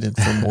stained and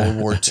from World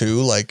War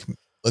II. Like,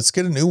 let's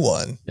get a new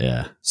one.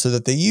 Yeah. So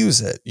that they use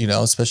it, you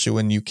know, especially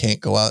when you can't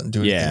go out and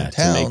do anything in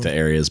town. To make the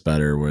areas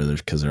better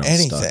because they're all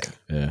stuck.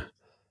 Yeah.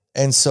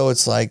 And so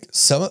it's like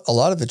a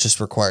lot of it just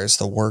requires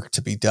the work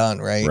to be done.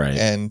 Right.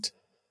 Right.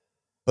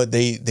 But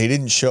they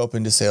didn't show up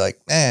and just say like,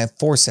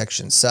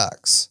 4-section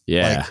sucks.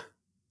 Yeah. Like,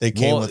 they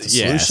came with a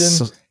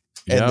solution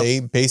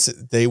and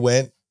they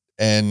went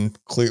and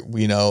clear,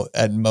 you know,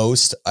 at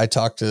most I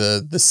talked to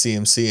the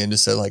CMC and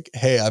just said like,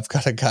 hey, I've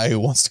got a guy who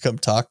wants to come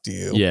talk to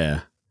you.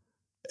 Yeah.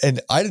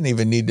 And I didn't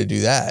even need to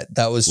do that.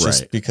 That was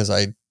just because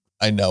I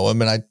know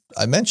him and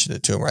I mentioned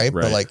it to him. Right.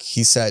 But like,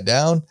 he sat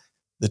down,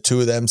 the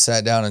 2 of them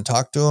sat down and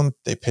talked to him.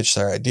 They pitched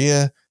their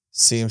idea.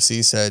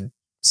 CMC said,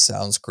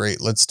 sounds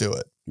great. Let's do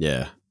it.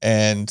 Yeah.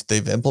 And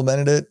they've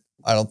implemented it.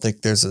 I don't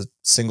think there's a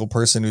single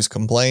person who's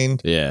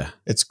complained. Yeah.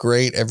 It's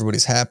great.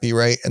 Everybody's happy.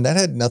 Right. And that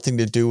had nothing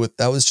to do with,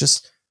 that was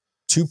just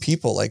 2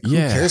 people. Like, who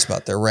cares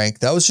about their rank?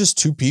 That was just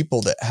 2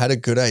 people that had a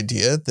good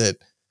idea that,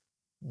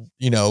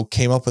 you know,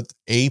 came up with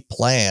a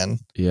plan.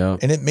 Yeah.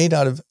 And it may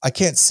not have, I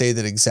can't say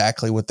that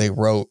exactly what they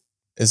wrote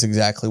is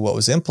exactly what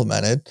was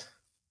implemented.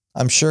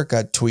 I'm sure it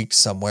got tweaked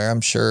somewhere.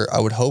 I'm sure, I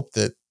would hope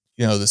that,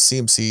 you know, the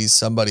CMC,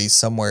 somebody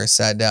somewhere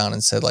sat down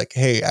and said like,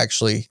 hey,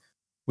 actually,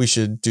 we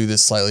should do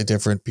this slightly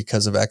different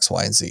because of X,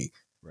 Y, and Z.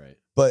 Right.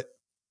 But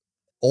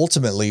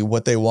ultimately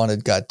what they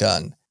wanted got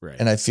done. Right.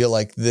 And I feel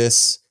like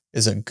this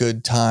is a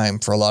good time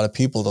for a lot of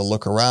people to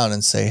look around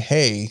and say,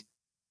 hey,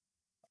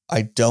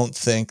 I don't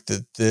think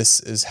that this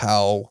is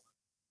how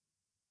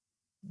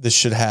this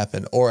should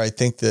happen, or I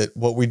think that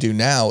what we do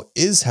now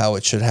is how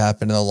it should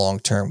happen in the long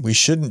term. We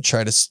shouldn't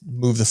try to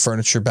move the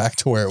furniture back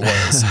to where it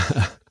was.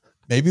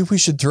 Maybe we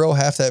should throw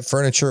half that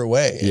furniture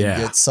away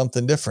and get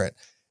something different.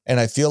 And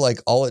I feel like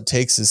all it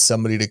takes is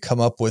somebody to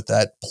come up with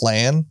that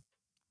plan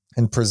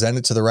and present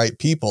it to the right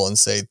people and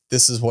say,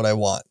 this is what I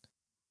want.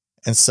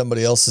 And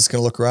somebody else is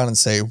going to look around and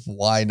say,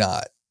 why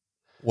not?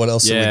 What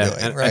else are we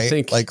doing? Right. I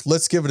think, like,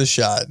 let's give it a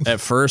shot.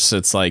 At first,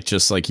 it's like,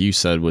 just like you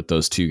said with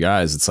those two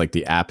guys, it's like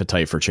the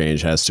appetite for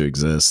change has to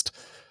exist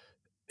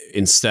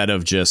instead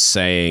of just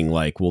saying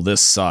like, well,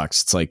 this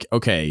sucks. It's like,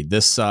 okay,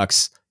 this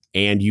sucks.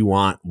 And you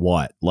want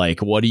what? Like,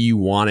 what do you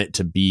want it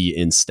to be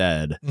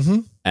instead? Mm-hmm.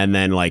 And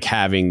then like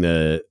having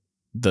the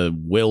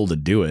will to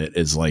do it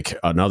is like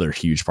another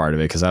huge part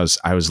of it. Cause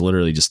I was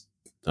literally just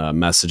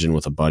messaging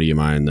with a buddy of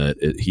mine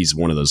that he's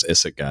one of those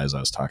ISIC guys I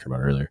was talking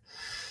about earlier.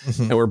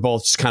 Mm-hmm. And we're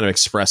both just kind of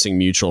expressing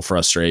mutual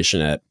frustration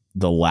at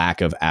the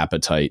lack of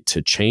appetite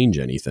to change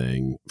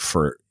anything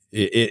for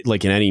it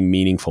like in any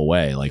meaningful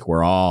way. Like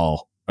we're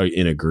all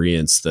in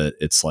agreement that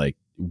it's like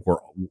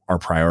our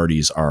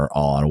priorities are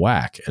all out of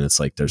whack. And it's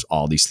like, there's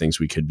all these things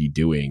we could be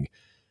doing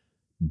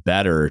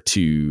better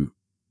to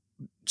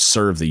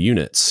serve the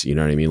units. You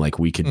know what I mean? Like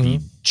we could be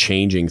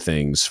changing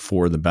things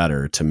for the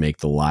better to make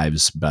the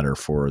lives better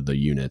for the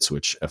units,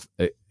 which at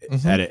the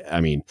end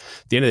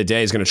of the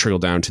day is going to trickle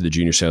down to the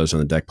junior sailors on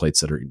the deck plates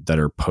that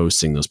are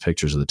posting those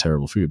pictures of the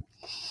terrible food.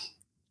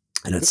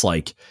 And it's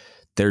like,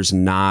 there's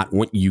not,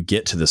 when you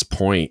get to this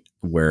point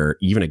where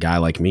even a guy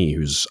like me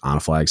who's on a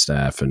flag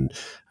staff, and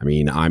I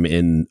mean, I'm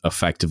in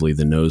effectively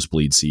the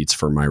nosebleed seats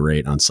for my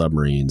rate on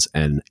submarines.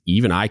 And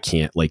even I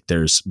can't, like,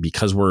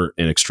 because we're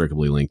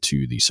inextricably linked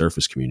to the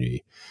surface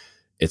community,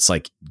 it's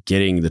like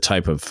getting the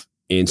type of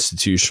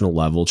institutional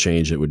level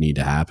change that would need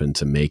to happen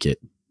to make it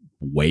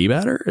way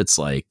better. It's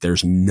like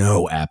there's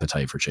no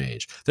appetite for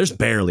change. There's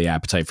barely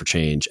appetite for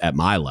change at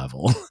my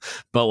level.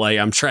 But like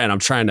I'm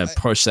trying to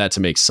push that to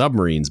make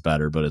submarines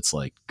better, but it's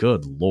like,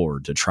 good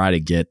Lord, to try to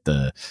get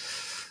the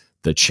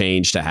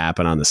change to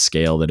happen on the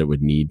scale that it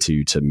would need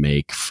to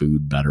make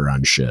food better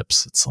on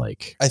ships. It's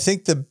like, I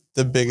think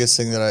the biggest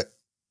thing that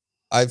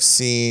I've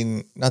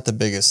seen, not the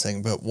biggest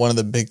thing, but one of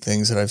the big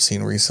things that I've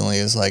seen recently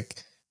is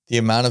like the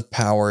amount of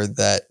power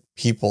that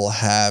people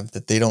have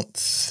that they don't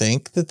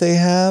think that they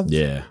have.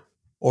 Yeah.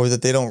 Or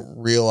that they don't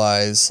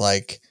realize,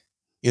 like,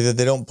 either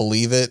they don't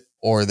believe it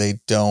or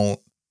they don't,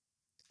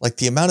 like,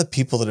 the amount of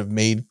people that have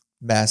made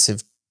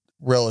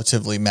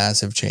relatively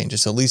massive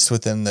changes, at least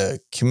within the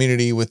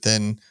community,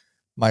 within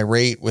my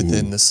rate,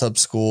 within the sub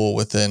school,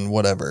 within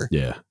whatever,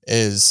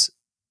 is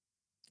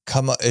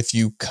if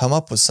you come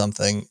up with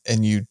something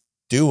and you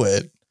do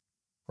it,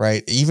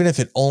 right? Even if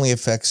it only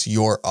affects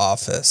your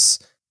office,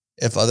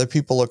 if other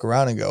people look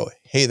around and go,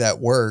 hey,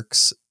 that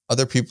works,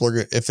 other people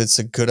if it's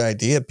a good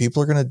idea,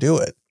 people are going to do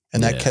it,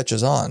 and that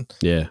catches on.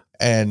 Yeah.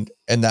 And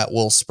that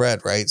will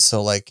spread. Right.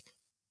 So like,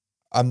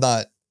 I'm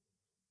not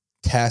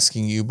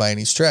tasking you by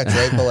any stretch,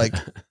 right? But like,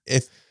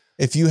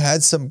 if you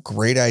had some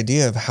great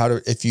idea of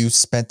if you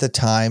spent the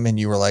time and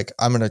you were like,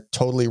 I'm going to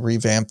totally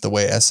revamp the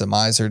way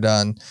SMIs are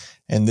done,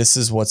 and this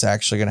is what's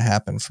actually going to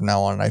happen from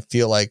now on. And I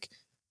feel like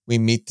we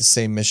meet the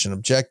same mission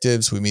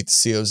objectives. We meet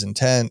the CO's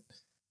intent.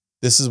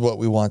 This is what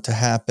we want to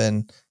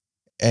happen.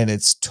 And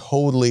it's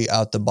totally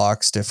out the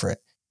box different.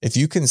 If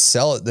you can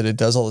sell it that it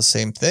does all the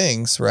same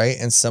things, right?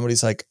 And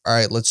somebody's like, all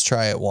right, let's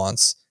try it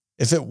once.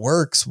 If it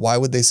works, why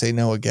would they say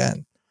no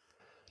again?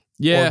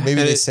 Yeah. Or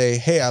maybe they say,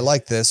 hey, I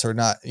like this or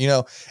not,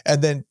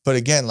 and then, but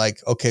again,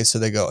 like, okay, so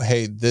they go,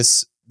 hey,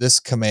 this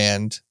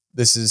command,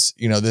 this is,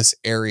 this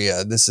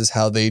area, this is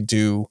how they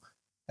do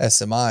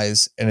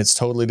SMIs. And it's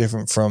totally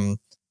different from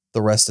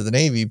the rest of the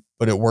Navy,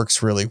 but it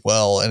works really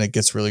well and it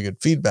gets really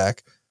good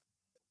feedback.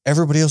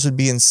 Everybody else would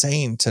be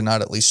insane to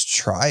not at least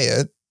try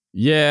it.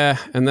 Yeah.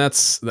 And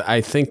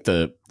I think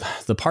the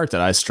part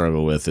that I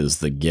struggle with is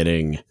the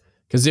getting,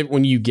 because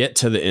when you get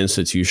to the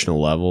institutional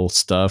level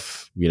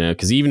stuff,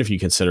 because even if you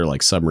consider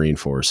like submarine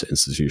force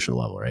institutional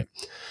level, right?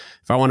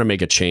 If I want to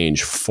make a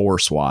change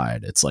force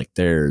wide, it's like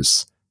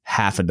there's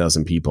half a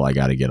dozen people I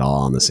got to get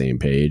all on the same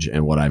page.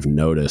 And what I've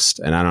noticed,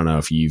 and I don't know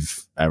if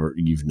you've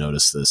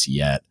noticed this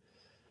yet,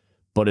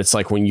 but it's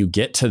like when you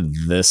get to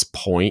this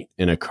point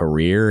in a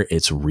career,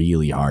 it's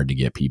really hard to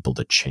get people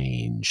to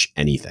change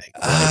anything.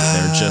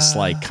 They're just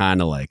like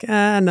kind of like,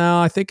 no,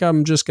 I think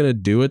I'm just going to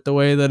do it the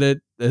way that it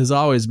has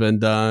always been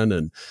done.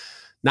 And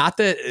not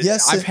that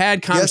I've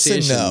had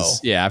conversations. Yes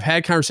and no. Yeah, I've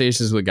had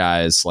conversations with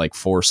guys like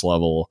force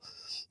level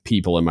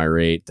people in my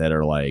rate that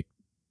are like,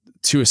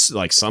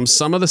 like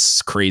some of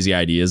the crazy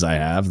ideas I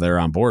have, they're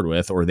on board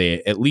with, or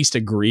they at least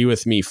agree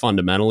with me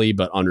fundamentally,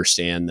 but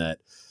understand that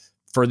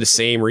for the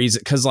same reason.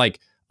 Because like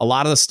a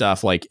lot of the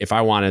stuff, like if I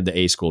wanted the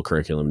A school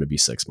curriculum to be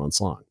 6 months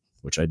long,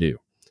 which I do,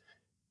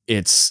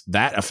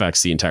 that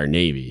affects the entire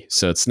Navy.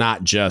 So it's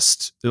not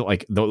just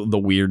like the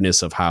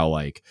weirdness of how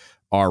like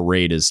our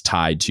rate is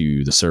tied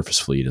to the surface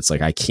fleet. It's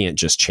like I can't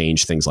just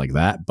change things like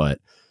that, but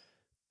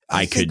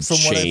I could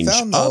change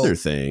other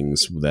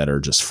things that are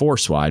just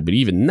force wide. But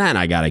even then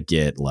I got to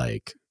get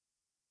like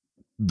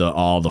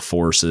all the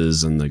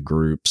forces and the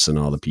groups and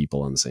all the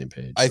people on the same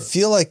page. I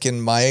feel like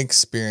in my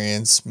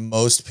experience,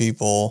 most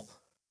people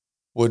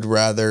would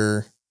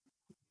rather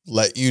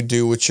let you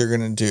do what you're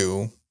going to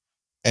do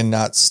and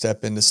not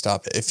step in to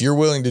stop it. If you're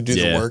willing to do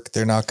the work,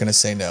 they're not going to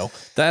say no.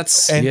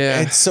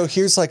 And so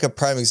here's like a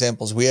prime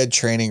example. We had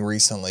training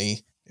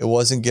recently. It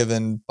wasn't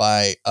given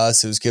by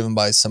us. It was given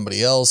by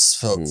somebody else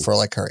for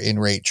like our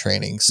in-rate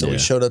training. So we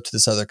showed up to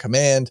this other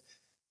command.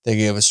 They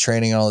gave us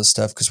training and all this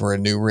stuff because we're a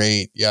new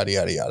rate, yada,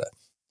 yada, yada.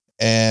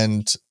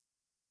 And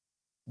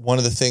one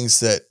of the things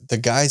that the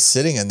guys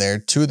sitting in there,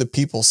 two of the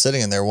people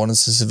sitting in there, one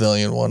is a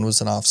civilian, one was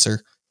an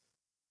officer,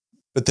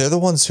 but they're the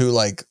ones who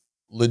like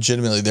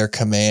legitimately their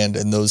command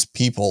and those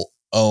people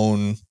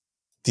own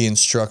the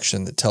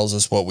instruction that tells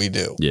us what we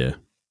do. Yeah.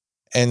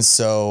 And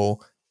so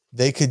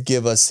they could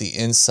give us the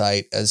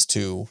insight as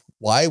to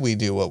why we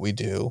do what we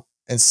do.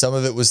 And some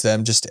of it was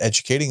them just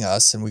educating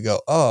us and we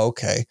go, oh,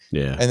 okay.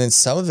 Yeah. And then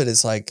some of it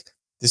is like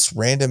this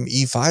random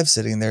E5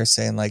 sitting there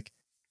saying like,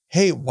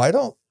 hey,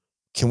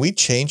 can we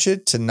change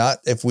it to not,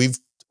 if we've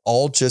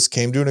all just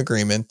came to an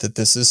agreement that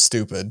this is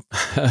stupid,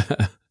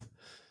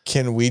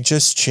 can we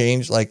just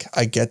change? Like,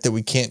 I get that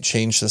we can't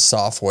change the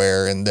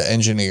software and the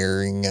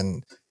engineering,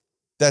 and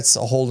that's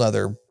a whole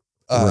nother,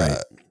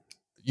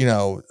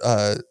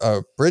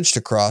 bridge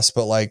to cross.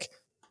 But like,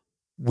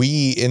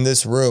 we in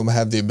this room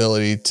have the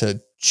ability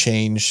to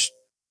change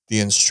the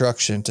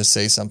instruction to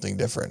say something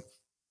different.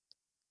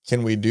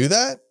 Can we do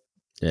that?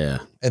 Yeah.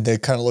 And they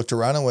kind of looked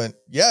around and went,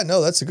 yeah,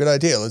 no, that's a good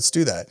idea. Let's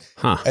do that.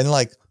 Huh. And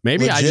like,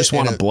 maybe I just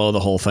want to blow the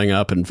whole thing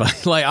up and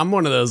like, I'm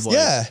one of those,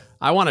 like,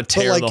 I want to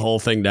tear the whole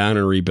thing down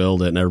and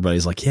rebuild it. And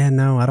everybody's like, yeah,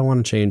 no, I don't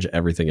want to change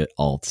everything at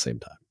all at the same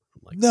time.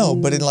 I'm like, no,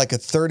 but in like a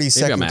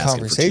 30-second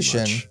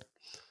conversation,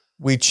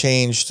 we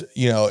changed,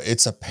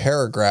 it's a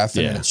paragraph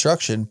in an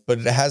instruction, but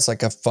it has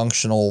like a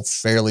functional,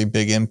 fairly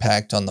big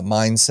impact on the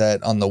mindset,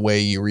 on the way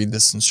you read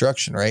this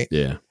instruction, right?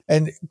 Yeah.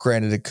 And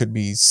granted, it could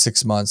be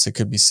 6 months, it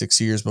could be 6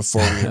 years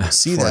before we even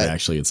see that. It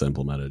actually gets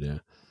implemented, yeah.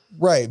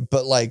 Right.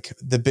 But like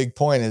the big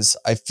point is,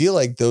 I feel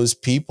like those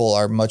people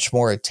are much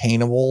more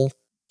attainable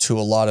to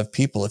a lot of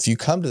people. If you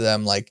come to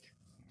them, like,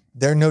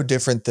 they're no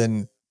different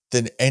than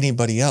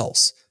anybody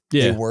else.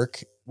 Yeah. They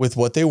work with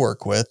what they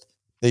work with.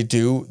 They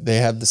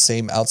have the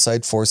same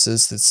outside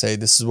forces that say,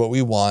 this is what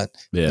we want.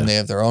 Yeah. And they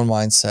have their own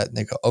mindset and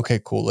they go, okay,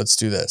 cool, let's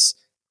do this.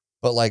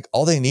 But like,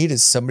 all they need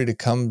is somebody to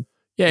come.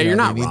 Yeah. You're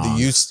not wrong.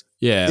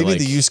 They need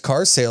the used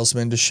car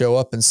salesman to show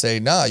up and say,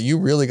 nah, you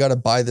really got to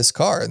buy this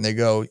car. And they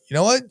go, you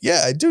know what?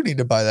 Yeah, I do need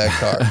to buy that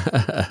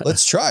car.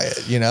 Let's try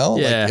it. Yeah,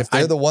 like if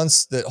they're the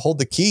ones that hold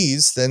the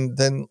keys,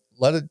 then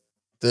let it,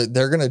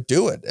 they're going to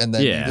do it. And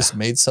then you just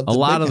made something. A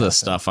lot of the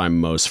stuff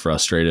I'm most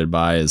frustrated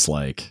by is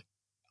like,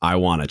 I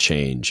want to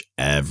change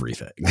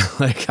everything.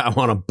 Like, I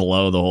want to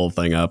blow the whole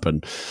thing up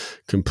and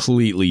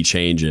completely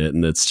change it.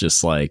 And it's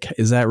just like,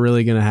 is that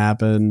really going to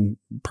happen?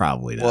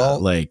 Probably not. Well,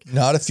 like,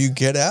 not if you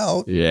get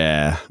out.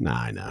 Yeah. Nah,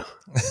 I know.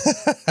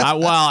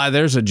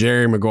 There's a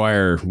Jerry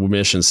Maguire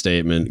mission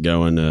statement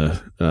going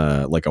to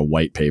like a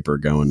white paper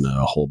going to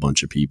a whole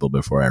bunch of people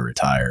before I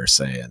retire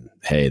saying,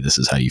 hey, this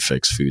is how you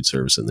fix food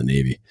service in the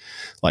Navy,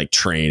 like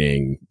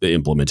training, the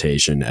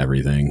implementation,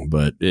 everything.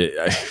 But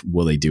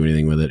will they do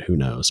anything with it? Who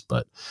knows?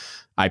 But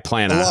I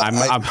plan on,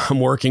 I'm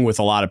working with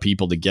a lot of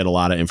people to get a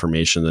lot of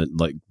information that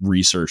like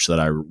research that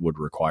I would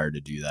require to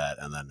do that.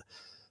 And then,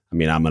 I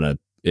mean,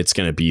 it's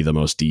going to be the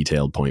most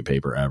detailed point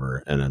paper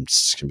ever. And I'm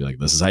just going to be like,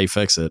 this is how you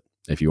fix it.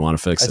 If you want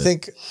to fix it.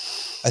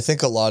 I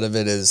think a lot of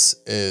it is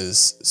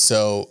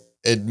so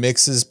it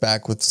mixes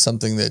back with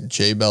something that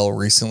Jay Bell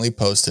recently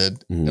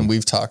posted, and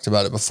we've talked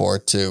about it before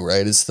too,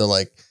 right? It's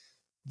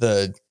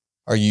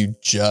are you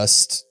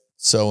just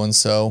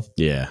so-and-so?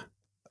 Yeah.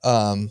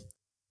 And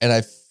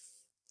I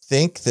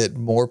think that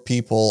more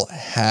people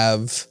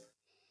have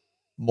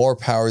more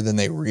power than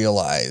they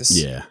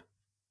realize. Yeah.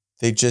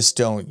 They just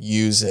don't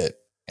use it.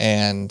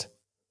 And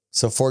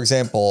so, for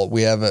example,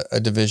 we have a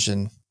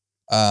division,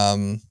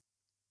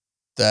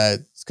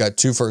 that's got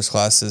 2 first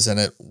classes in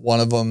it. One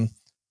of them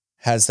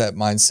has that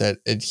mindset.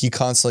 He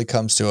constantly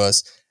comes to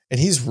us, and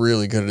he's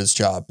really good at his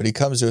job, but he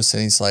comes to us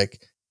and he's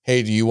like,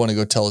 hey, do you want to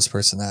go tell this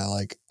person that?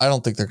 Like, I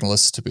don't think they're going to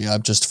listen to me.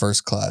 I'm just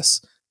first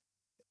class.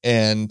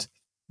 And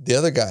the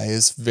other guy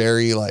is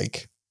very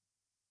like,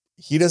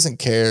 he doesn't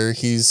care.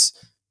 He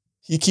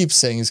keeps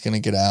saying he's going to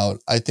get out.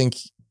 I think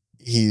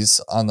he's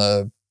on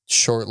the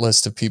short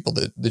list of people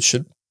that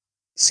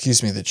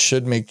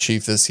should make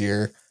chief this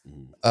year.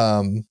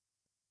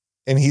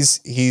 And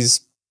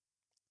he's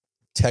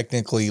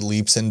technically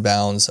leaps and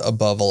bounds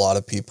above a lot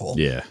of people.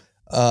 Yeah.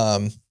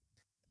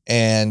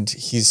 And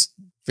he's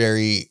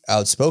very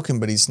outspoken,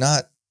 but he's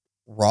not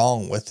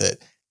wrong with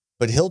it.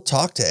 But he'll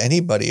talk to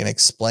anybody and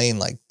explain,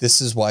 like, this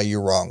is why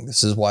you're wrong.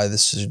 This is why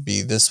this should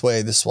be this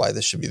way. This is why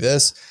this should be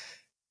this.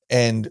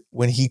 And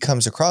when he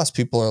comes across,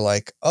 people are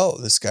like, oh,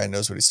 this guy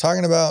knows what he's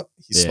talking about.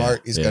 He's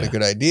smart. He's got a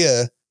good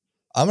idea.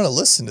 I'm going to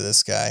listen to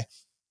this guy.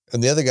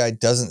 And the other guy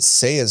doesn't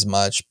say as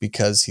much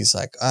because he's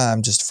like,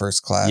 I'm just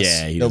first class.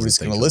 Yeah, nobody's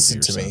going to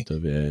listen to me.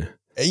 Yeah.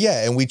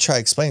 Yeah. And we try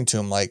explaining to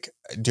him like,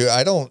 dude,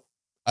 I don't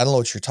know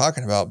what you're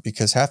talking about,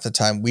 because half the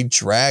time we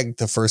drag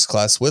the first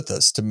class with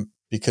us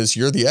because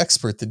you're the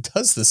expert that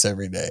does this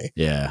every day.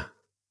 Yeah.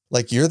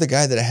 Like you're the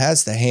guy that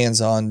has the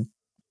hands-on,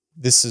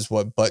 this is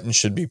what button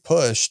should be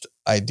pushed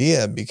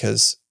idea,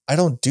 because I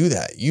don't do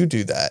that. You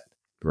do that.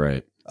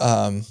 Right.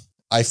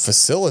 I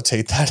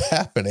facilitate that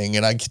happening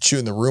and I get you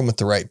in the room with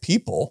the right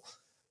people,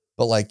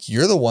 but like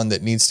you're the one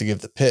that needs to give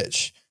the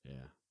pitch.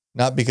 Yeah.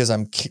 Not because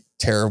I'm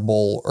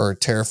terrible or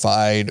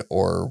terrified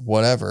or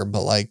whatever,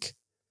 but like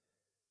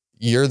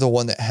you're the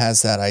one that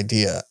has that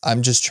idea.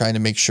 I'm just trying to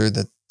make sure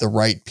that the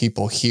right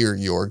people hear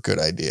your good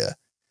idea.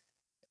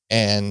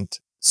 And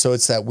so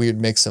it's that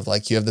weird mix of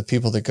like, you have the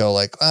people that go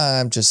like,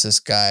 I'm just this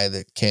guy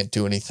that can't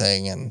do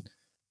anything. And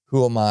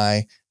who am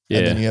I? Yeah.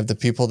 And then you have the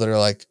people that are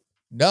like,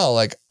 no,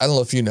 like, I don't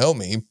know if you know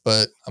me,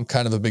 but I'm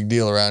kind of a big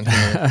deal around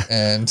here.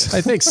 And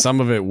I think some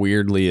of it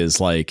weirdly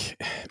is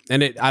like,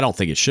 and I don't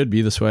think it should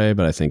be this way,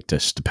 but I think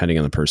just depending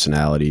on the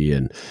personality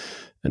and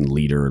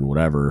leader and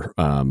whatever,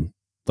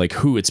 like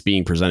who it's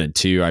being presented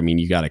to. I mean,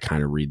 you got to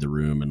kind of read the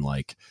room and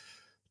like,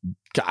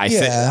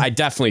 I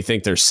definitely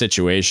think there's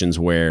situations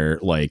where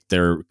like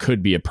there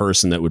could be a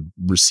person that would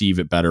receive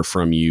it better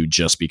from you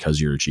just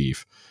because you're a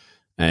chief.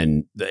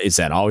 And is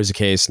that always the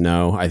case?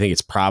 No, I think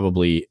it's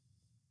probably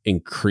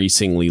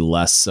increasingly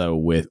less so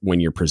with when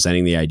you're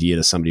presenting the idea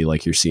to somebody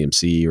like your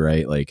CMC,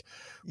 right? Like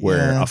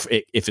where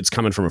if it's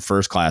coming from a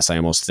first class, I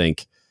almost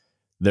think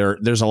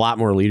there's a lot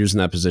more leaders in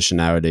that position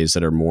nowadays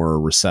that are more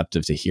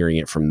receptive to hearing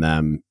it from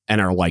them and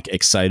are like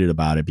excited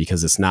about it,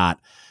 because it's not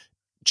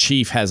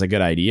chief has a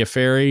good idea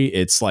fairy.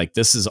 It's like,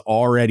 this is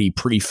already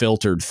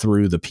pre-filtered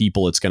through the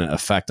people it's going to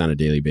affect on a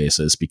daily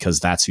basis, because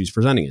that's who's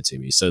presenting it to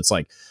me. So it's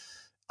like,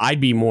 I'd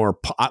be more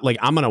like,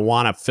 I'm going to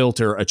want to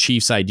filter a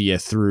chief's idea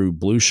through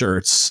blue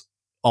shirts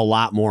a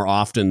lot more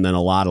often than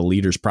a lot of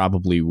leaders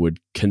probably would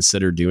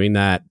consider doing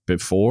that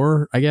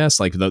before, I guess.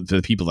 Like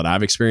the people that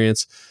I've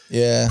experienced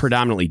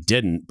predominantly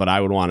didn't, but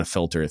I would want to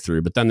filter it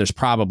through. But then there's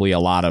probably a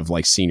lot of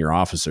like senior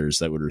officers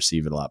that would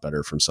receive it a lot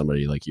better from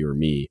somebody like you or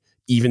me,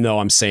 even though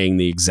I'm saying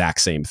the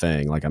exact same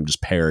thing. Like I'm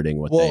just parroting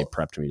what they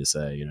prepped me to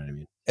say. You know what I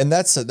mean? And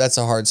that's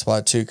a hard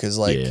spot too. Cause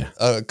like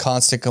a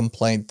constant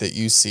complaint that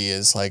you see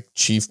is like,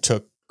 chief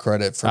took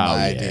credit for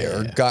my idea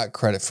or got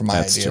credit for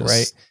my idea.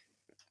 Right.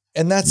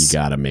 And that's, you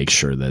got to make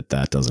sure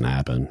that doesn't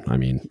happen. I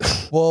mean,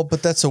 well,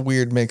 but that's a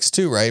weird mix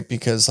too, right?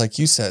 Because like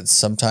you said,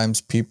 sometimes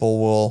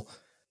people will,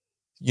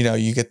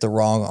 you get the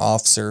wrong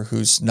officer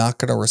who's not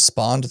going to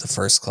respond to the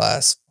first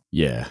class.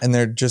 Yeah. And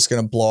they're just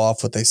going to blow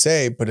off what they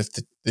say. But if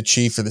the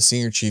chief or the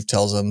senior chief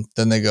tells them,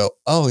 then they go,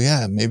 oh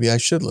yeah, maybe I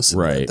should listen.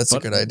 Right. That's a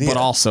good idea. But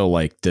also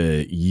like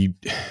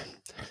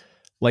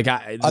I'm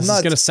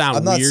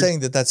not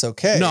saying that that's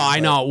okay. No, I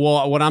know.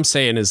 Well, what I'm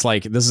saying is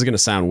like, this is going to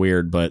sound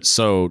weird, but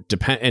so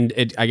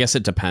I guess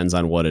it depends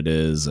on what it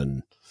is.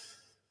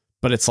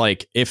 But it's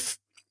like,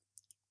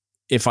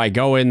 if I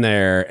go in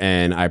there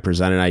and I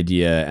present an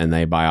idea and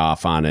they buy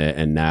off on it,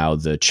 and now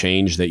the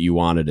change that you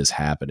wanted is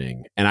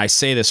happening. And I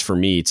say this for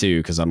me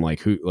too, cause I'm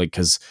like,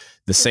 cause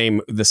the same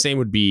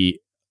would be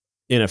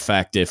in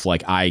effect if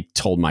like I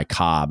told my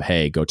cob,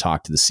 hey, go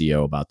talk to the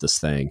CO about this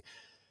thing.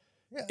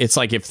 Yeah. It's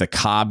like, if the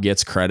cob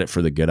gets credit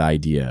for the good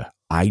idea,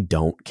 I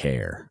don't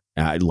care.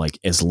 Like,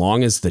 as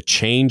long as the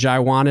change I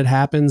wanted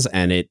happens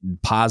and it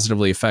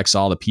positively affects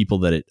all the people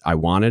that I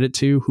wanted it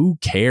to, who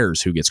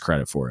cares who gets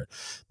credit for it?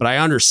 But I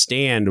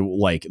understand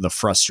like the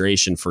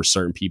frustration for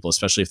certain people,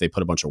 especially if they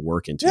put a bunch of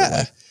work into it.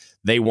 Like,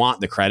 they want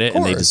the credit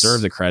and they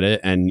deserve the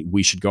credit, and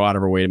we should go out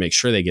of our way to make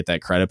sure they get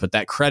that credit. But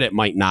that credit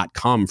might not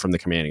come from the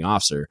commanding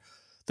officer.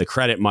 The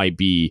credit might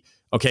be,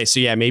 okay, so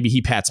yeah, maybe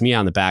he pats me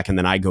on the back and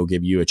then I go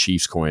give you a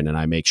Chiefs coin and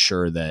I make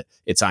sure that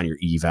it's on your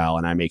eval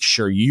and I make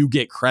sure you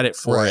get credit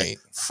for it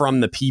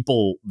from the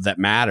people that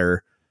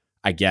matter,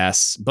 I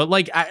guess. But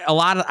like I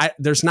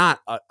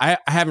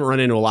haven't run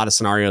into a lot of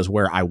scenarios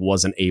where I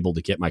wasn't able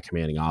to get my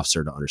commanding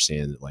officer to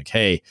understand that, like,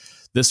 hey,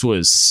 this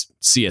was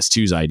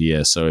CS2's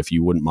idea. So if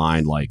you wouldn't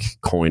mind like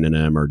coining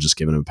him or just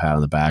giving him a pat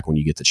on the back when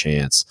you get the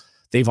chance.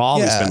 They've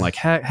always been like,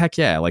 heck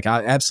yeah. Like,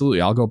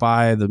 absolutely. I'll go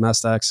buy the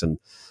Mestex and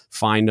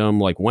find them.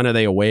 Like, when are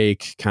they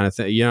awake kind of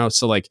thing,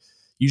 so like,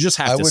 you just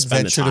have to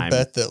spend the time to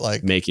bet that,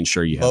 like, making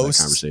sure you have that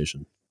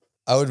conversation.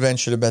 I would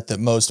venture to bet that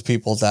most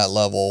people at that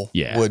level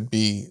would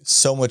be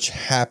so much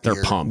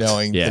happier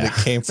knowing that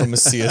it came from a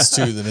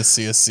CS2 than a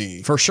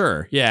CSC. For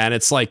sure. Yeah. And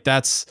it's like,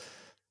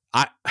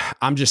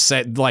 I'm just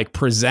saying, like,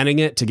 presenting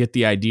it to get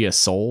the idea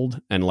sold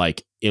and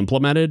like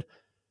implemented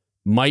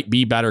might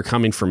be better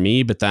coming from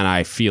me. But then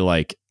I feel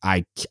like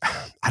I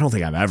don't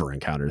think I've ever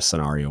encountered a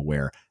scenario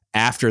where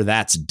after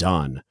that's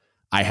done,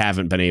 I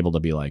haven't been able to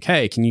be like,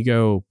 hey, can you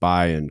go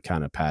by and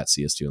kind of pat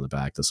CS2 on the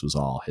back? This was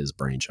all his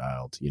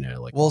brainchild,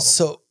 like. Well,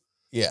 so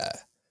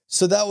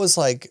that was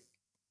like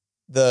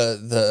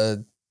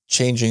the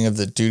changing of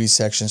the duty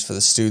sections for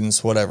the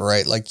students, whatever,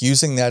 right? Like,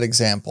 using that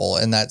example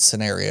in that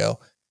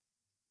scenario,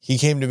 he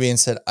came to me and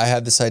said, I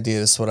have this idea.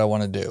 This is what I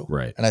want to do.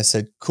 Right. And I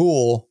said,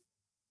 cool.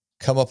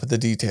 come up with the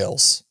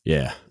details.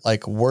 Yeah.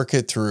 Like work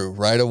it through,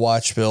 write a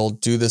watch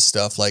build, do this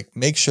stuff, like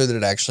make sure that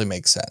it actually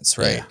makes sense,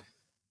 right? Yeah.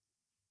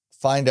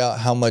 Find out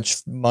how much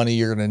money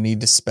you're going to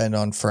need to spend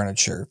on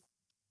furniture.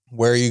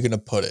 Where are you going to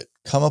put it?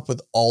 Come up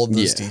with all of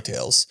those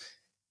details.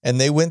 And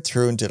they went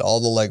through and did all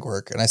the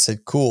legwork. And I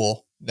said,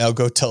 cool, now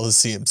go tell the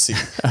CMC.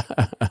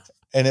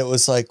 And it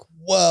was like,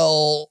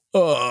 well,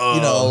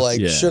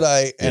 should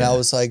I? And I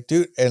was like,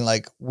 dude, and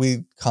like,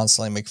 we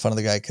constantly make fun of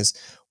the guy because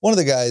one of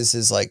the guys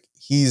is like,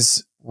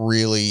 he's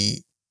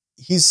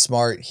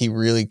smart. He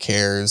really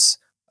cares.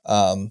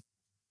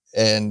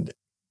 And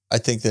I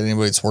think that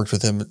anybody that's worked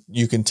with him,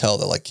 you can tell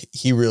that like,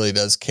 he really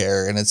does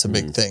care and it's a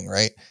big thing.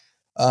 Right.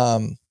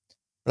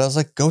 But I was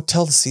like, go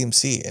tell the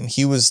CMC. And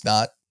he was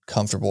not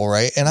comfortable.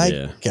 Right. And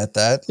I get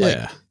that. Yeah.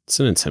 Like, it's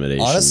an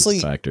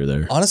intimidation factor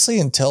there. Honestly,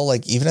 until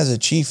like, even as a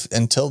chief,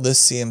 until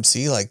this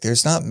CMC, like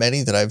there's not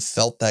many that I've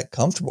felt that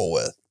comfortable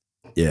with.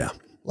 Yeah.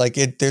 Like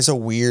there's a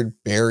weird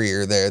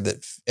barrier there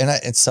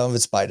and some of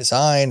it's by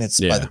design, it's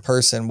by the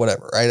person,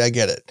 whatever. Right. I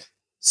get it.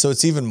 So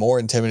it's even more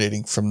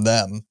intimidating from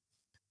them,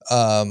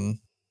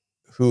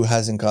 who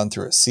hasn't gone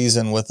through a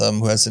season with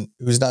them,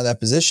 who's not in that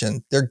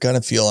position. They're going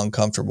to feel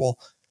uncomfortable,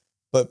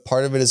 but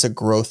part of it is a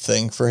growth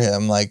thing for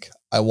him. Like,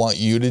 I want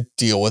you to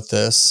deal with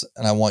this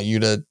and I want you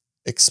to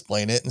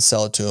explain it and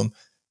sell it to him.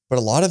 But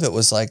a lot of it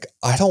was like,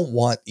 I don't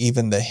want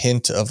even the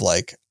hint of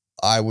like,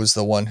 I was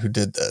the one who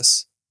did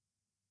this.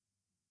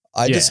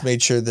 I just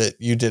made sure that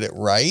you did it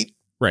right.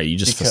 Right. You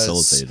just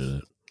facilitated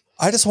it.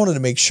 I just wanted to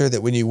make sure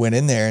that when you went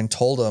in there and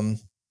told him,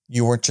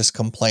 you weren't just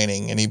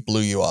complaining and he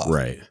blew you off.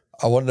 Right.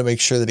 I wanted to make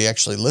sure that he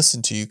actually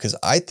listened to you because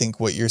I think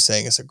what you're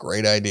saying is a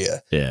great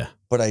idea. Yeah.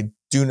 But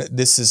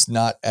this is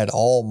not at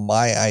all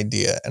my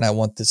idea. And I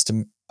want it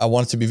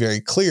to be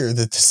very clear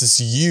that this is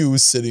you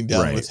sitting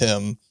down with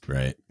him.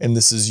 Right. And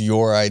this is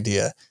your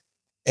idea.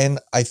 And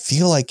I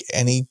feel like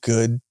any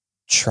good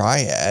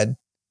triad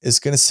is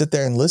going to sit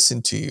there and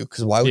listen to you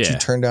because why would you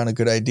turn down a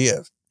good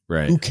idea?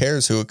 Right. Who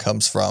cares who it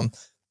comes from?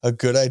 A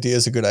good idea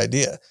is a good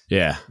idea.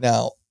 Yeah.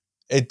 Now,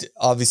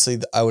 obviously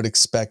I would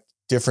expect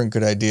different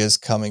good ideas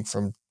coming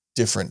from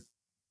different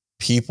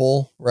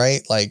people,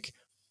 right? Like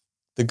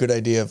the good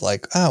idea of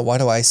like, why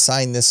do I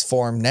sign this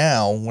form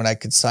now when I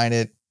could sign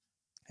it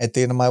at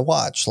the end of my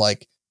watch?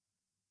 Like,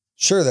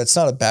 sure, that's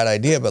not a bad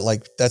idea, but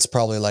like, that's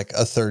probably like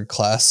a third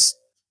class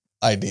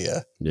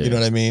idea. Yeah. You know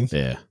what I mean?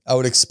 Yeah. I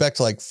would expect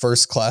like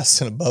first class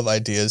and above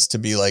ideas to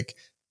be like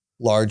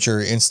larger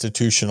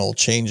institutional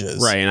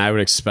changes. Right. And I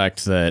would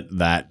expect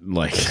that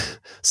like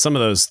some of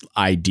those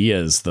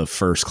ideas, the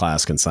first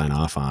class can sign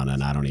off on,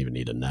 and I don't even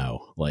need to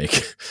know,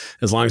 like,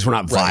 as long as we're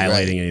not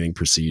violating anything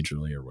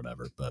procedurally or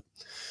whatever. But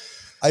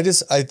I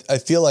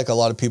feel like a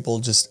lot of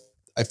people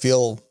I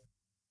feel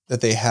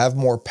that they have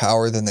more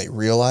power than they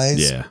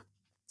realize. Yeah.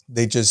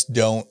 They just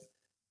don't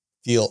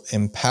feel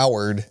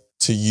empowered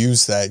to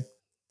use the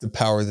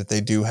power that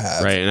they do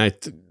have. Right. And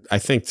I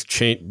think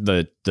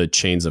the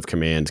chains of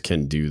command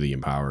can do the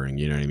empowering,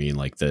 you know what I mean?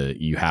 Like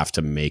you have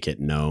to make it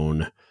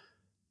known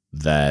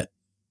that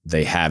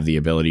they have the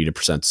ability to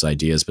present these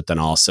ideas, but then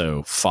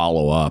also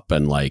follow up.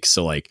 And like,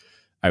 so like,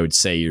 I would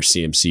say your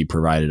CMC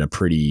provided a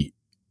pretty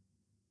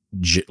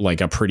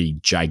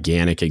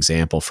gigantic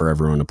example for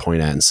everyone to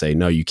point at and say,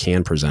 no, you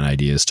can present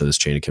ideas to this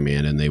chain of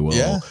command and they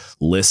will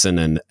listen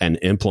and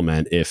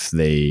implement if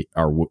they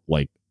are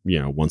like,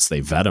 once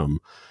they vet them,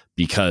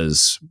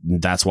 because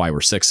that's why we're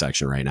 6th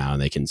section right now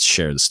and they can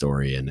share the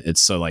story. And it's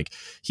so like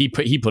he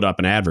put up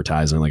an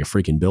advertisement, like a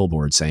freaking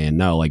billboard saying,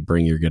 no, like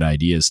bring your good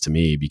ideas to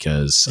me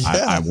because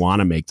I want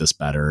to make this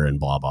better and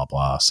blah, blah,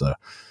 blah. So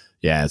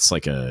yeah, it's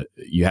like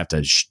you have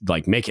to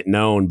like make it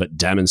known, but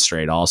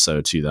demonstrate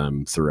also to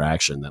them through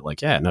action that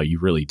like, yeah, no, you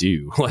really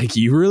do. Like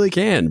you really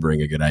can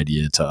bring a good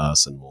idea to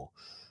us and we'll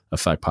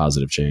affect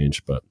positive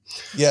change. But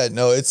yeah,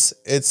 no,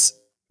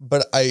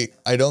 but I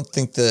don't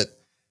think that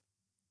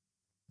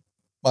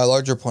my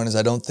larger point is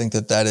I don't think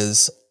that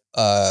is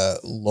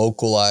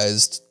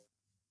localized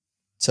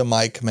to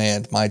my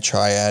command, my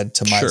triad,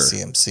 to my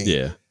CMC.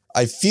 Yeah.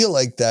 I feel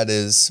like that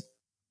is,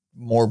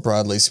 more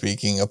broadly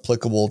speaking,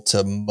 applicable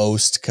to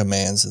most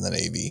commands in the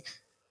Navy.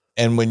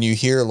 And when you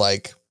hear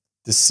like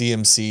the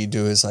CMC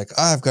do is like,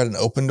 I've got an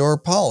open door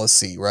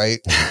policy, right?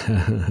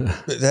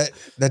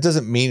 that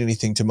doesn't mean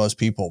anything to most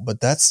people,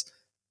 but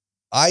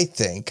I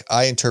think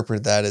I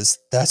interpret that as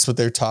that's what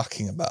they're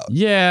talking about.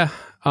 Yeah.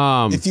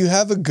 If you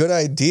have a good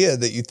idea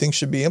that you think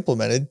should be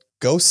implemented,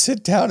 go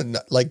sit down and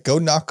like go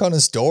knock on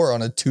his door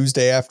on a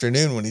Tuesday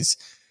afternoon when he's,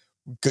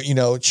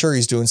 sure,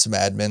 he's doing some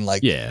admin.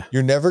 Like,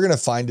 you're never going to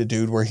find a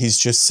dude where he's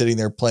just sitting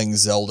there playing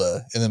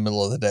Zelda in the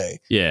middle of the day.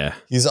 Yeah.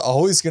 He's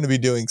always going to be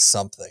doing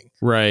something.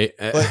 Right.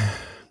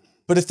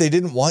 But if they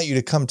didn't want you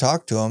to come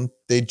talk to him,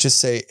 they'd just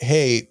say,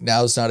 hey,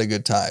 now's not a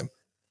good time.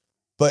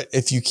 But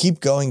if you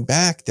keep going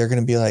back, they're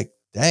going to be like,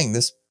 dang,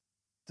 this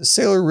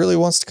sailor really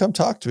wants to come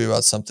talk to me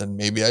about something.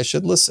 Maybe I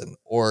should listen,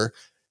 or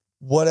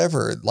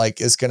whatever,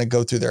 like, is going to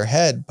go through their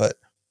head. But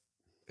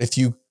if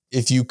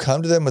you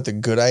come to them with a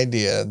good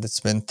idea that's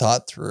been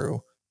thought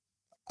through,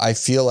 I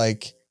feel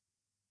like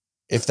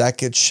if that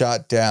gets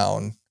shot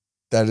down,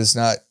 that is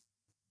not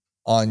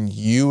on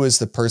you as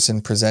the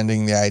person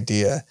presenting the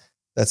idea.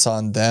 That's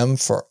on them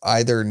for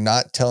either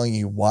not telling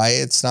you why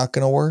it's not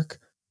going to work,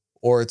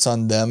 or it's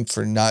on them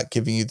for not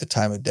giving you the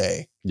time of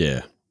day.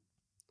 Yeah.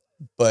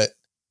 But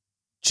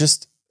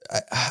just,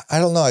 I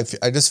don't know.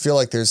 I just feel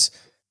like there's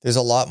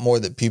a lot more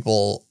that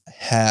people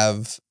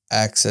have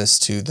access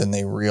to than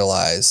they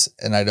realize.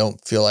 And I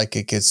don't feel like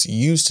it gets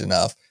used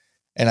enough.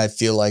 And I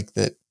feel like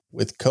that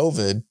with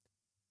COVID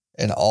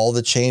and all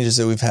the changes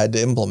that we've had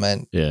to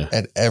implement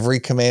at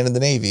every command in the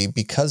Navy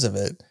because of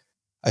it,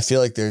 I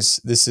feel like this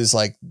is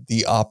like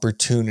the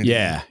opportunity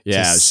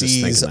to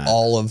seize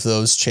all of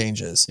those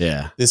changes.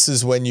 Yeah. This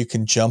is when you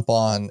can jump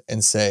on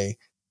and say,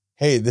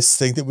 hey, this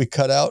thing that we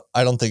cut out,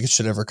 I don't think it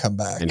should ever come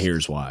back. And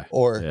here's why.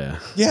 Or,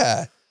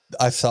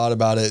 I've thought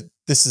about it.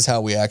 This is how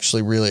we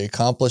actually really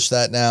accomplish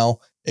that now.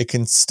 It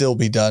can still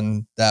be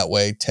done that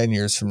way 10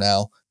 years from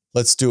now.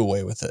 Let's do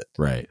away with it.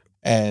 Right.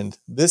 And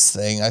this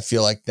thing, I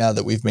feel like now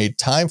that we've made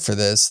time for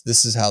this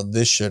is how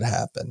this should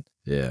happen.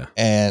 Yeah.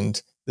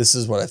 And this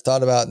is what I've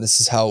thought about. And this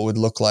is how it would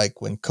look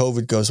like when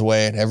COVID goes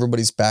away and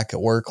everybody's back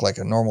at work like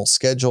a normal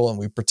schedule and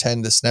we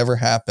pretend this never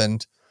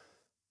happened.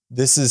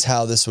 This is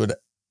how this would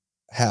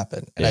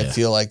happen. And I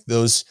feel like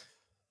those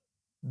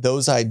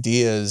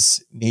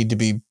ideas need to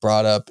be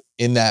brought up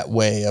in that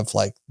way of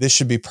like, this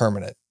should be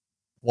permanent,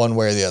 one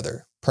way or the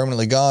other.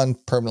 Permanently gone,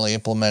 permanently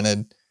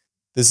implemented.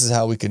 This is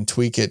how we can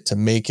tweak it to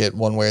make it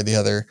one way or the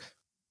other.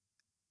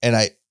 And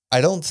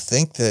I don't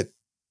think that,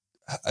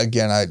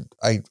 again,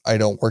 I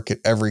don't work at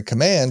every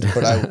command,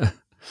 but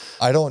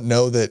I don't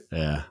know that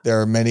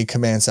there are many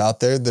commands out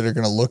there that are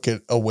going to look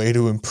at a way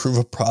to improve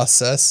a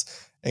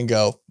process and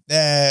go,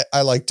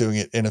 I like doing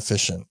it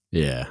inefficient.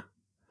 Yeah.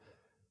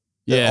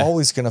 They're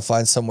always going to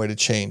find some way to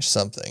change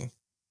something.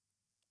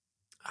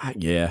 I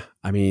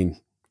mean,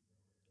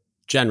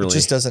 generally it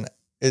just doesn't,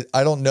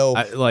 I don't know.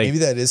 Maybe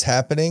that is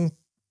happening.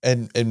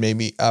 And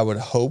maybe I would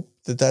hope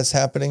that that's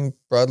happening,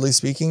 broadly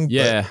speaking.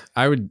 Yeah, but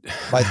I would.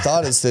 My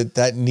thought is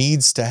that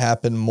needs to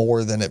happen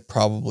more than it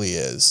probably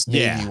is.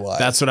 Yeah,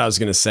 that's what I was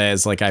going to say.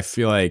 Is like, I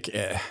feel like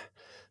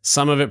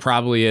some of it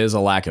probably is a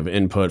lack of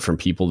input from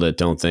people that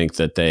don't think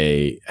that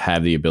they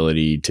have the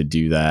ability to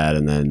do that.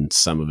 And then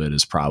some of it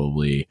is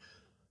probably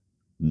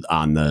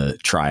on the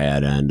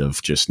triad end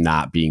of just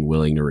not being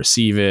willing to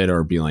receive it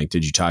or being like,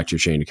 did you talk to your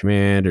chain of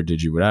command or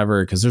did you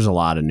whatever? Because there's a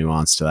lot of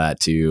nuance to that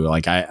too.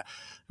 Like I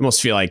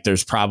almost feel like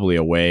there's probably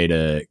a way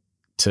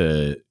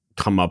to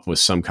come up with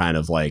some kind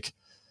of like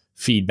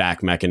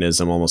feedback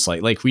mechanism, almost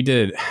like we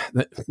did.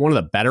 One of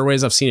the better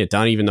ways I've seen it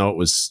done, even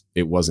though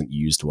it wasn't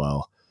used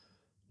well,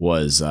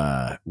 was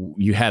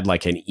you had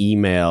like an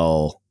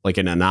email, like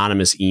an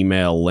anonymous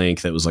email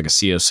link that was like a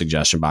CO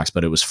suggestion box,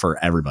 but it was for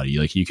everybody.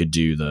 Like you could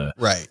do the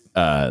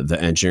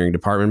engineering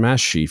department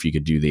master chief, you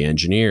could do the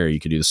engineer, you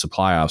could do the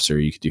supply officer,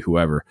 you could do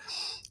whoever.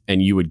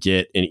 And you would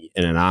get an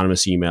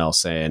anonymous email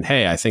saying,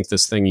 hey, I think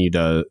this thing you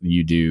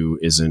do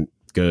isn't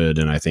good.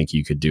 And I think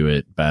you could do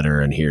it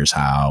better. And here's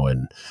how,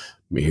 and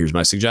here's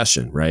my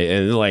suggestion. Right.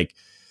 And like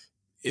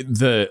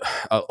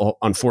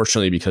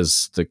unfortunately,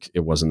 because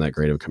it wasn't that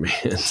great of a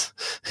command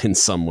in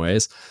some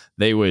ways,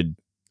 they would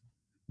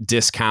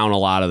discount a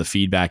lot of the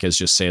feedback as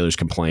just sailors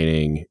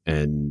complaining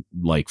and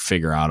like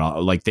figure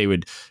out like they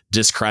would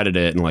discredit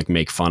it and like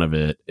make fun of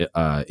it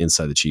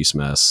inside the chief's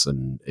mess.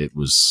 And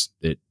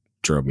it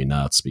drove me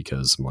nuts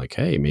because I'm like,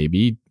 hey,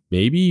 maybe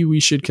we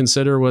should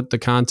consider what the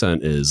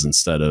content is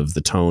instead of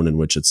the tone in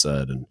which it's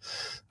said. And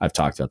I've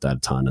talked about that a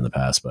ton in the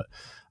past, but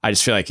I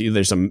just feel like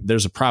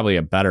there's probably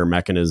a better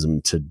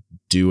mechanism to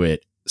do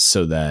it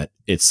so that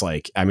it's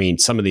like, I mean,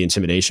 some of the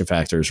intimidation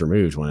factor is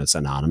removed when it's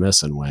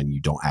anonymous and when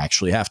you don't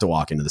actually have to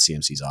walk into the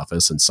CMC's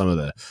office, and some of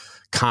the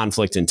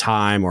conflict in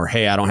time or,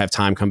 hey, I don't have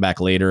time, come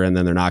back later. And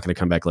then they're not going to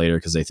come back later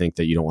because they think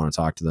that you don't want to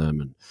talk to them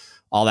and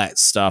all that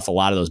stuff. A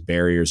lot of those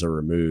barriers are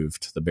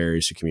removed, the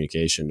barriers to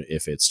communication.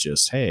 If it's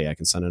just, hey, I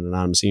can send an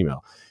anonymous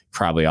email,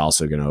 probably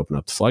also going to open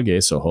up the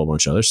floodgates. So a whole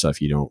bunch of other stuff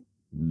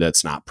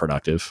that's not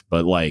productive,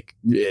 but like,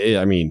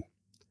 I mean,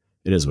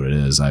 it is what it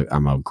is.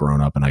 I'm a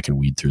grown up and I can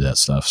weed through that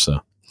stuff. So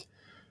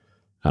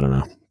I don't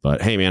know,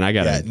 but hey man, you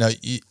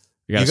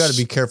got to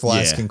be careful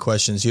asking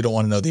questions you don't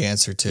want to know the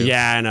answer to.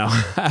 Yeah, I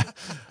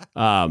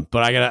know.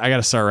 But I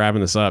gotta start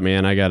wrapping this up,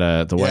 man.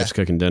 The wife's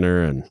cooking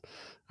dinner and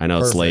I know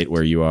it's late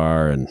where you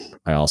are, and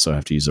I also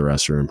have to use the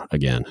restroom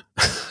again.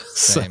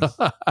 Same.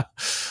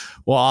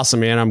 Well, awesome,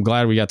 man. I'm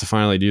glad we got to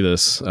finally do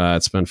this.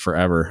 It's been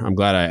forever. I'm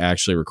glad I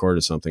actually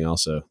recorded something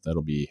also.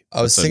 That'll be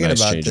I was thinking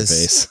about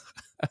this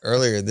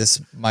earlier. This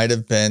might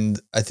have been,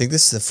 I think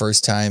this is the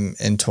first time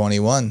in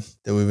 21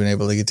 that we've been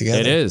able to get together.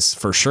 It is,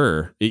 for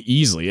sure.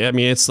 Easily. I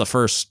mean, it's the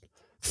first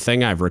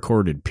thing I've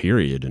recorded,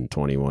 period, in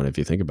 21, if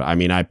you think about it. I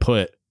mean,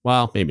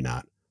 maybe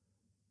not.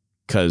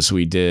 Because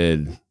we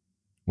did...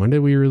 When did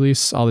we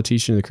release all the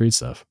Teaching of the Creed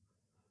stuff?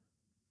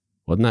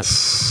 Wasn't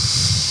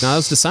that? No, that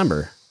was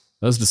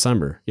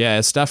December. Yeah,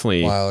 it's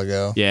definitely a while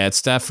ago. Yeah,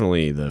 it's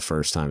definitely the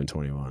first time in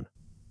 21.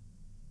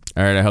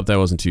 All right, I hope that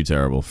wasn't too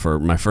terrible for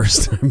my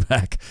first time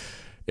back.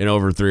 in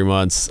over 3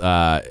 months.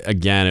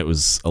 Again,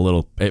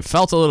 it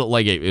felt a little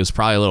like it was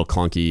probably a little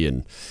clunky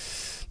and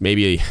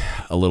maybe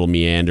a little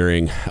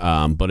meandering,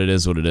 but it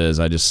is what it is.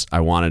 I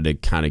wanted to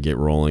kind of get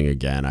rolling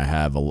again. I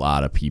have a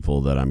lot of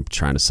people that I'm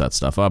trying to set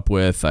stuff up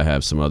with. I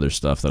have some other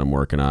stuff that I'm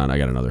working on. I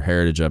got another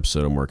Heritage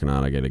episode I'm working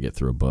on. I got to get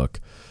through a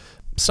book,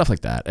 stuff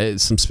like that.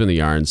 Some Spin the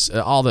Yarns,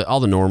 all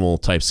the normal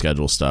type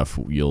schedule stuff.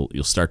 You'll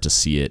start to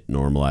see it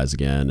normalize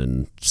again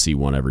and see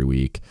one every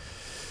week.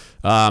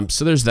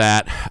 So there's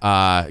that,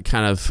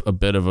 kind of a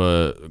bit of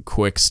a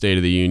quick state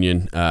of the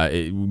union,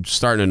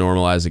 starting to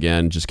normalize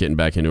again, just getting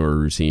back into a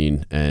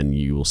routine, and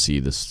you will see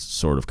this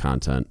sort of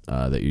content,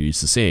 that you're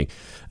used to seeing.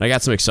 And I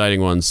got some exciting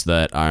ones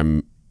that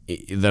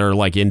are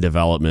like in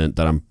development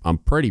that I'm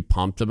pretty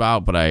pumped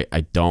about, but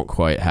I don't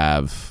quite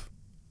have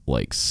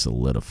like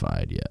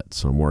solidified yet.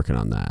 So I'm working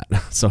on that.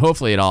 So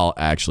hopefully it all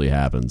actually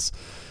happens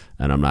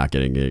and I'm not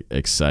getting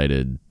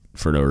excited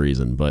for no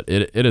reason, but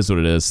it is what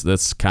it is.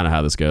 That's kind of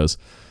how this goes.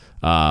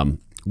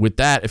 With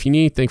that, if you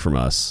need anything from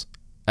us,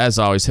 as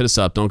always, hit us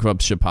up. Don't give up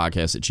the ship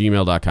podcast at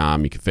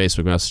gmail.com. You can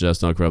Facebook message us,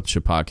 Don't Give Up the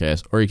Ship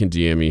podcast, or you can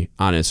DM me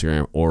on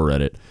Instagram or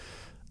Reddit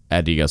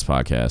at DGUS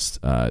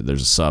podcast.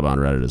 There's a sub on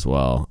Reddit as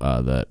well,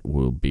 that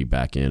we'll be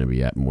back in and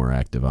be more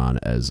active on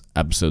as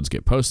episodes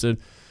get posted.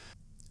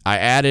 I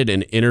added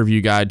an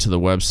interview guide to the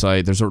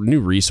website. There's a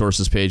new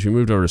resources page. We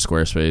moved over to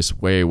Squarespace.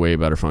 Way, way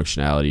better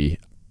functionality.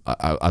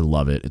 I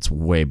love it. It's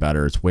way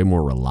better. It's way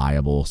more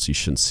reliable, so you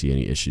shouldn't see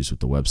any issues with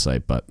the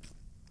website. But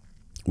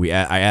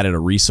I added a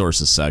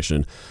resources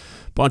section,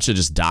 a bunch of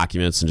just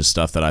documents and just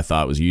stuff that I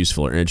thought was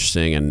useful or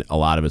interesting, and a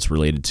lot of it's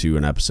related to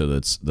an episode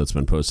that's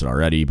been posted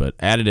already. But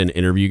added an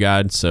interview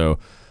guide, so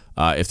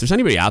if there's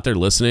anybody out there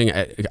listening,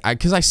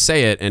 because I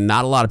say it and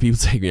not a lot of people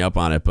take me up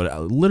on it,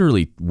 but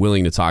literally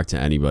willing to talk to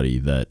anybody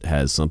that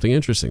has something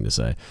interesting to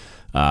say.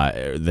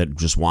 That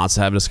just wants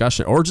to have a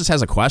discussion or just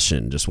has a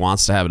question, just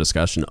wants to have a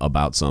discussion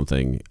about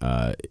something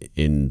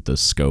in the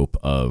scope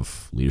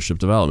of leadership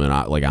development.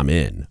 I'm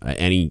in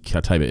any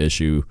type of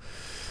issue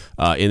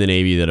in the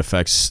Navy that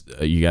affects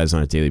you guys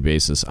on a daily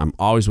basis. I'm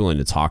always willing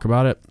to talk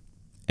about it.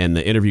 And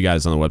the interview guide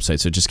is on the website,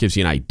 so it just gives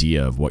you an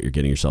idea of what you're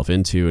getting yourself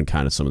into and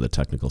kind of some of the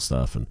technical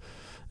stuff and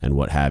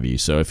what have you.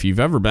 So if you've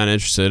ever been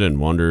interested and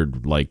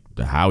wondered like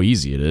how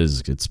easy it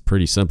is, it's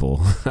pretty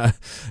simple.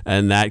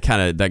 And that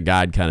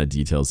guide kind of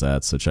details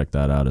that. So check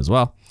that out as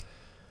well.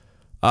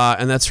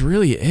 And that's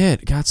really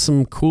it. Got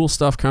some cool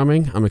stuff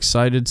coming. I'm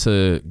excited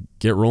to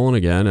get rolling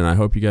again. And I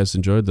hope you guys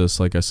enjoyed this,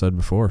 like I said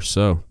before.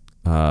 So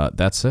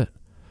that's it.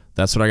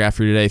 That's what I got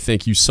for you today.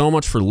 Thank you so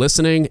much for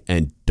listening,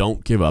 and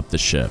don't give up the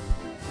ship.